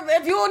don't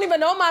care if you don't even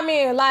know my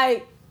man.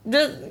 Like,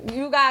 just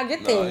you gotta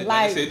get there.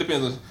 Like I said, it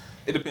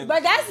depends.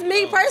 But that's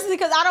me personally,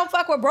 because I don't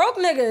fuck with broke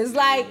niggas.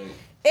 Like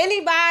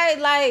anybody,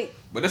 like.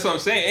 But that's what I'm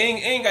saying.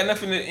 It ain't got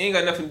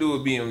nothing to do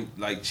with being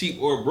like cheap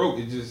or broke.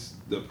 It's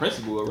just the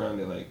principle around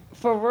it. Like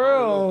for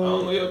real. I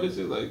don't know y'all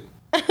bitches like.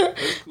 That's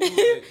cool,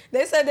 like,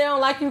 they said they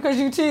don't like you because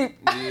you cheap.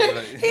 Yeah,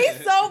 like,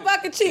 he's so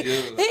fucking cheap. Yeah,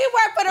 like, he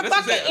work for the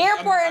fucking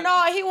airport and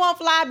all. He won't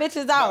fly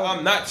bitches out. No,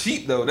 I'm not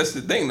cheap though. That's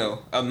the thing though.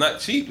 I'm not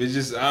cheap. It's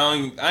just I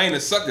ain't a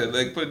sucker.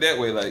 Like put it that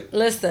way. Like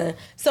listen.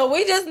 So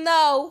we just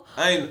know.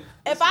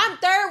 If I'm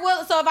third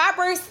wheel, so if I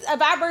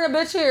bring a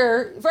bitch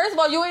here, first of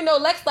all, you ain't no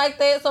Lex like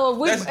that. So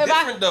that's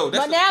different though.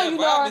 But now you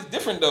know. It's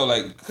different though.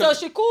 Like so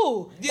she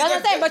cool. Yeah, that's what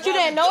I'm saying. But you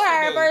didn't know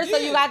her at first, so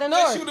you got to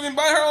know her. She would have been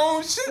buying her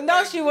own shit.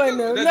 No, she wouldn't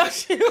have. No,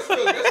 she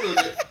wouldn't.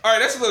 All right,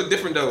 that's a little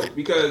different though,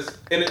 because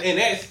in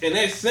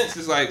that sense,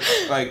 it's like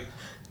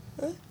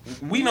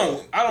me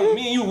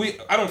and you,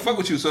 I don't fuck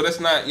with you, so that's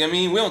not. You know what I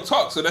mean, we don't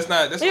talk, so that's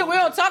not. We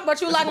don't talk, but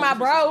you like my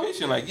bro.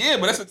 Like yeah,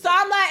 but that's. So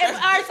I'm like,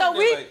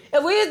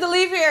 if we used to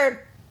leave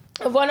here.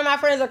 If one of my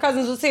friends or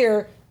cousins was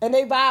here and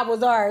they vibe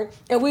was alright,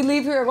 and we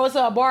leave here and go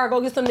to a bar, go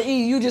get something to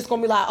eat, you just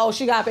gonna be like, oh,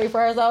 she gotta pay for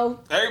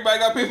herself? Everybody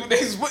gotta pay for their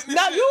split.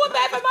 No, shit. You would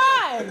pay for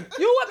mine.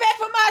 You would pay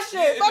for my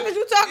shit. What is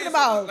you talking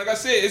about? Like I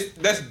said,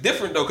 that's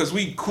different though, cause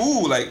we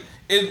cool. Like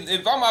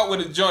if I'm out with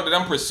a joint that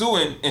I'm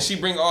pursuing and she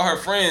bring all her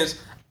friends,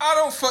 I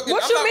don't fucking.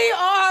 What you mean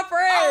all her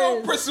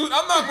friends?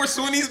 I'm not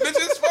pursuing these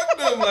bitches. Fuck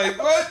them. Like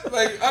what?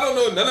 Like I don't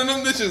know none of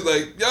them bitches.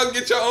 Like y'all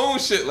get your own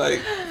shit. Like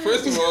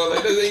first of all,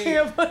 like that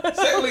ain't.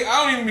 Secondly,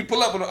 I don't even be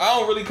pull up. I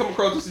don't really come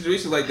across with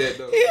situations like that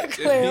though. I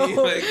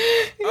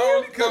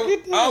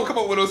don't come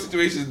up with those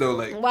situations though.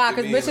 Like why?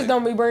 Because bitches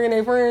don't be bringing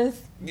their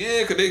friends.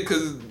 Yeah,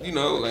 cause you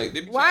know like.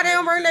 Why they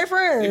don't bring their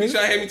friends? They be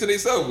trying to have me to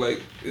themselves.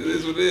 Like it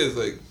is what it is.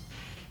 Like.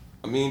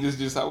 I mean, this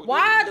just how.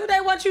 Why do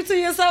they want you to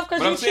yourself?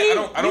 Because you cheat.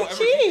 I don't ever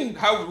cheat.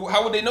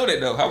 How would they know that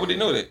though? How would they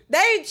know that?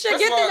 They should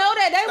get to know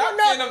that. They would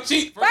know. I'm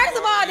cheap. First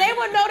of all, they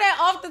would know that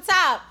off the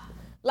top,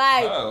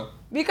 like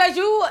because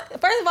you.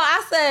 First of all,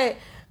 I said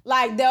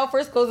like Del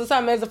Frisco's or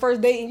something as the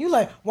first date, and you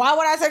like, why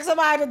would I take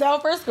somebody to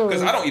Del Frisco's?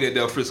 Because I don't eat at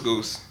Del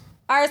Frisco's.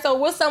 All right, so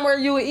what's somewhere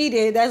you would eat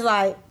it that's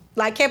like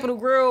Like Capital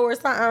Grill or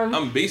something?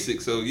 I'm basic,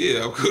 so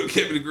yeah, I'll go to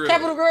Capital Grill.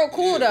 Capital Grill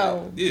cool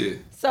though. Yeah.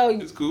 So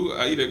it's cool.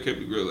 I eat at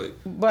Capital Grill. Like,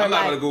 but I'm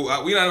not gonna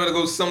go. We're not gonna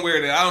go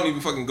somewhere that I don't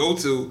even fucking go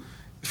to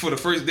for the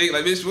first date.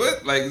 Like, bitch,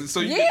 what? Like,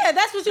 so you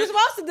that's what you're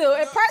supposed to do.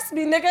 Impress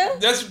me,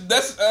 nigga. That's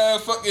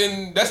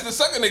fucking. That's the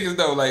sucker niggas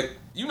though. Like,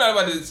 you not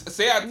about to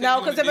say I.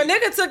 No, because if a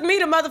nigga took me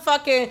to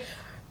motherfucking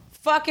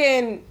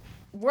fucking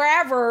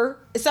wherever,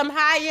 some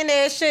high-end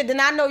ass shit, then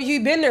I know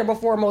you been there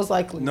before, most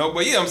likely. No,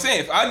 but yeah, I'm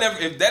saying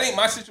if that ain't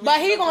my situation.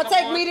 But he gonna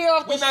take me there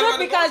off the strip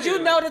because you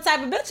know the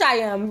type of bitch I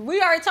am.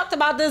 We already talked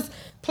about this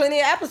plenty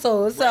of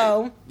episodes,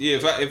 so. Right. Yeah,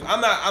 if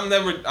I'm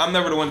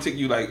never the one to take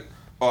you like,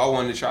 oh, I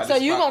wanted to try. So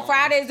you gonna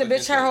Fridays the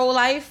bitch her whole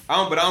life? I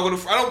don't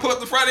pull up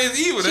the Fridays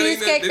either.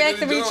 Cheesecake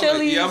Factory,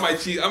 Chili's. Yeah,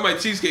 I might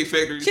Cheesecake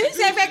Factory.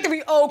 Cheesecake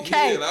Factory,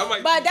 okay,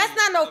 but that's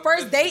not no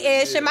first date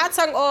ass shit. My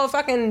tongue all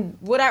fucking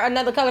whatever,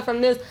 another color from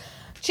this.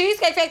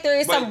 Cheesecake Factory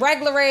is some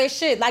regular ass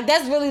shit. Like,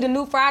 that's really the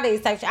new Fridays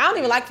type shit. I don't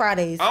even like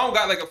Fridays. I don't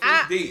got like a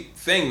first date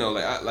thing though.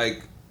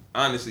 Like,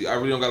 honestly, I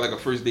really don't got like a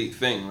first date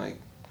thing. Like,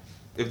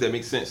 if that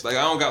makes sense. Like,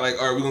 I don't got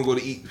like, all right, we're gonna go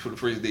to eat for the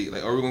first date.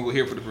 Like, or we're gonna go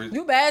here for the first date.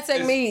 You bad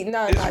take me.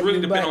 No, it's really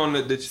depend on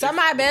the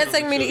somebody bad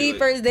take me to eat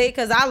first date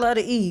because I love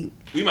to eat.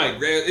 We might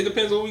grab. It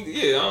depends on what we.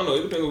 Yeah, I don't know.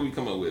 It depends on what we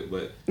come up with,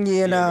 but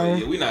you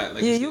know, we not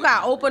like. Yeah, you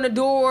gotta open the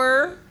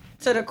door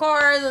to the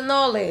cars and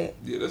all that.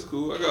 Yeah, that's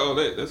cool. I got all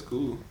that. That's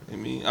cool. I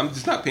mean, I'm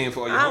just not paying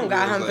for all your. I don't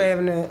got him for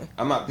having that.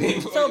 I'm not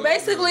paying for. So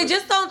basically,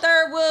 just on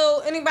third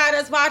wheel. Anybody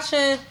that's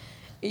watching,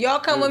 y'all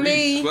come with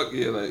me. Fuck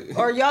yeah, like.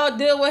 Or y'all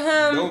deal with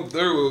him. Don't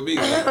third wheel with me.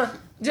 Like.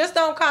 Just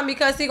don't come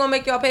because he gonna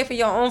make y'all pay for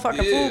your own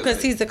fucking food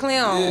because he's a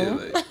clown. Yeah,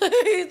 like,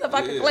 he's a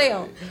fucking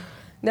clown. Like,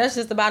 that's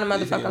just about a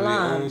motherfucking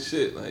line. Own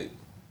shit, like.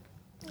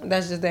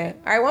 That's just that.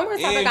 All right, one more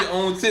topic. And your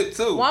own tip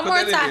too. One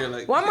more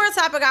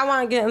topic I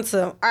want to get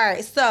into. All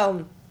right,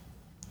 so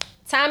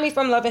Tommy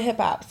from Love and Hip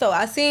Hop. So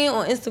I seen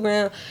on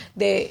Instagram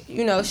that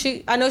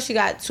I know she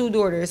got 2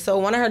 daughters. So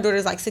one of her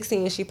daughters like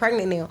 16 and she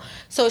pregnant now.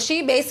 So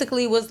she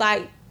basically was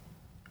like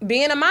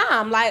being a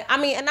mom. Like, I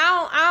mean, and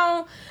I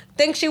don't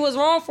think she was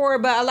wrong for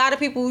it, but a lot of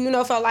people,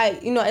 felt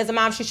like, as a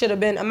mom, she should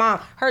have been a mom.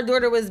 Her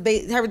daughter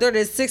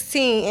is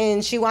 16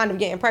 and she wound up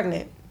getting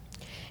pregnant.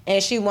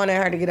 And she wanted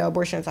her to get an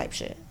abortion type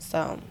shit.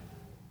 So,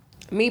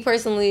 me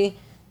personally,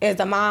 as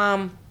a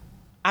mom,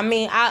 I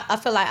mean, I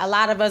feel like a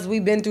lot of us,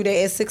 we've been through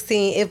that at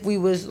 16. If we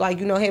was like,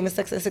 having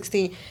sex at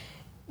 16,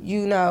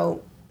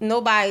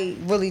 nobody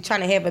really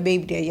trying to have a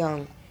baby that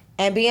young.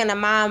 And being a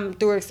mom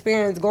through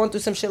experience, going through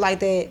some shit like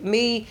that,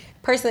 me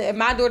personally, if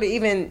my daughter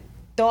even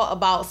thought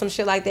about some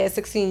shit like that at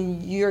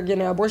 16, you're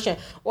getting an abortion.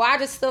 Or I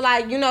just feel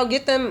like,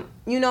 get them,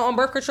 on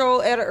birth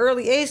control at an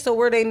early age so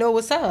where they know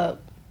what's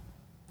up.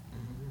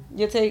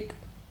 You take...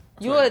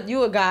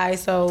 You a guy,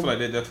 so... I feel like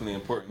they're definitely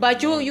important.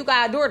 But you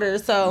got a daughter,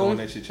 so... Knowing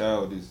that your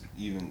child is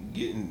even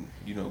getting,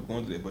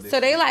 going through that. But so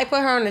they, like,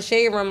 put her in the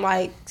shade room,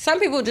 like... Some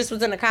people just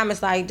was in the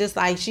comments, like, just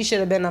like, she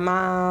should have been a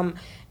mom,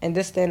 and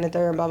this, that, and the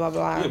third, and blah, blah,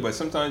 blah. Yeah, but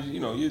sometimes,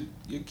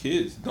 your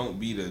kids don't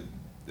be the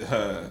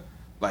the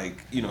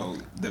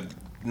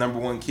number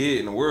one kid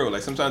in the world.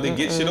 Like, sometimes they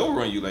get shit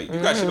over on you. Like,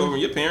 you got shit over on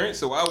your parents,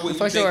 so why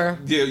wouldn't you think,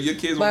 yeah, your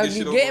kids won't get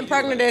shit over on you? Getting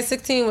pregnant at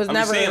 16 was never...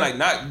 I'm saying, like,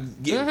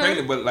 not getting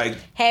pregnant, but, like...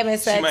 Having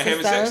sex. She might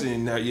have sex,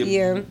 and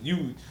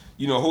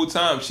whole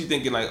time she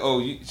thinking, like,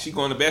 oh, she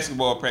going to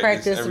basketball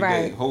practice every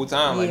day. Whole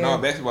time, like, no,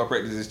 basketball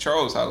practice is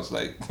Charles' house.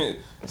 Like,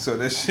 so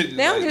that shit...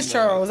 They don't just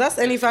Charles. That's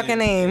any fucking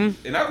name.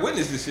 And I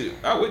witnessed this shit.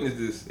 I witnessed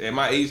this. At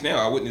my age now,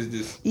 I witnessed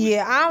this.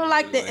 Yeah, I don't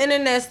like the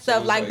internet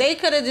stuff. So like, they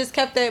could have just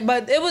kept that,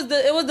 but it was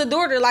the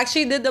daughter. Like,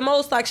 she did the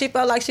most. Like, she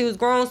felt like she was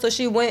grown, so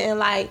she went and,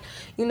 like,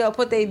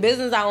 put their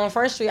business out on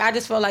First Street. I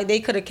just felt like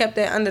they could have kept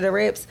that under the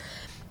wraps.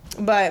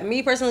 But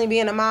me personally,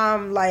 being a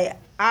mom, like,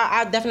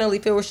 I definitely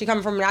feel where she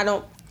coming from, and I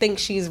don't think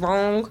she's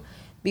wrong.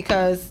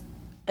 Because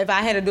if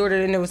I had a daughter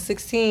and it was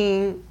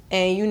 16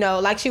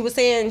 and, like she was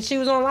saying, she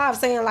was on live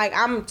saying, like,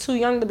 I'm too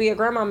young to be a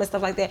grandma and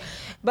stuff like that.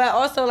 But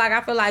also, like,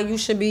 I feel like you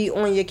should be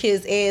on your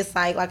kids' ass.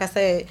 Like I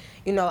said,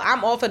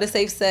 I'm all for the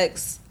safe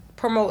sex,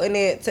 promoting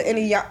it to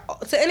any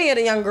of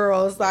the young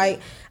girls.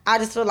 Like, I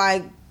just feel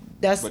like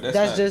that's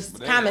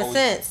just common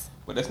sense.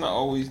 But that's not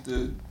always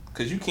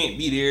because you can't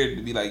be there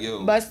to be like,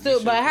 yo. But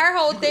her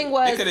whole thing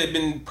was... They could have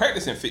been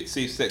practicing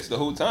safe sex the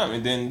whole time,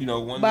 and then,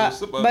 one little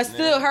slip up. But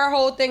still, her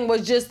whole thing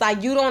was just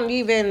like, you don't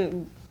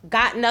even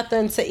got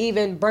nothing to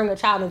even bring a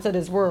child into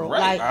this world.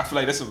 Right. Like, I feel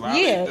like that's a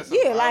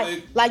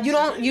violation. Like you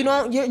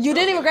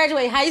didn't even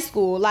graduate high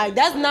school. Like,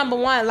 that's number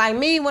one. Like,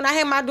 me, when I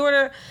had my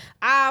daughter,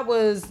 I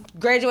was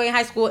graduating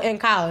high school and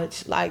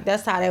college. Like,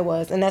 that's how that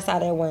was, and that's how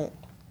that went.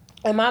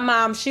 And my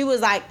mom, she was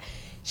like...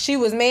 She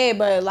was mad,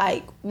 but,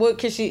 like, what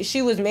could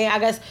she was mad. I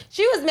guess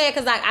she was mad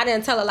because, like, I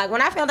didn't tell her. Like,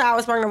 when I found out I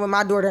was pregnant with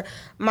my daughter,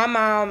 my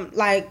mom,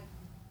 like,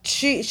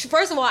 she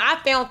first of all, I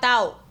found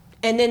out,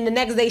 and then the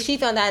next day she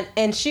found out,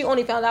 and she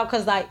only found out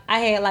because, like, I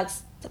had, like,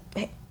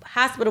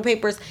 hospital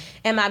papers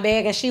in my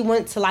bag, and she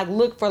went to like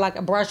look for like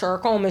a brush or a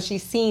comb, and she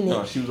seen it.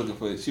 No, she was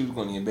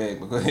going in your bag.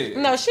 But go ahead.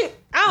 No,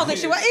 I don't think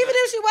she was. Even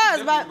if she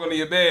was, but going in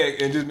your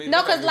bag and just made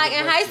no, because like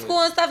in high school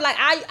and stuff, like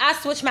I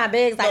switch my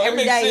bags like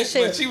every day and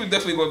shit. But she was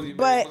definitely going to your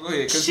bag. But go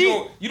ahead, because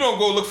you don't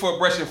go look for a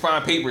brush and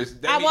find papers.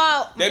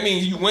 That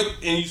means you went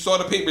and you saw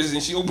the papers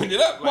and she opened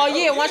it up. Like,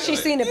 once she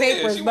seen the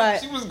papers, she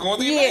but she was going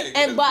to your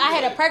bag. But I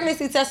had a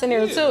pregnancy test in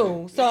there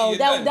too, so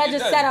that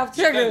just set off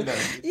triggers.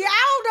 Yeah,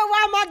 I don't know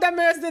why my dumb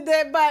ass did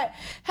that, but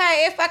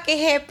hey, if I can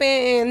happen,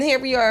 and here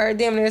we are,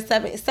 damn near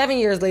 7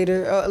 years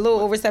later, a little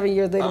over 7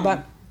 years later,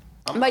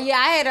 But yeah,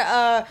 I had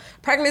a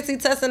pregnancy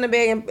test in the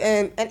bag,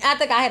 and I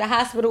think I had a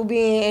hospital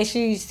being, and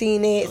she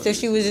seen it, so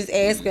she was just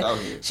asking.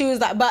 She was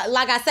like, but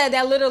like I said,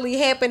 that literally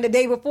happened the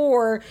day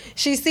before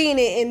she seen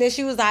it, and then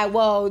she was like,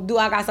 well, do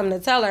I got something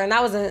to tell her? And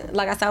I was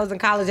in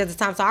college at the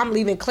time, so I'm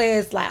leaving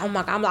class like, oh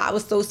my God, I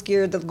was so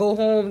scared to go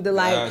home to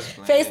like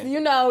face,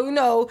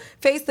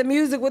 face the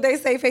music. What they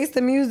say, face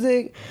the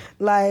music,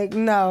 like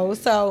no.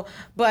 So,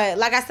 but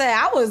like I said,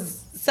 I was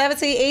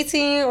 17,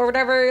 18 or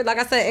whatever, like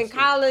I said, in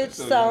college.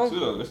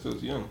 That's still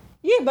young.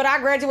 Yeah, but I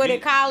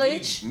graduated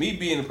college. Me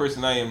being the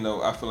person I am,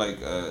 though, I feel like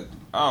I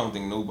don't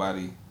think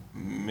nobody,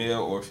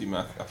 male or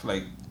female, I feel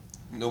like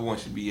no one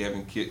should be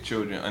having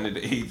children under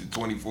the age of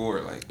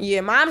 24. Like, yeah,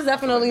 moms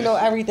definitely know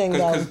everything,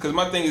 though. Because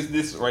my thing is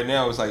this right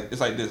now, it's like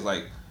this,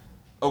 like,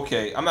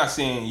 okay, I'm not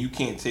saying you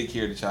can't take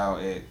care of the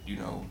child at,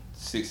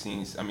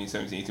 17,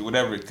 18,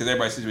 whatever, because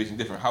everybody's situation is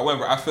different.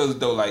 However, I feel as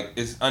though, like,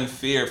 it's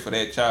unfair for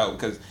that child,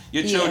 because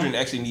your children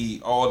actually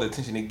need all the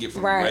attention they get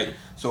from you, right?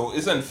 So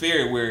it's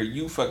unfair where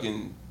you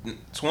fucking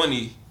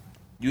 20,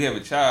 you have a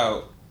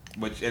child,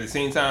 but at the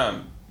same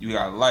time, you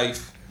got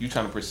life, you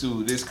trying to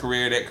pursue this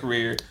career, that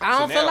career. I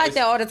don't feel like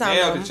that all the time.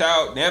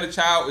 Now the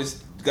child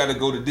is got to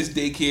go to this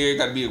daycare,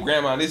 got to be a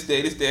grandma this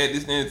day, this, that,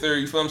 this, and the third,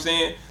 you feel what I'm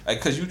saying? Like,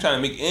 because you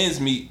trying to make ends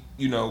meet,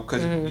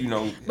 because,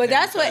 But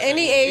that's what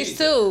any age,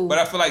 too. But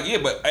I feel like,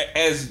 but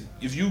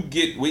if you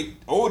get way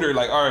older,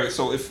 like, all right,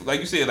 so if,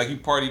 like you said, like, you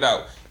partied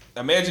out.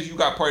 Imagine if you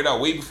got partied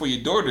out way before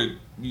your daughter,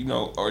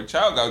 or a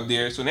child got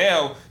there. So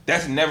now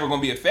that's never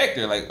gonna be a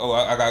factor. Like,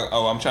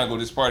 I'm trying to go to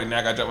this party, now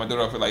I gotta drop my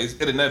daughter off. Like,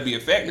 it'll never be a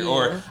factor. Yeah.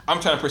 Or I'm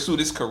trying to pursue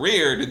this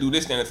career to do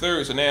this and the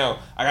third. So now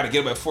I gotta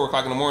get up at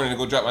 4:00 in the morning and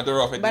go drop my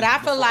daughter off. But I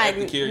feel like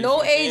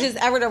no age is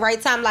ever the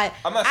right time. Like,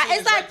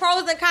 it's like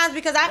pros and cons,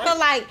 because I feel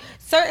like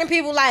certain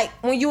people, like,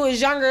 when you was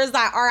younger, it's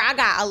like, all right, I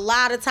got a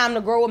lot of time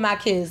to grow with my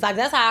kids. Like,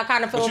 that's how I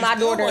kind of feel with my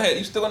daughter.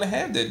 You still gonna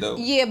have that, though.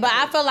 Yeah, but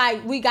I feel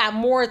like we got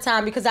more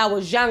time because I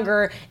was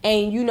younger,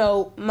 and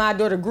my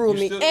daughter grew with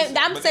me. And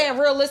I'm saying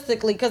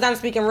realistically, because I'm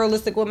speaking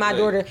realistic with my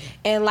daughter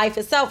and life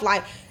itself.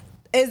 Like,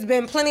 it's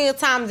been plenty of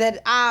times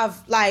that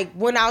I've like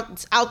went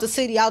out the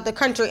city, out the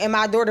country, and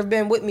my daughter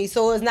been with me.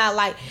 So it's not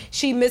like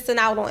she missing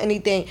out on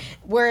anything.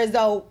 Whereas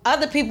though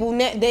other people,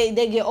 they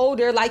get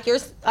older, like you're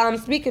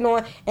speaking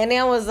on, and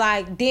then was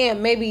like,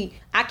 damn, maybe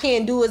I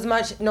can't do as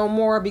much no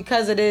more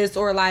because of this,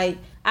 or like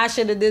I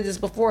should have did this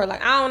before.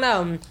 Like, I don't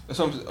know.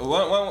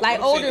 Like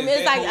older,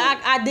 it's like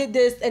I did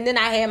this and then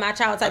I had my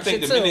child type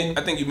shit too.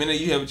 I think the minute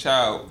you have a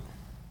child,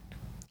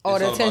 all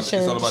the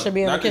attention should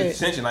be on the kid. Not the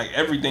attention, like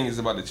everything is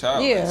about the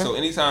child. Yeah. Like, so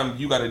anytime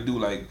you got to do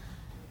like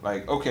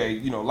okay,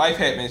 life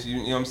happens. You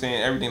know what I'm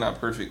saying? Everything not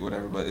perfect,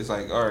 whatever. But it's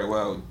like, all right,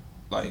 well,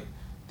 like,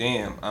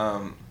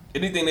 damn.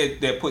 Anything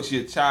that puts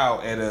your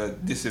child at a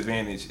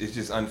disadvantage is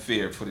just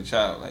unfair for the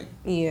child. Like,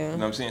 yeah. You know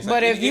what I'm saying? It's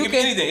but like, if it could be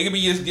anything. It could be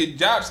your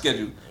job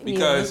schedule,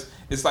 because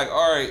it's like,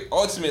 all right,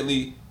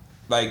 ultimately,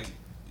 like,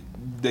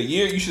 the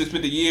year you should have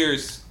spent the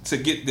years to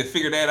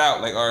figure that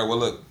out. Like, all right, well,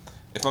 look.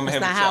 If I'm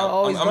having a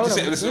child, I'm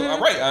just saying.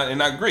 I'm right,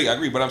 and I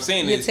agree. But I'm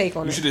saying this.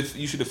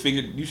 You should have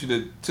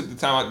took the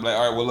time out. Like,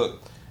 all right, well,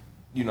 look,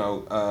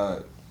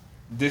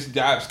 this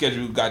job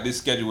schedule got this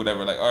schedule,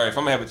 whatever. Like, all right, if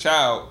I'm gonna have a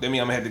child, that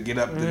means I'm gonna have to get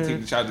up to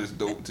take the child to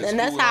school. And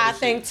that's how I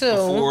think too.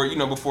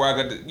 Before I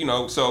got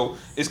the, so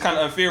it's kind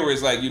of unfair where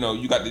it's like,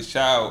 you got this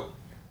child.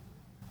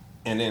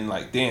 And then,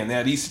 like, damn,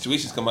 now these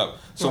situations come up.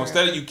 So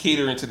instead of you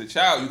catering to the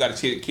child, you got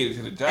to cater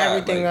to the job.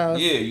 Everything else.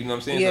 Yeah, you know what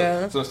I'm saying?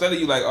 Yeah. So instead of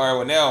you like, all right,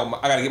 well, now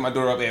I got to get my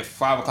daughter up at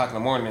 5:00 in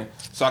the morning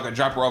so I can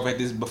drop her off at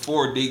this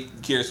before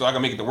daycare so I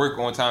can make it to work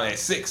on time at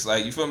 6.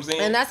 Like, you feel what I'm saying?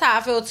 And that's how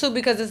I feel, too,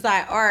 because it's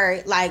like, all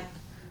right,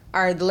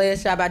 the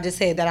last job I just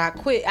had that I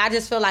quit, I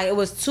just feel like it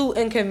was too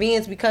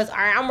inconvenient because, all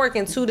right, I'm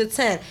working 2 to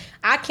 10.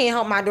 I can't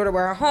help my daughter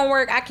with her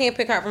homework. I can't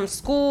pick her up from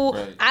school.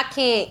 Right. I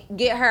can't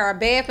get her a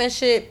bath and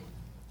shit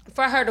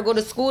for her to go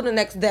to school the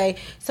next day.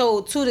 So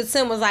 2 to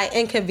 10 was like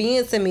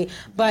inconveniencing me.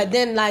 But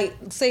then, like,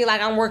 say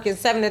like I'm working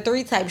 7 to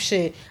 3 type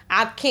shit,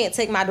 I can't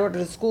take my daughter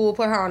to school,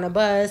 put her on a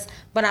bus,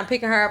 but I'm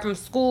picking her up from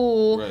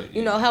school,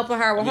 helping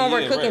her with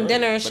homework, cooking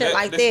dinner and shit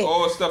like that. That's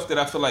all stuff that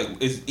I feel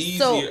like is easier.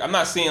 So, I'm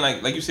not saying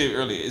like you said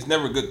earlier, it's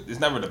never good. It's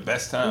never the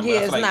best time. Yeah,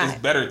 but I feel like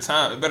it's better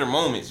time, better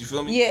moments. You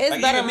feel me? Yeah, it's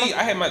like, better. Even me,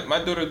 I had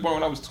my daughter was born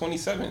when I was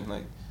 27.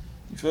 Like,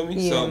 you feel me?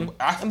 Yeah. So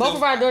and both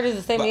of our daughters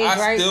the same age, right?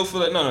 I still feel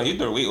like no, your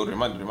daughter way older than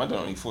my daughter. My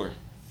daughter only 4.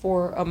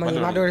 My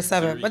daughter's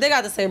 7, but they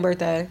got the same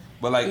birthday.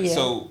 But like,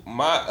 so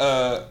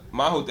my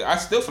whole thing, I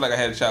still feel like I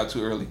had a child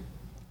too early.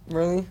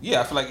 Really?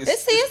 Yeah, I feel like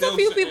it's a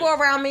few people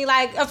around me,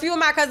 like a few of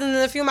my cousins and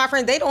a few of my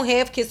friends. They don't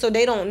have kids, so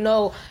they don't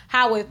know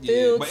how it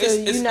feels. But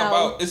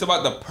it's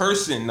about the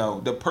person,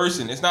 though. The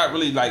person. It's not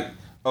really like,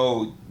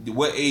 oh,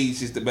 what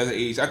age is the better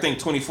age? I think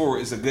 24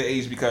 is a good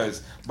age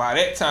because by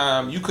that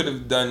time you could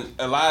have done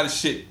a lot of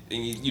shit,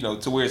 and you know,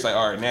 to where it's like,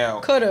 all right,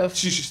 now could have.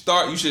 You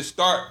should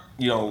start,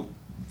 you know,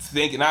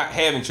 thinking, not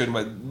having children,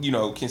 but you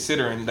know,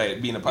 considering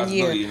that being a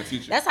possibility in the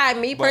future. That's how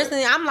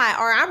personally, I'm like,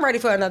 all right, I'm ready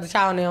for another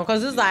child now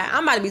because it's like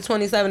I'm about to be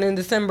 27 in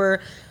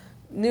December.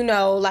 You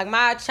know, like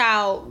my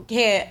child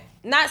had.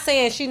 Not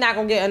saying she's not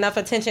gonna get enough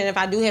attention if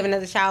I do have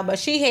another child, but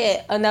she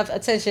had enough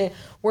attention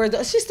where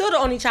she's still the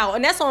only child,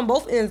 and that's on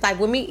both ends. Like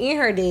with me and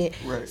her dad,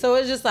 right. So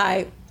it's just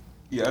like,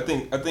 yeah, I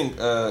think,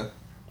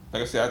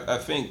 like I said, I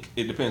think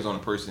it depends on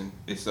the person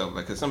itself.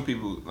 Like, cause some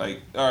people,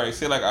 like, all right,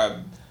 say like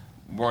I'm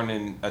born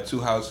in a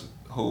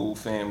 2-household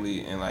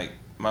family, and like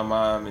my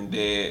mom and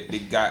dad, they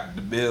got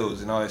the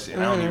bills and all that shit,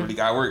 and I don't even really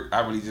got work.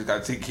 I really just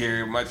got to take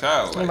care of my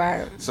child. Like,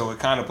 right. So it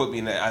kind of put me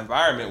in that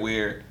environment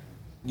where,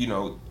 you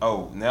know,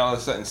 now all of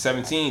a sudden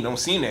 17 don't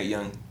seem that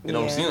young. It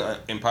don't seem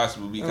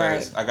impossible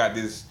because I got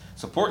this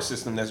support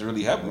system that's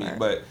really helping me.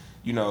 But,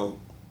 you know,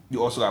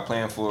 you also got to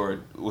plan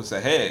for what's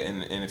ahead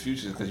in the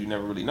future because you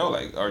never really know.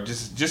 Like, or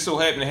just so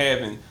happen to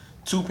having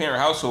 2-parent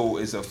household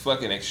is a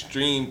fucking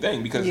extreme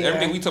thing because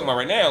everything we talking about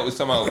right now is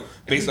talking about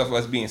based off of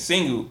us being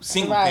single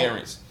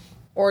parents.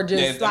 Or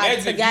just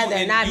like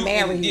together, not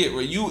married.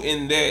 Where you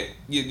in that,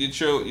 your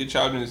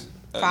children's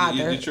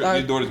father,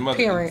 your daughter's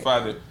mother,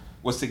 father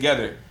was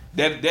together.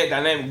 That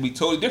dynamic would be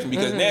totally different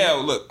because now,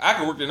 look, I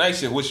can work the night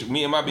shift, which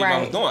me and my baby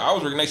mom was doing. I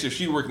was working night shift,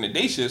 she was working the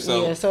day shift.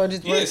 So so it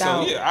just worked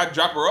out. I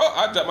drop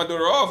my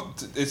daughter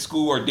off at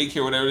school or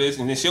daycare, whatever it is,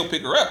 and then she'll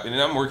pick her up, and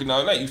then I'm working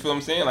all night. You feel what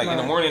I'm saying? Like in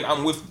the morning,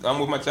 I'm with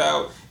my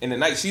child, and the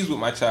night she's with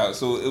my child.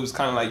 So it was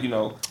kind of like, you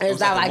know, it was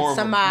like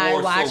somebody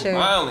watching. So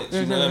violence,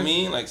 you know what I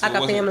mean? Like, so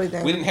like a family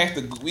thing. We had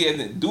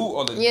to do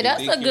all the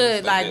that's a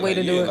good way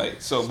to do it.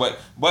 Like, so,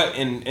 but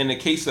in the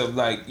case of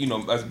like, you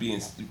know,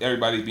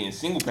 everybody being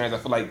single parents, I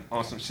feel like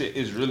on some shit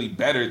is really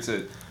better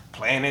to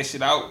plan that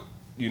shit out,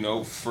 you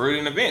know, further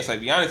in advance. Like,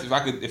 be honest,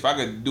 if I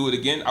could do it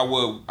again, I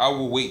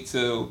will wait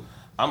till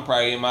I'm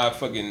probably in my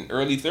fucking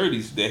early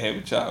 30s to have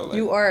a child. Like,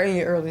 you are in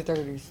your early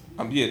 30s.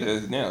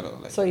 That's now though.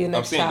 Like, so your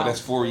next child. But that's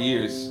 4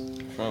 years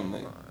from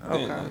then.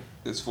 Like,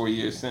 that's 4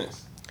 years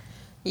since.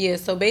 Yeah.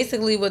 So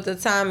basically, with the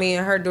time me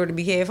and her daughter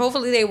behave,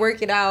 hopefully they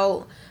work it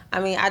out.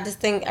 I mean, I just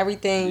think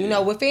everything, you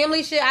know, with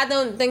family shit, I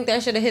don't think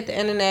that should have hit the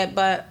internet,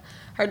 but.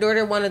 Her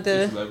daughter wanted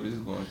to.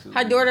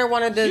 Her daughter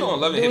wanted to. She don't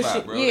love hip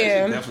hop, bro.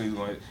 Yeah, definitely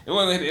going. It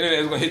wasn't hit the internet.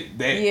 It's gonna hit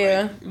that.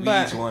 Yeah, like,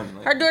 but each one,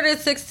 like. Her daughter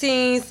is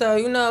 16, so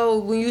you know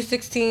when you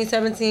 16,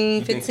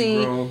 17,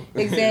 15,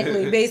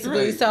 exactly,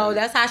 basically. Right. So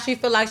that's how she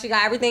feel like she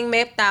got everything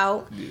mapped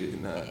out. Yeah,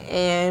 nah.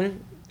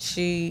 And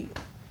she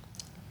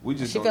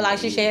feel like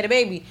she should have a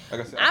baby.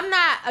 Like I said, I'm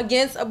not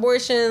against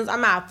abortions.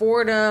 I'm not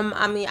for them.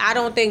 I mean, I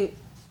don't think,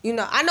 you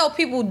know. I know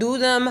people do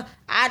them.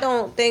 I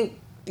don't think,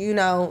 you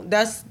know.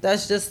 That's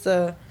just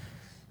a.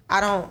 I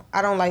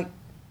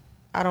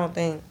don't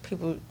think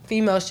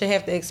females should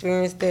have to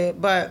experience that.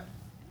 But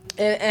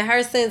in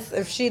her sense,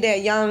 if she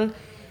that young,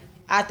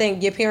 I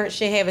think your parents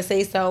should have a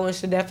say so and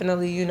should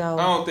definitely, you know.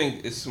 I don't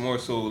think it's more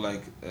so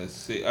like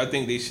I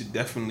think they should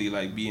definitely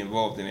like be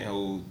involved in that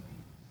whole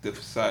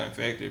deciding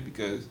factor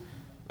because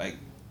like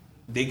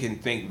they can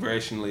think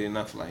rationally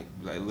enough, like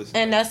listen.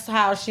 And that's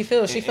how she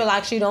feels. She feel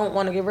like she don't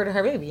want to get rid of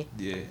her baby.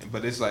 Yeah,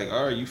 but it's like,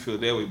 all right, you feel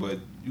that way, but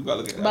you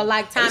gotta look at. But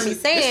like Tommy's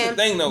saying,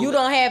 thing, though, you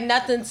don't have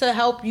nothing to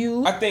help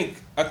you. I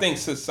think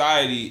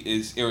society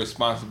is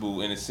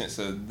irresponsible in the sense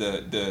of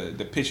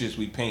the pictures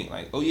we paint.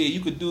 Like, oh yeah,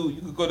 you could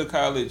go to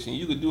college and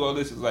you could do all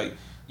this. It's like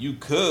you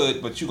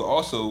could, but you could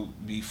also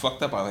be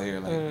fucked up out here.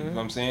 Like, you know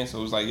what I'm saying?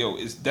 So it's like, yo,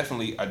 it's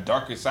definitely a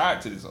darker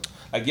side to this.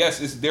 Like, yes,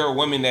 there are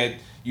women that,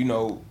 you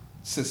know,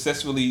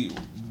 successfully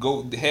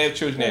go have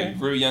children at a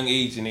very young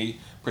age and they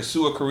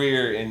pursue a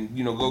career and,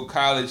 you know, go to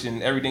college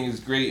and everything is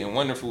great and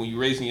wonderful. When you're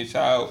raising your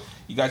child,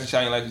 you got your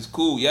child in your life, it's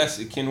cool. Yes,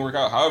 it can work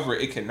out. However,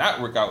 it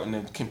cannot work out, and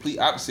the complete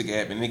opposite can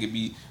happen. It could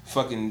be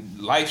fucking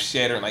life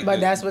shattering. Like,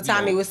 but that's what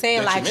Tommy was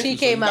saying. Like, she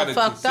came up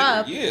fucked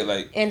up. Yeah,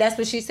 like, and that's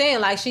what she's saying.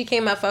 Like, she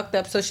came up fucked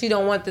up, so she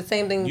don't want the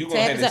same thing to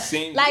happen.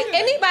 Like,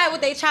 anybody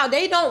with their child,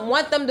 they don't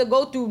want them to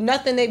go through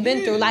nothing they've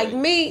been through. Like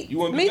me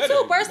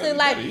too, personally.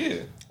 Like,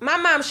 my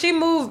mom, she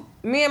moved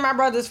me and my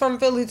brothers from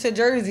Philly to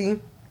Jersey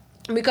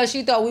because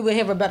she thought we would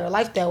have a better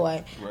life that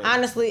way. Right.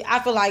 Honestly, I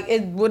feel like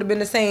it would have been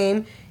the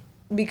same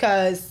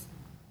because,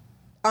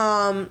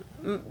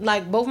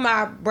 like, both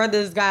my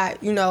brothers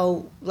got, you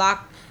know,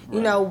 locked,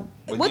 you know,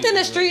 within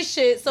the street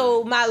shit.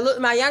 So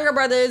my younger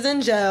brother is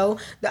in jail.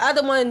 The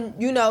other one,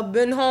 you know,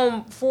 been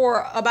home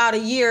for about a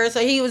year,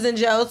 so he was in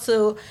jail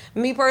too.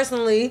 Me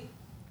personally,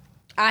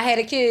 I had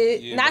a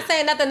kid. Yeah, not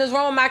saying nothing is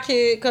wrong with my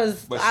kid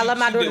because I love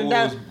my daughter to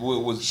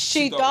death.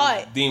 She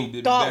thought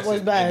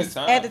was best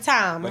at the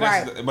time,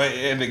 right?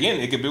 And again,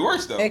 it could be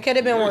worse though. It could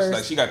have been worse.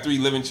 Like she got 3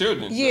 living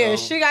children. Yeah,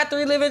 so, she got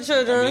 3 living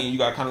children. I mean, you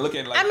got to kind of look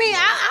at it like. I mean,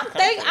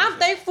 I'm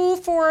thankful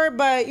for it,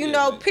 but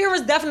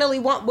parents definitely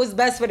want what's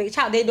best for their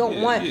child. They don't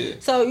want. Yeah.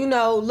 So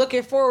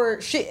looking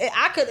forward,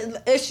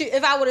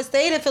 if I would have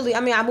stayed in Philly.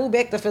 I mean, I moved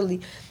back to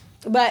Philly,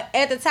 but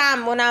at the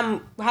time when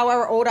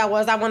however old I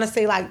was, I want to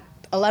say like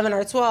 11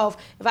 or 12,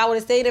 if I would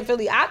have stayed in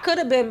Philly, I could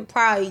have been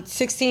probably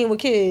 16 with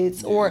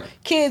kids, or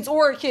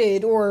a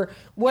kid, or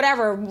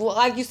whatever.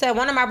 Like you said,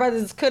 one of my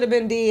brothers could have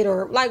been dead,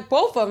 or like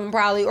both of them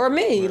probably, or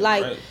me.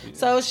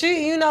 So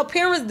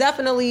parents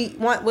definitely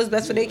want what's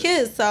best for their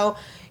kids. So,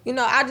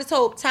 I just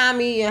hope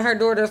Tommy and her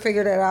daughter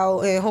figure that out,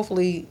 and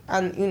hopefully,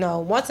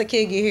 once a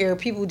kid get here,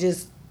 people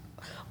just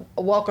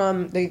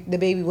welcome the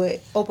baby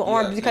with open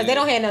arms because they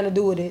don't have nothing to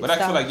do with it. But I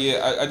feel like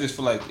I just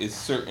feel like it's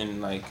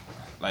certain like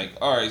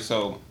all right,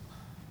 so.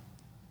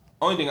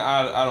 Only thing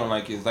I don't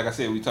like is, like I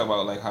said, we talk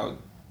about like how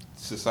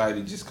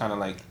society just kind of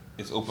like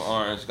it's open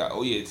arms. Got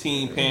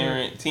teen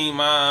parent, teen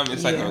mom.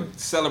 It's like a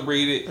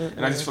celebrated,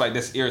 and I just feel like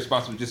that's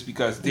irresponsible just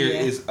because there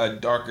is a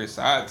darker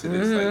side to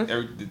this.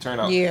 Like the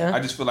turnout. I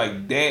just feel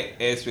like that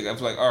aspect. I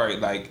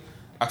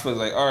feel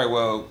like all right,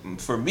 well,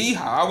 for me,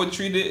 how I would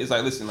treat it is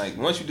like, listen, like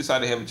once you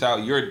decide to have a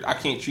child, I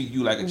can't treat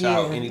you like a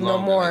child any longer.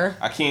 No more.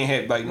 Like, I can't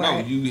have no.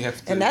 You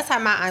have to. And that's how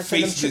my aunt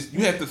face this.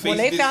 You have to face when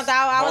they found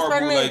out I was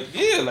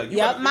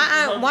pregnant. My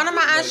aunt, one of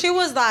my aunts, she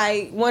was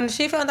like, when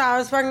she found out I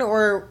was pregnant,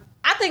 or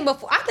I think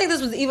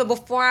this was even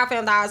before I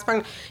found out I was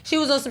pregnant. She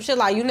was on some shit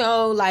like,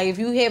 like if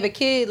you have a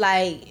kid,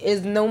 like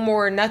it's no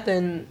more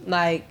nothing,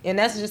 like, and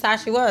that's just how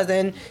she was.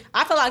 And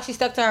I feel like she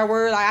stuck to her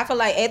word. Like I feel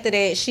like after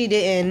that she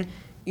didn't,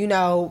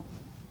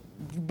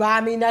 buy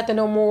me nothing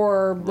no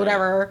more,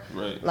 whatever.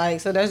 Right. Like,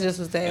 so that's just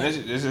what's that.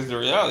 And this is the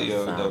reality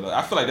of it, though.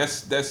 I feel like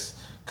that's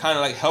kind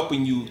of like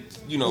helping you,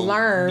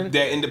 learn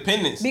that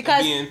independence.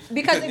 Because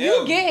if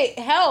you get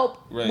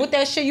help with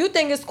that shit, you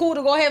think it's cool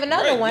to go have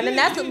another one, and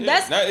that's a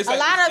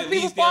lot of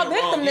people fall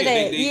victim to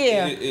that.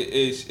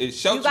 It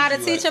shelters you gotta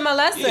teach them a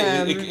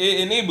lesson. It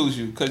enables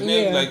you because now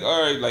you're like,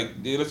 all right, like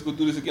let's go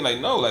do this again. Like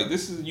no, like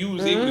this is you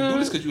was able to do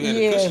this because you had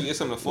a cushion, you had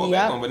something to fall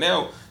back on. But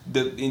now and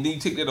then you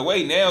take that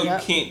away. Now you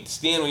can't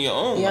stand on your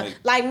own.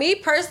 Like me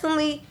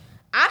personally,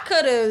 I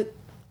could have.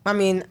 I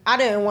mean, I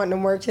didn't want them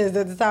more kids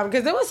at the time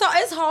because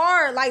it's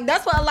hard. Like,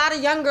 that's what a lot of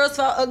young girls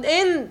felt,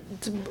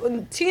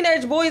 and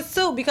teenage boys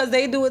too, because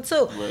they do it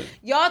too. Right.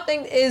 Y'all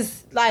think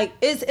it's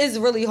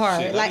really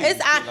hard. Shit,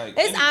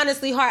 it's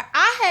honestly hard.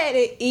 I had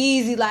it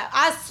easy. Like,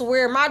 I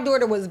swear, my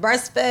daughter was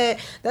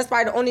breastfed. That's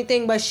probably the only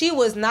thing, but she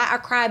was not a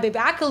crybaby.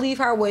 I could leave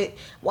her with,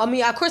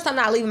 of course I'm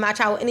not leaving my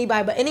child with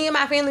anybody, but any of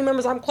my family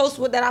members I'm close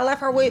with that I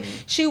left her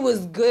with, she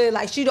was good.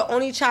 Like, she the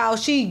only child.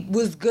 She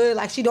was good.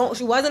 Like, she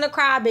wasn't a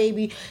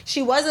crybaby.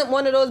 She wasn't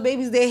one of those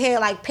babies that had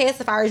like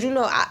pacifiers.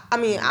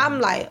 I'm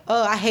like,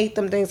 I hate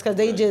them things because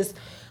they just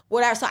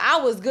whatever. So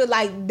I was good.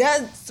 Like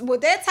that's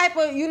with that type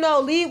of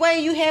leeway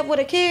you have with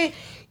a kid,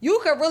 you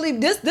could really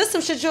this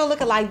some shit you're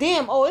looking like,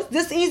 damn, it's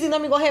this easy. Let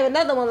me go have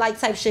another one like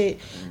type shit.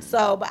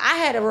 So, but I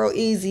had it real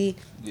easy.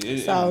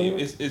 It's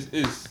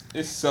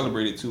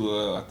celebrated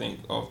too. I think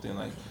often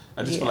like.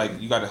 I just feel like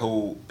you got to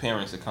hold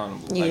parents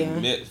accountable,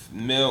 like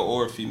male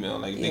or female.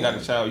 Like if they got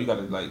a child, you got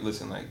to like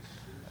listen, like.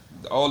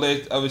 All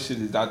that other shit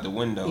is out the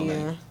window.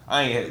 Like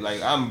I ain't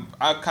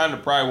I kind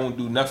of probably won't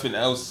do nothing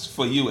else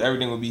for you.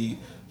 Everything will be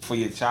for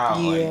your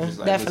child. Yeah,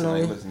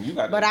 definitely. Listen, you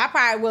got. But I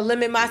probably will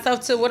limit myself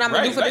to what I'm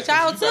gonna do for the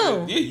child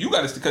too. You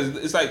got to because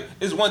it's like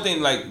it's one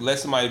thing like let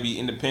somebody be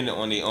independent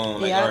on their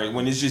own. Like all right,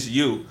 when it's just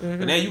you,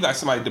 but now you got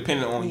somebody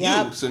dependent on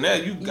you. So now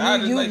you got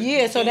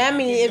to So that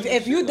means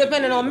if you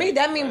dependent on me,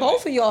 that means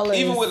both of y'all.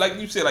 Even with like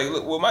you said, like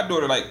look, with my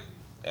daughter, like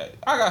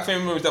I got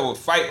family members that will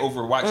fight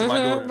over watching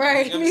my daughter.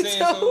 Right, you know what I'm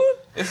saying? So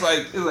it's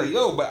like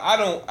yo, but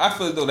I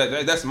feel as though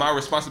that's my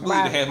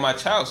responsibility to have my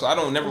child, so I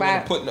don't never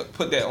want to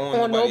put that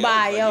on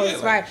nobody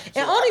else. Right,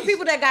 and only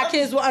people that got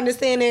kids will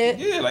understand it.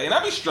 Yeah, like and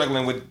I be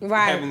struggling with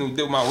having to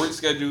deal with my work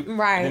schedule, and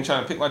then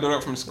trying to pick my daughter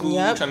up from school,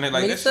 trying to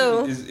like that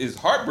shit is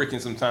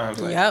heartbreaking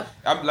sometimes. Like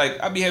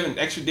I be having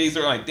extra days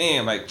that are like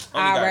damn, like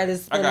I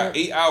got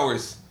 8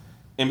 hours.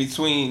 In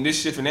between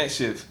this shift and that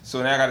shift,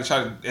 so now I gotta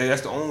try to.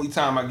 That's the only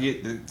time I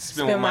get to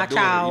spend with my daughter.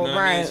 Child, you know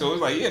what I mean? So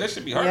it's like, that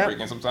should be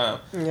heartbreaking sometimes.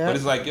 But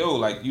it's like,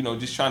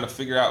 just trying to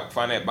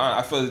find that bond.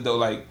 I feel as though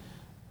like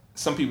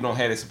some people don't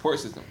have that support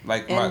system.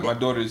 Like my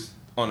daughter's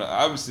on the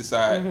opposite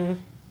side.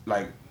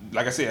 Like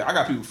I said, I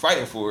got people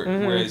fighting for it.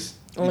 Whereas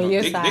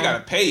they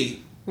gotta pay.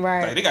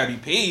 Right. Like they gotta be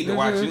paid to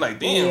watch you. Like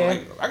damn,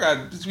 like I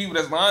got people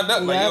that's lined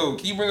up. Like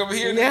can you bring over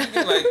here? Like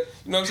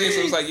you know what I'm saying?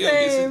 So it's like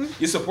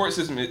your support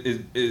system is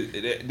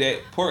that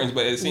important,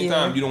 but at the same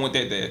time you don't want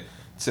that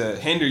to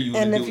hinder you.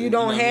 And if you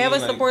don't have a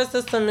support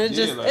system, it's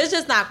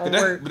just not gonna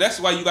work. But that's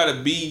why you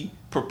gotta be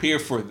prepare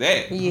for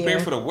that. Prepare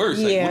for the worst.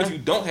 Like, what if you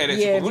don't have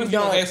that? What if you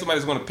don't have somebody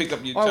that's going to pick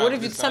up your child? Or what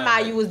if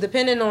somebody you was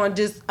depending on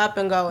just up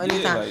and go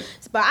anytime?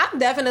 But I'm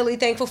definitely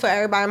thankful for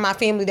everybody in my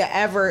family that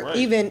ever,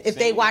 even if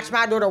they watch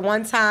my daughter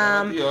one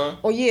time.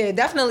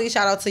 Definitely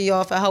shout out to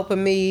y'all for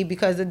helping me,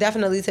 because it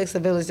definitely takes a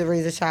village to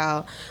raise a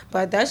child.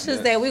 But that's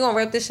just that. We're going to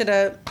wrap this shit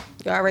up.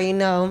 You already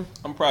know.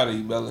 I'm proud of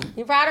you, Bella.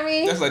 You proud of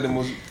me? That's like the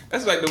most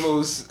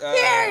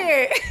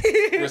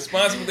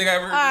responsible thing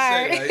I've ever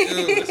heard you say.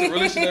 Like, that's a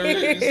really shit I ever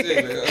heard you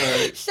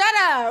say. Like, shut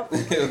up.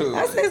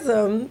 I said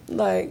something.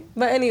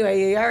 But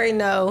anyway, you already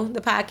know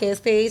the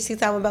podcast page, Tea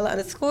with Bella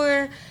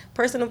 _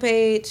 personal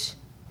page,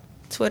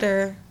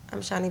 Twitter.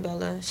 I'm Shani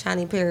Bella,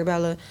 Shani Perry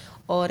Bella,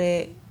 all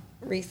that.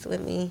 Reese with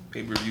me.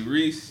 Pay-per-view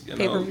Reese.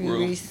 Pay-per-view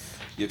Reese.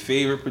 Your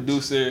favorite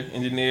producer,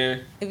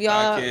 engineer. If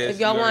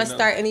y'all want to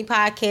start any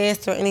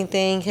podcast or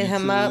anything, hit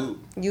him up.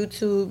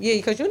 YouTube. Yeah,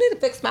 because you need to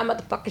fix my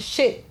motherfucking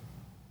shit.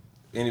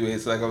 Anyway,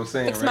 it's like I was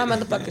saying, fix my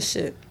motherfucking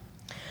shit.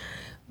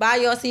 Bye,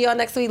 y'all. See y'all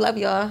next week. Love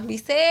y'all. Be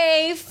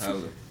safe. That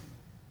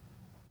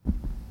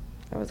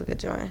was a good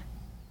joint.